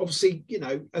obviously,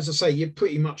 as I say, you're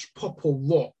pretty much pop or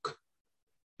rock,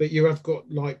 but you have got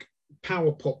like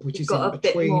power pop, which is in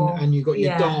between, and you've got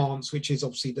your dance, which is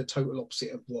obviously the total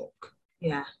opposite of rock.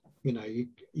 Yeah. You know,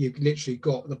 you literally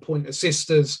got the Pointer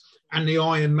Sisters and the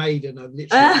Iron Maiden are literally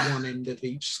at one end of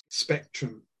each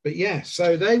spectrum. But yeah,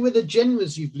 so they were the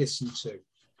genres you've listened to.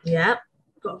 Yeah,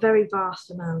 got a very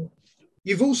vast amount.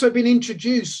 You've also been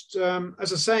introduced,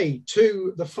 as I say,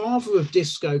 to the father of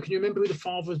disco. Can you remember who the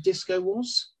father of disco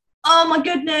was? Oh my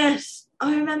goodness.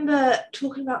 I remember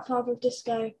talking about father of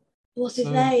disco. What's his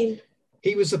name?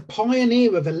 He was a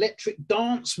pioneer of electric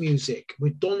dance music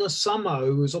with Donna Summer,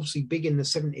 who was obviously big in the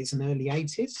 70s and early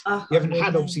 80s. We haven't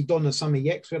had, obviously, Donna Summer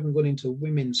yet, because we haven't gone into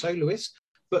women soloists.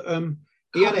 But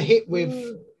he had a hit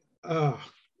with, what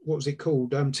was it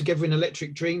called? Together in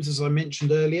Electric Dreams, as I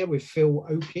mentioned earlier, with Phil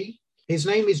Oakey. His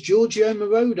name is Giorgio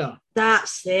Moroder.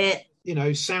 That's it. You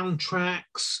know,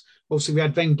 soundtracks. Obviously, we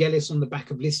had Vangelis on the back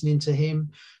of listening to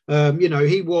him. You know,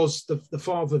 he was the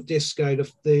father of disco,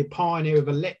 the pioneer of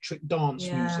electric dance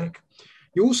music.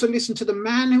 You also listen to the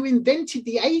man who invented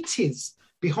the 80s.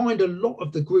 Behind a lot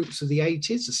of the groups of the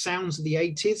 80s, the sounds of the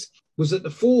 80s, was at the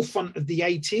forefront of the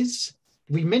 80s.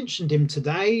 We mentioned him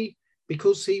today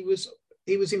because he was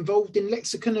involved in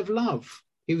Lexicon of Love.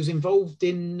 He was involved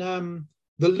in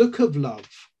The Look of Love.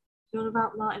 You're on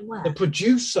about Martin Webb? The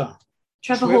producer.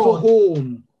 Trevor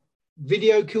Horn.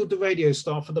 Video Killed the Radio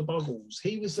Star for the Buggles.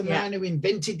 He was the man who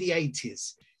invented the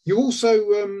 80s. You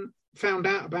also found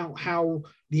out about how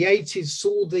the 80s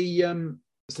saw the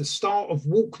start of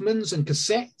Walkmans and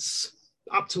cassettes.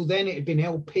 Up till then, it had been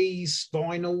LPs,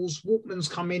 vinyls. Walkmans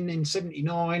come in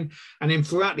 79. And then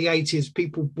throughout the 80s,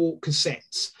 people bought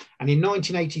cassettes. And in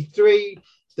 1983,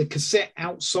 the cassette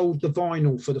outsold the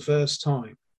vinyl for the first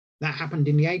time. That happened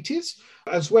in the 80s,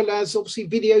 as well as obviously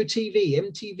video TV,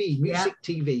 MTV, music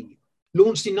TV.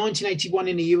 Launched in 1981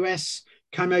 in the US,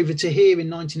 came over to here in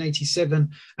 1987.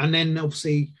 And then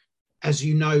obviously, as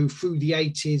you know, through the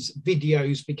 80s,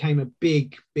 videos became a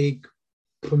big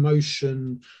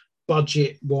promotion,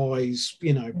 budget-wise,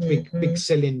 you know, big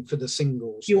selling for the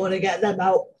singles. You want to get them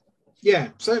out. Yeah,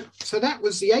 so that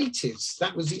was the 80s.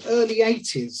 That was the early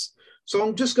 80s. So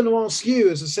I'm just going to ask you,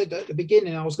 as I said at the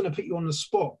beginning, I was going to put you on the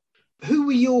spot. Who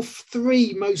were your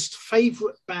three most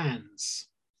favourite bands?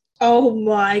 Oh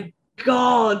my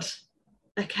God.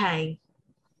 Okay.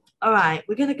 All right.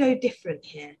 We're going to go different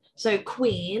here. So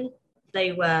Queen,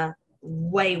 they were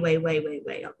way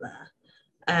up there.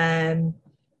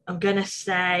 I'm going to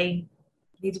say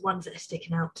these ones that are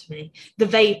sticking out to me. The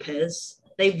Vapors,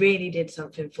 they really did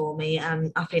something for me.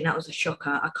 And I think that was a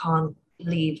shocker. I can't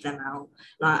leave them out.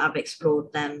 Like, I've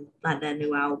explored them, like their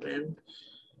new album.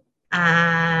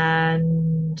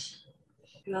 And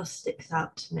who else sticks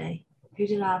out to me? Who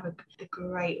did I have a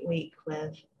great week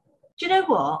with? Do you know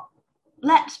what?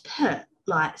 Let's put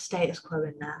like Status Quo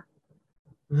in there.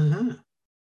 Uh-huh.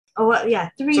 Oh well, yeah,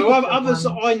 three. So others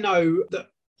that I know that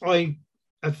I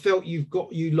have felt you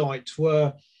liked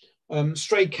were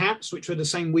Stray Cats, which were the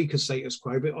same week as Status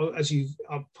Quo, but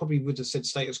I probably would have said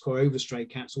Status Quo over Stray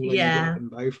Cats, although you like them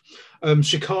both.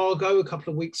 Chicago a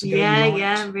couple of weeks ago.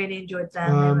 Yeah, really enjoyed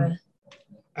them.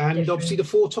 And different. Obviously the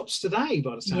Four Tops today,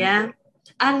 by the sound of it.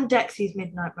 And Dexy's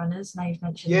Midnight Runners. Now you've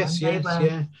mentioned them.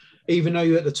 Yeah. Even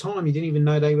though at the time you didn't even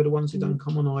know they were the ones who done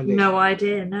Come On I Live. No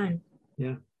idea, no.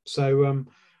 Yeah. So,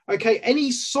 okay.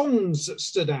 Any songs that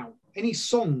stood out? Any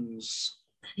songs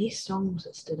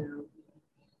that stood out?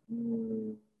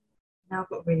 Now I've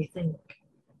got to really think.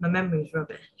 My memory's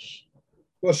rubbish.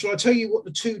 Well, shall I tell you what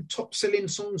the two top-selling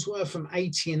songs were from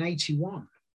 80 and 81?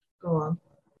 Go on.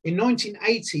 In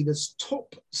 1980, the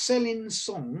top-selling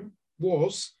song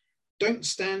was Don't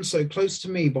Stand So Close to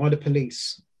Me by The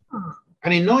Police. Oh.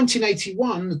 And in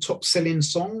 1981, the top-selling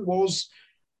song was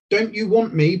Don't You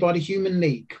Want Me by The Human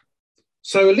League.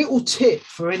 So a little tip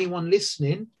for anyone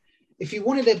listening, if you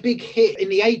wanted a big hit in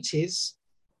the 80s,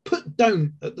 put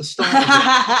Don't at the start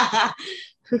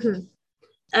of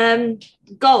it.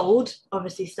 Gold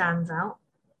obviously stands out.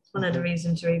 It's one of the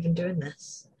reasons we're even doing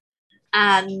this.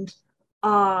 And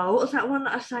what was that one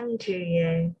that I sang to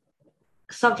you?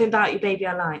 Something About You, Baby,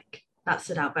 I Like. That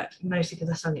stood out, but mostly because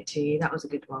I sung it to you. That was a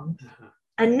good one.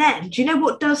 And then, do you know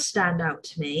what does stand out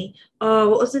to me? Oh,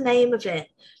 what was the name of it?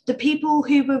 The people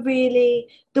who were really...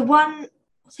 The one...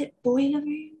 Was it Boiler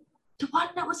Room? The one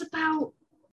that was about...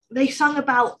 They sung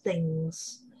about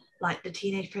things, like the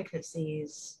teenage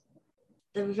pregnancies.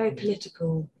 They were very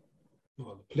political.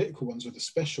 Well, the political ones were the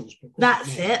Specials.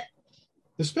 That's it.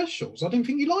 The Specials? I didn't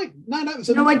think you liked... No, that was...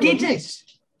 No, I didn't.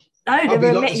 No,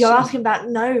 you're asking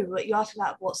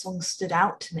about what songs stood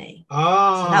out to me. They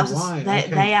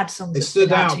had songs that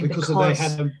stood out because they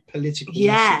had a political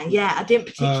message. I didn't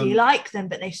particularly like them,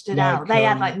 but they stood out. They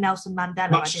had like Nelson Mandela.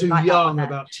 Much Too Young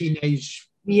about teenage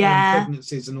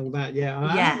pregnancies and all that.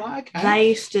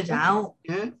 They stood out.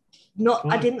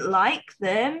 I didn't like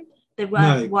them. They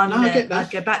weren't one that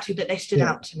I'd go back to, but they stood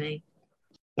out to me.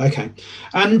 Okay.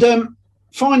 And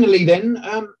finally then,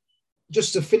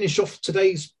 just to finish off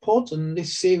today's pod and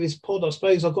this series pod, I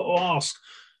suppose I've got to ask,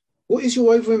 what is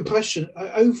your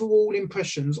overall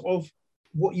impressions of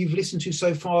what you've listened to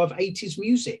so far of 80s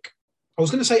music? I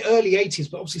was going to say early 80s,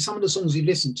 but obviously some of the songs you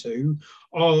listen to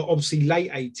are obviously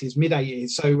late 80s, mid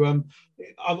 80s. So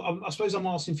I suppose I'm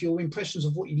asking for your impressions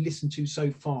of what you listened to so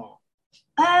far.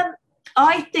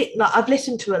 I think that I've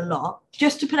listened to a lot.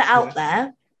 Just to put it out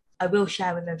there, I will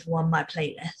share with everyone my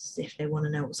playlists if they want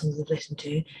to know what songs I've listened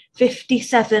to.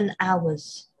 57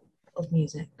 hours of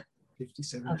music.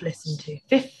 57 I've listened to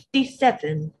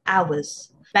 57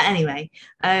 hours. But anyway,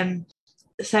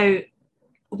 so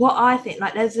what I think,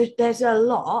 like, there's a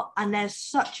lot, and there's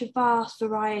such a vast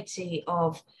variety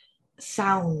of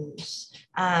sounds,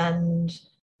 and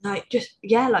like just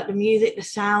like the music, the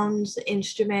sounds, the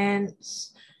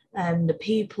instruments, and the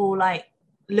people. Like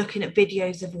looking at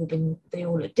videos, they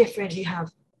all look different. You have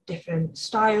different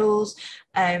styles,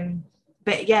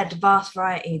 but the vast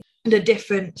variety. The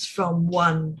difference from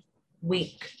one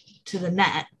week to the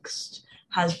next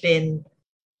has been,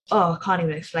 I can't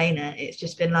even explain it. It's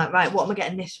just been like, right, what am I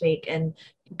getting this week? And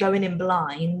going in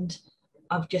blind,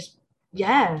 I've just,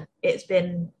 it's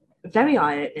been very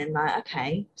eye-opening. Like,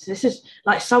 okay, so this is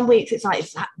like, some weeks it's like,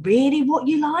 is that really what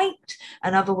you liked?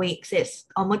 And other weeks it's,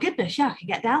 oh my goodness, I can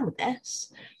get down with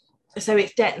this. So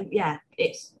it's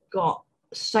it's got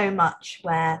so much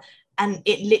where, and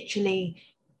it literally,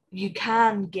 you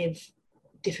can give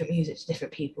different music to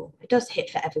different people. It does hit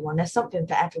for everyone. There's something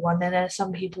for everyone, and there's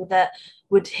some people that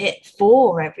would hit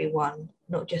for everyone,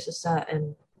 not just a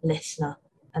certain listener.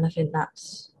 And I think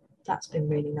that's been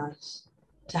really nice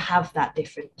to have that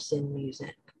difference in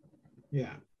music.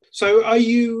 Yeah. So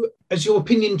has your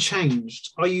opinion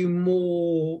changed? Do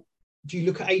you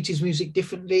look at 80s music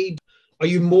differently? Are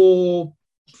you more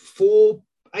for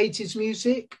 80s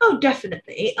music? Oh,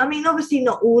 definitely. I mean, obviously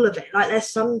not all of it. Like there's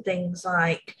some things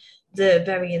like the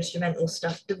very instrumental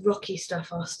stuff, the rocky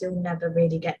stuff, I'll still never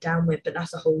really get down with, but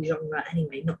that's a whole genre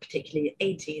anyway, not particularly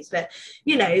 80s. But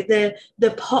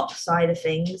the pop side of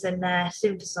things and their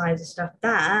synthesizer stuff,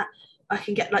 that I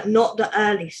can get, like, not the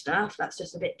early stuff, that's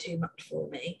just a bit too much for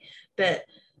me. But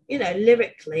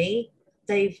lyrically,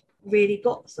 they've really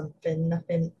got something.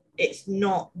 Nothing. It's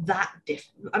not that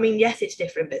different. I mean, yes, it's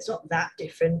different, but it's not that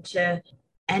different to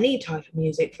any type of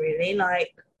music, really.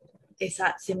 Like, it's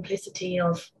that simplicity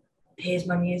of, here's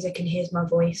my music and here's my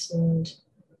voice, and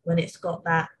when it's got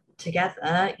that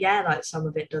together, like some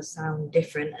of it does sound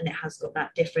different, and it has got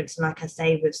that difference. And like I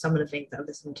say, with some of the things that I've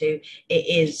listened to, it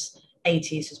is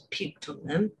 80s has puked on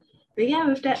them. But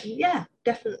we've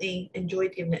definitely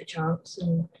enjoyed giving it a chance,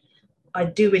 and I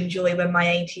do enjoy when my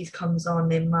 80s comes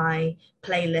on in my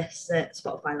playlists that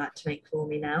Spotify like to make for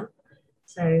me now.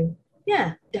 So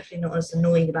definitely not as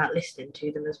annoyed about listening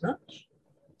to them as much.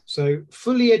 So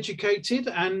fully educated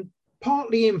and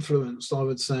partly influenced, I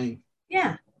would say.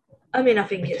 Yeah. I mean, I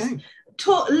think it's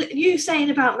you saying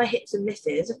about my hits and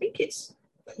misses, I think it's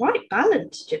quite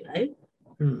balanced,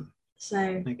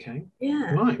 So, okay.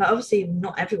 Yeah. Right. But obviously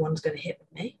not everyone's going to hit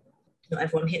with me. Not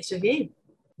everyone hits with you.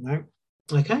 No.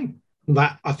 Okay.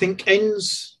 That, I think,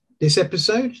 ends this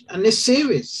episode and this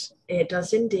series. It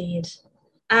does indeed.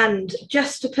 And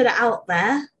just to put it out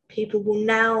there, people will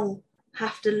now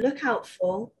have to look out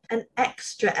for an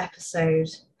extra episode,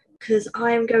 because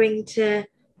I am going to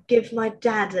give my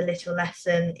dad a little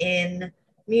lesson in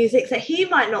music that he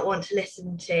might not want to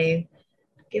listen to.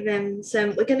 Give him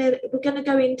some. We're gonna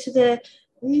go into the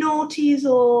noughties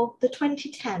or the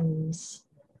 2010s.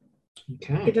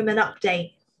 Okay. Give him an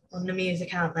update on the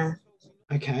music out there.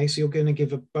 Okay, so you're going to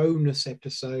give a bonus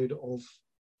episode of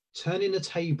Turning the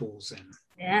Tables then?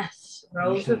 Yes,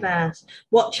 roles reverse.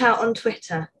 Watch out on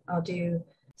Twitter. I'll do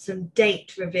some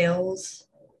date reveals.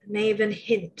 May even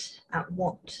hint at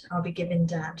what I'll be giving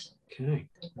Dad. Okay.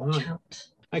 Watch out.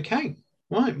 Okay.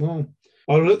 Right. Well,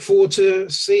 I'll look forward to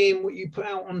seeing what you put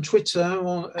out on Twitter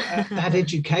or Dad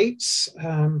Educates,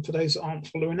 for those that aren't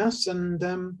following us.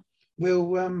 And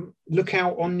we'll look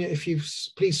out on, if you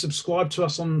please subscribe to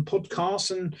us on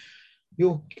podcasts, and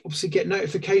you'll obviously get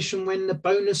notification when the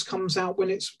bonus comes out,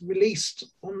 when it's released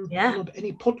on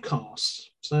any podcast.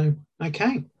 So,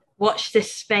 okay. Watch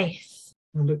this space.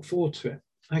 I look forward to it.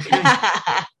 Okay.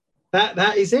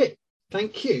 that is it.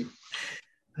 Thank you.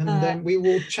 And we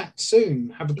will chat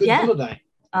soon. Have a good holiday.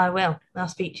 I will. I'll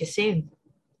speak to you soon.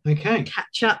 Okay.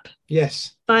 Catch up.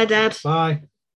 Yes. Bye, Dad. Bye.